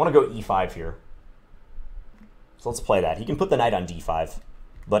want to go e5 here. So let's play that. He can put the knight on d5.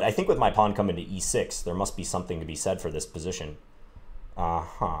 But I think with my pawn coming to e6, there must be something to be said for this position.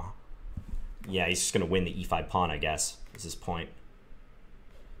 Yeah, he's just going to win the e5 pawn, I guess, is his point.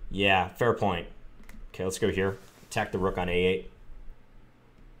 Yeah, fair point. Okay, let's go here. Attack the rook on a8.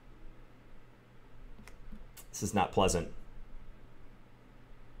 This is not pleasant.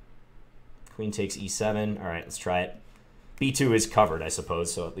 Queen takes e7. All right, let's try it. b2 is covered, I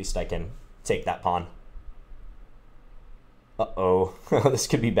suppose, so at least I can take that pawn. Uh-oh. This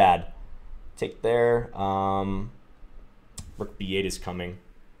could be bad. Take there. Rook b8 is coming.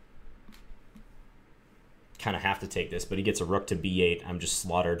 Kind of have to take this, but he gets a rook to b8. I'm just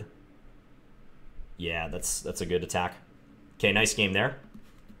slaughtered. Yeah, that's a good attack. Okay, nice game there.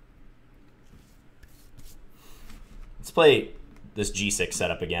 Let's play this g6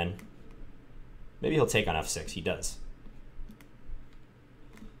 setup again. Maybe he'll take on f6. He does.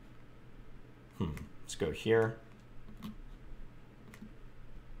 Let's go here.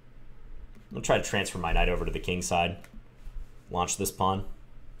 I'm going to try to transfer my knight over to the king side. Launch this pawn.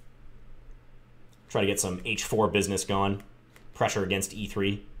 Try to get some h4 business going. Pressure against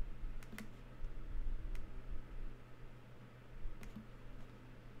e3.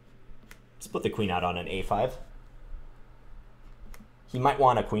 Let's put the queen out on an a5. He might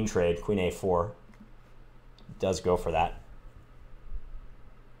want a queen trade, queen a4. He does go for that.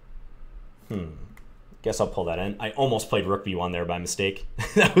 Guess I'll pull that in. I almost played rook b1 there by mistake.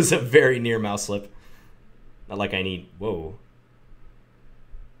 That was a very near mouse slip. Not like I need... Whoa.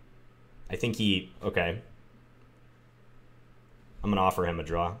 I think he... Okay. I'm going to offer him a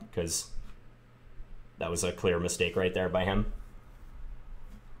draw because that was a clear mistake right there by him.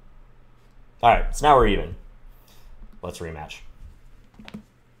 All right, so now we're even. Let's rematch.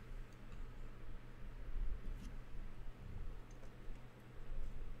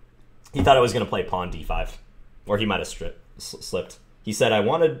 He thought I was going to play pawn d5, or he might have slipped. He said, I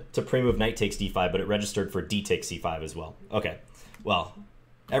wanted to pre-move knight takes d5, but it registered for d takes c5 as well. Okay, well,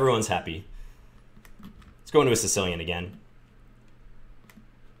 everyone's happy. Let's go into a Sicilian again.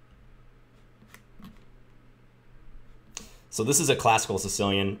 So this is a classical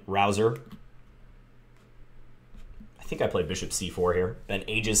Sicilian rouser. I think I played bishop c4 here. Been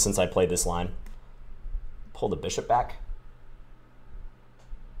ages since I played this line. Pull the bishop back.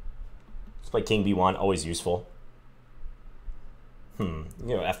 Let's play king b1, always useful. You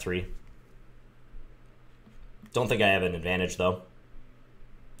know, f3. Don't think I have an advantage, though.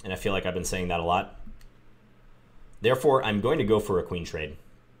 And I feel like I've been saying that a lot. Therefore, I'm going to go for a queen trade.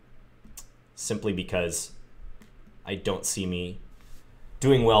 Simply because I don't see me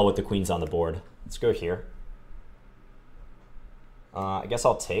doing well with the queens on the board. Let's go here. I guess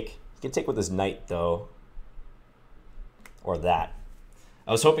I'll take. He can take with his knight, though. Or that.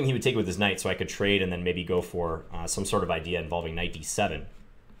 I was hoping he would take with his knight so I could trade and then maybe go for some sort of idea involving knight d7.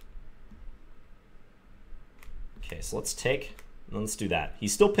 Okay, so let's take. And let's do that.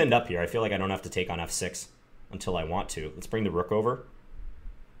 He's still pinned up here. I feel like I don't have to take on f6 until I want to. Let's bring the rook over.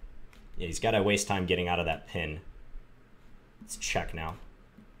 Yeah, he's got to waste time getting out of that pin. Let's check now.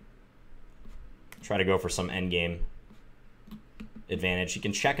 Try to go for some endgame advantage. He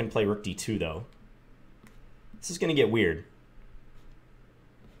can check and play rook d2, though. This is going to get weird.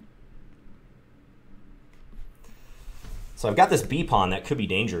 So I've got this b pawn that could be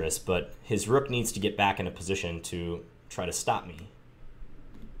dangerous, but his rook needs to get back in a position to try to stop me.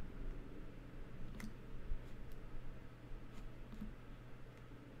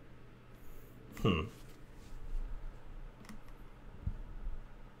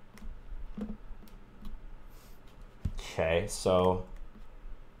 Okay, so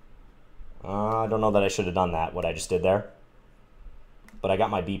I don't know that I should have done that, what I just did there. But I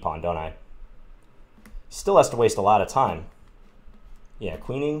got my b pawn, don't I? Still has to waste a lot of time. Yeah,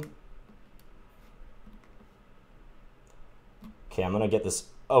 queening. Okay, I'm going to get this.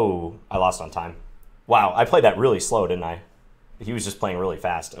 Oh, I lost on time. Wow, I played that really slow, didn't I? He was just playing really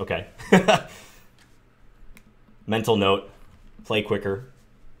fast. Okay. Mental note. Play quicker.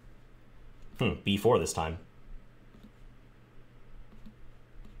 b4 this time.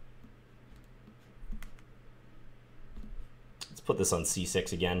 Let's put this on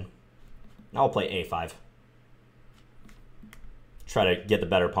c6 again. Now I'll play a5. Try to get the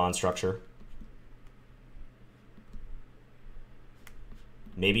better pawn structure.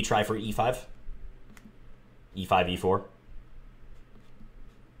 Maybe try for e5. e5, e4.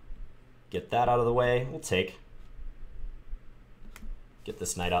 Get that out of the way. We'll take. Get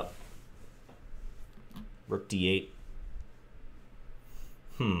this knight up. Rook d8.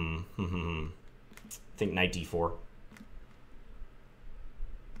 I think knight d4.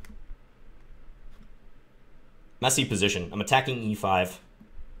 Messy position. I'm attacking e5.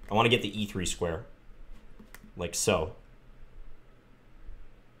 I want to get the e3 square. Like so.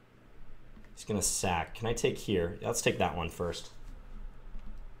 He's going to sack. Can I take here? Let's take that one first.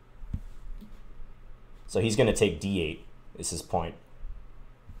 So he's going to take d8 is his point.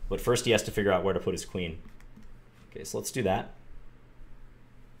 But first he has to figure out where to put his queen. Okay, so let's do that.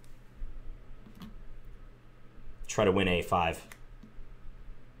 Try to win a5.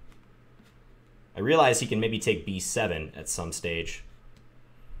 I realize he can maybe take b7 at some stage.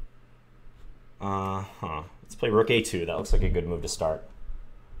 Let's play rook a2. That looks like a good move to start.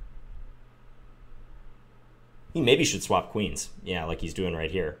 He maybe should swap queens. Yeah, like he's doing right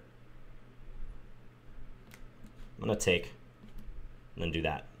here. I'm going to take and then do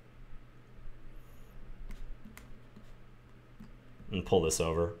that. And pull this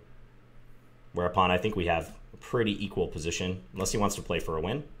over. Whereupon I think we have a pretty equal position, unless he wants to play for a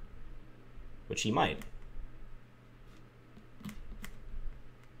win. Which he might.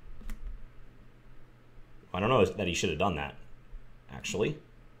 I don't know that he should have done that, actually.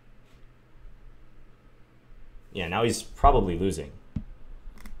 Yeah, now he's probably losing.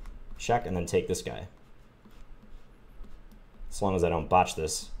 Check and then take this guy. As long as I don't botch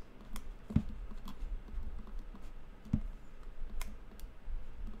this.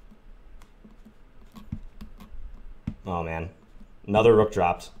 Oh, man. Another rook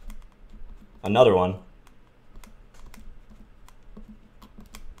dropped. Another one.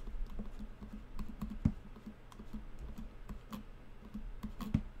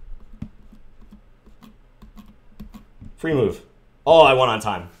 Free move. Oh, I won on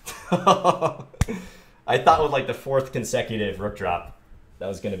time. I thought with like the 4th consecutive rook drop, that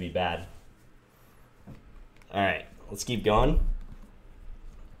was going to be bad. All right, let's keep going.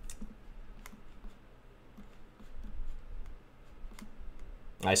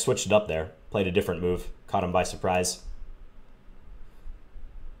 I switched it up there, played a different move, caught him by surprise.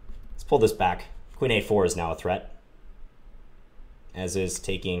 Let's pull this back. Queen a4 is now a threat, as is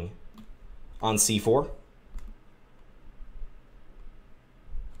taking on c4.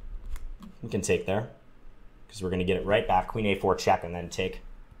 We can take there, because we're going to get it right back. Queen a4 check and then take.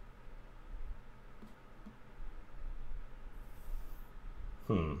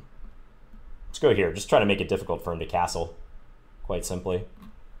 Let's go here. Just try to make it difficult for him to castle, quite simply.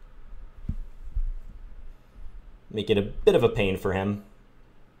 Make it a bit of a pain for him.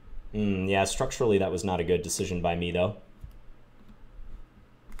 Yeah, structurally that was not a good decision by me, though.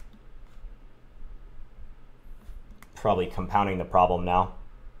 Probably compounding the problem now.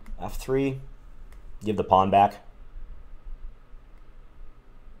 f3, give the pawn back.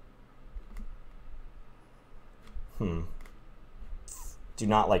 Do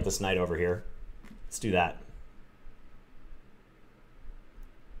not like this knight over here. Let's do that.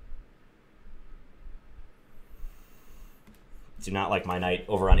 Do not like my knight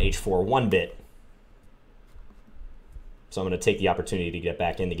over on h4 one bit. So I'm going to take the opportunity to get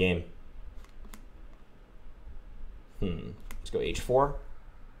back in the game. Let's go h4.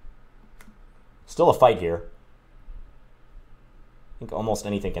 Still a fight here. I think almost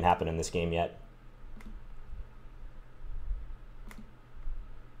anything can happen in this game yet.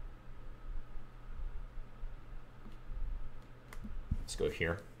 Let's go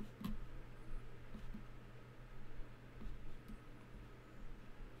here.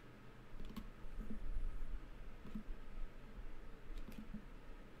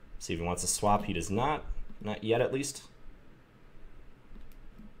 See if he wants to swap. He does not. Not yet, at least.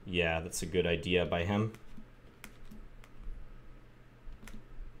 Yeah, that's a good idea by him.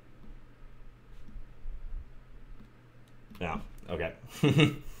 No. Okay.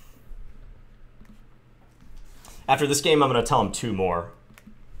 After this game, I'm going to tell him 2 more.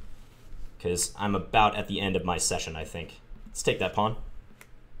 Because I'm about at the end of my session, I think. Let's take that pawn.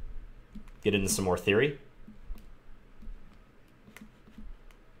 Get into some more theory.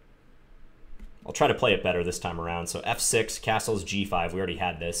 I'll try to play it better this time around. So f6, castles g5. We already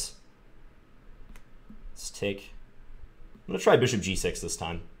had this. Let's take... I'm going to try bishop g6 this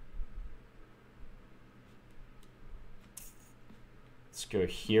time. Let's go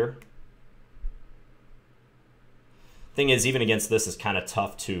here. Thing is, even against this, it's kind of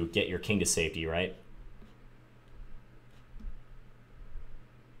tough to get your king to safety, right?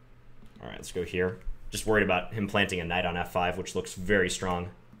 All right, let's go here. Just worried about him planting a knight on f5, which looks very strong.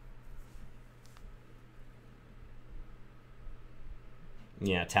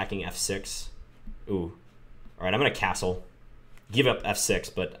 Yeah, attacking f6. Ooh. All right, I'm going to castle. Give up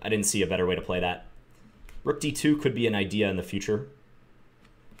f6, but I didn't see a better way to play that. Rook d2 could be an idea in the future.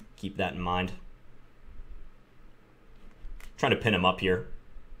 Keep that in mind. Trying to pin him up here.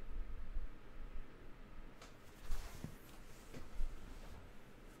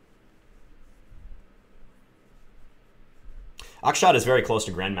 Akshat is very close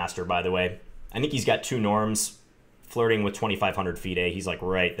to Grandmaster, by the way. I think he's got 2 norms, flirting with 2,500 FIDE. He's like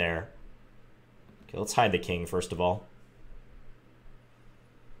right there. Okay, let's hide the king first of all.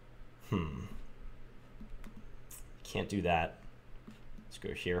 Can't do that. Let's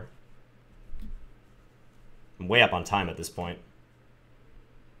go here. I'm way up on time at this point.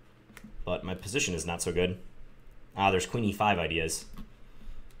 But my position is not so good. Ah, there's queen e5 ideas.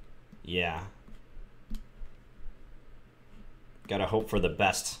 Yeah. Gotta hope for the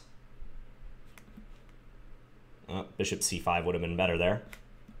best. Bishop c5 would have been better there.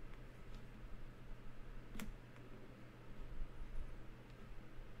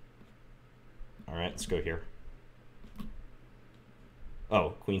 All right, let's go here.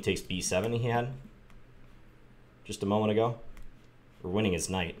 Oh, queen takes b7 he had just a moment ago. We're winning his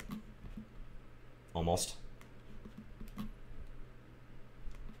knight. Almost.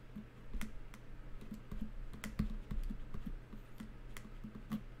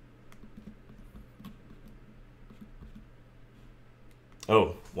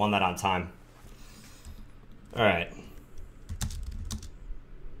 Oh, won that on time. All right.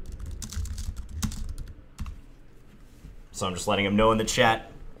 So I'm just letting him know in the chat.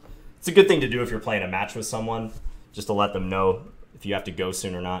 It's a good thing to do if you're playing a match with someone, just to let them know if you have to go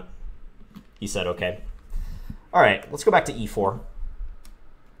soon or not. He said okay. All right, let's go back to e4.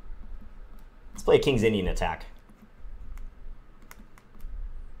 Let's play a King's Indian attack.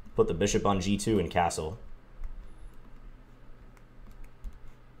 Put the bishop on g2 and castle.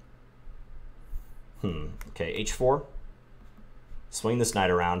 Okay, h4. Swing this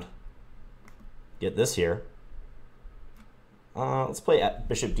knight around. Get this here. Let's play at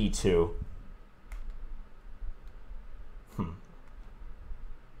bishop d2.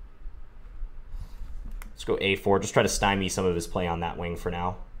 Let's go a4. Just try to stymie some of his play on that wing for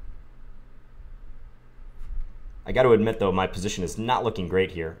now. I got to admit, though, my position is not looking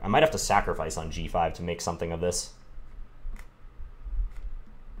great here. I might have to sacrifice on g5 to make something of this.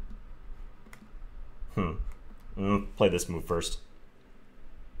 Play this move first.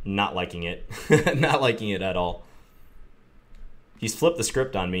 Not liking it. Not liking it at all. He's flipped the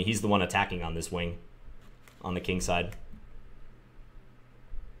script on me. He's the one attacking on this wing, on the king side.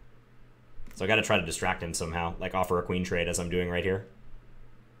 So I got to try to distract him somehow, like offer a queen trade as I'm doing right here.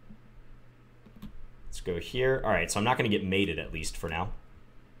 Let's go here. All right, so I'm not going to get mated, at least for now.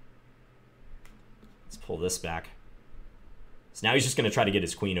 Let's pull this back. So now he's just going to try to get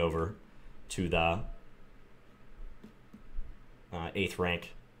his queen over to the 8th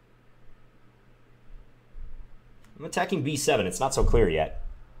rank. I'm attacking b7. It's not so clear yet.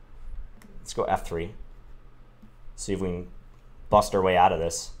 Let's go f3. See if we can bust our way out of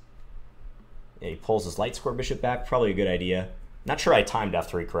this. Yeah, he pulls his light square bishop back. Probably a good idea. Not sure I timed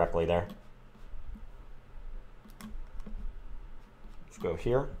f3 correctly there. Let's go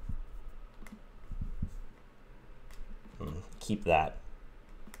here. Keep that.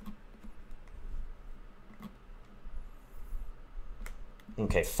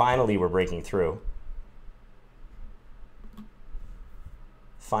 Okay, finally we're breaking through.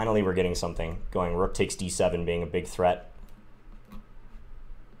 Finally we're getting something going. Rook takes d7 being a big threat.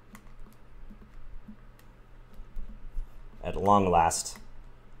 At long last.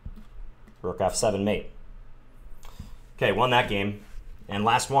 Rook f7 mate. Okay, won that game. And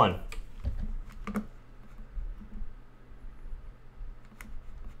last one.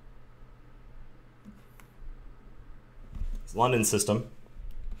 It's London system.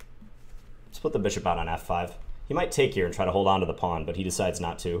 Let's put the bishop out on f5. He might take here and try to hold on to the pawn, but he decides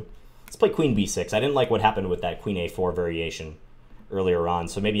not to. Let's play queen b6. I didn't like what happened with that queen a4 variation earlier on,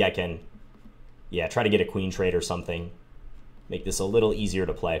 so maybe I can, yeah, try to get a queen trade or something. Make this a little easier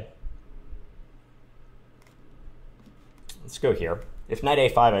to play. Let's go here. If knight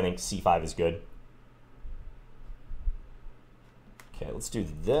a5, I think c5 is good. Okay, let's do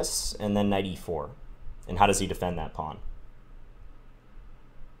this, and then knight e4. And how does he defend that pawn?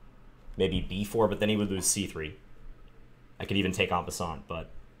 Maybe b4, but then he would lose c3. I could even take en passant, but...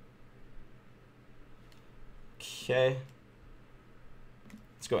 Okay.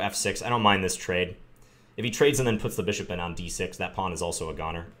 Let's go f6. I don't mind this trade. If he trades and then puts the bishop in on d6, that pawn is also a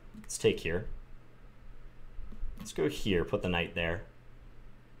goner. Let's take here. Let's go here, put the knight there.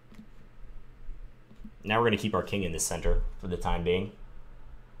 Now we're going to keep our king in the center for the time being.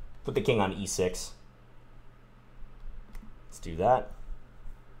 Put the king on e6. Let's do that.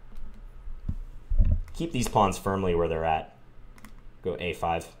 Keep these pawns firmly where they're at. Go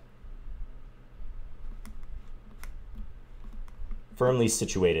a5. Firmly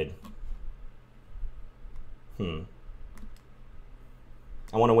situated. I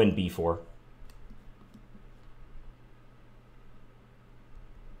want to win b4.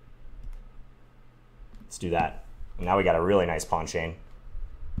 Let's do that. And now we got a really nice pawn chain.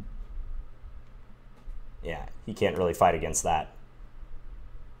 Yeah, he can't really fight against that.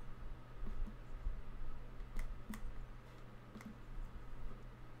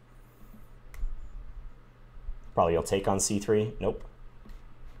 Probably he'll take on c3. Nope.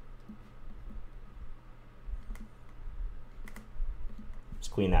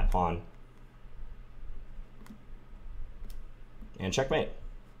 Just queen that pawn. And checkmate.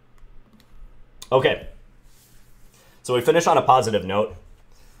 Okay. So we finish on a positive note.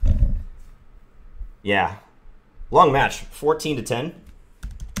 Yeah. Long match. 14-10.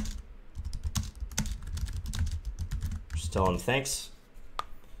 Just tell him thanks.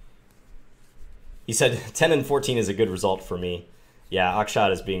 He said 10-14 is a good result for me. Yeah,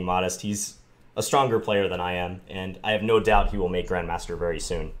 Akshat is being modest. He's a stronger player than I am, and I have no doubt he will make Grandmaster very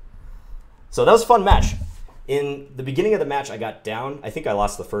soon. So that was a fun match. In the beginning of the match, I got down. I think I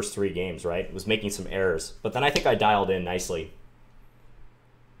lost the first 3 games, right? Was making some errors. But then I think I dialed in nicely.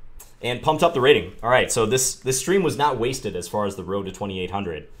 and pumped up the rating. All right, so this stream was not wasted as far as the road to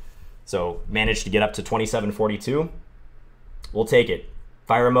 2,800. So managed to get up to 2,742. We'll take it.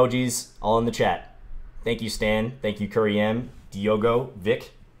 Fire emojis all in the chat. Thank you, Stan. Thank you, Curry M, Diogo,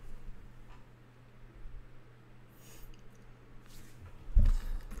 Vic.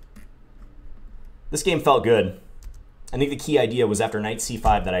 This game felt good. I think the key idea was after knight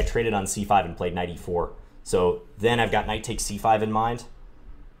c5 that I traded on c5 and played knight e4. So then I've got knight takes c5 in mind.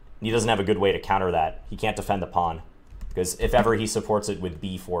 And he doesn't have a good way to counter that. He can't defend the pawn. Because if ever he supports it with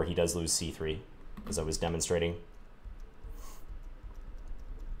b4, he does lose c3, as I was demonstrating.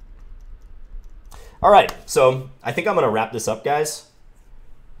 All right, so I think I'm going to wrap this up, guys.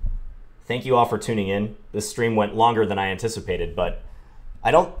 Thank you all for tuning in. This stream went longer than I anticipated, but I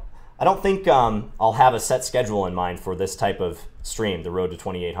don't think I'll have a set schedule in mind for this type of stream, the road to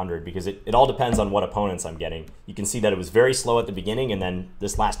 2,800, because it all depends on what opponents I'm getting. You can see that it was very slow at the beginning, and then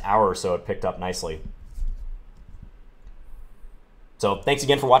this last hour or so it picked up nicely. So thanks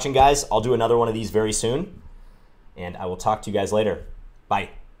again for watching, guys. I'll do another one of these very soon, and I will talk to you guys later. Bye.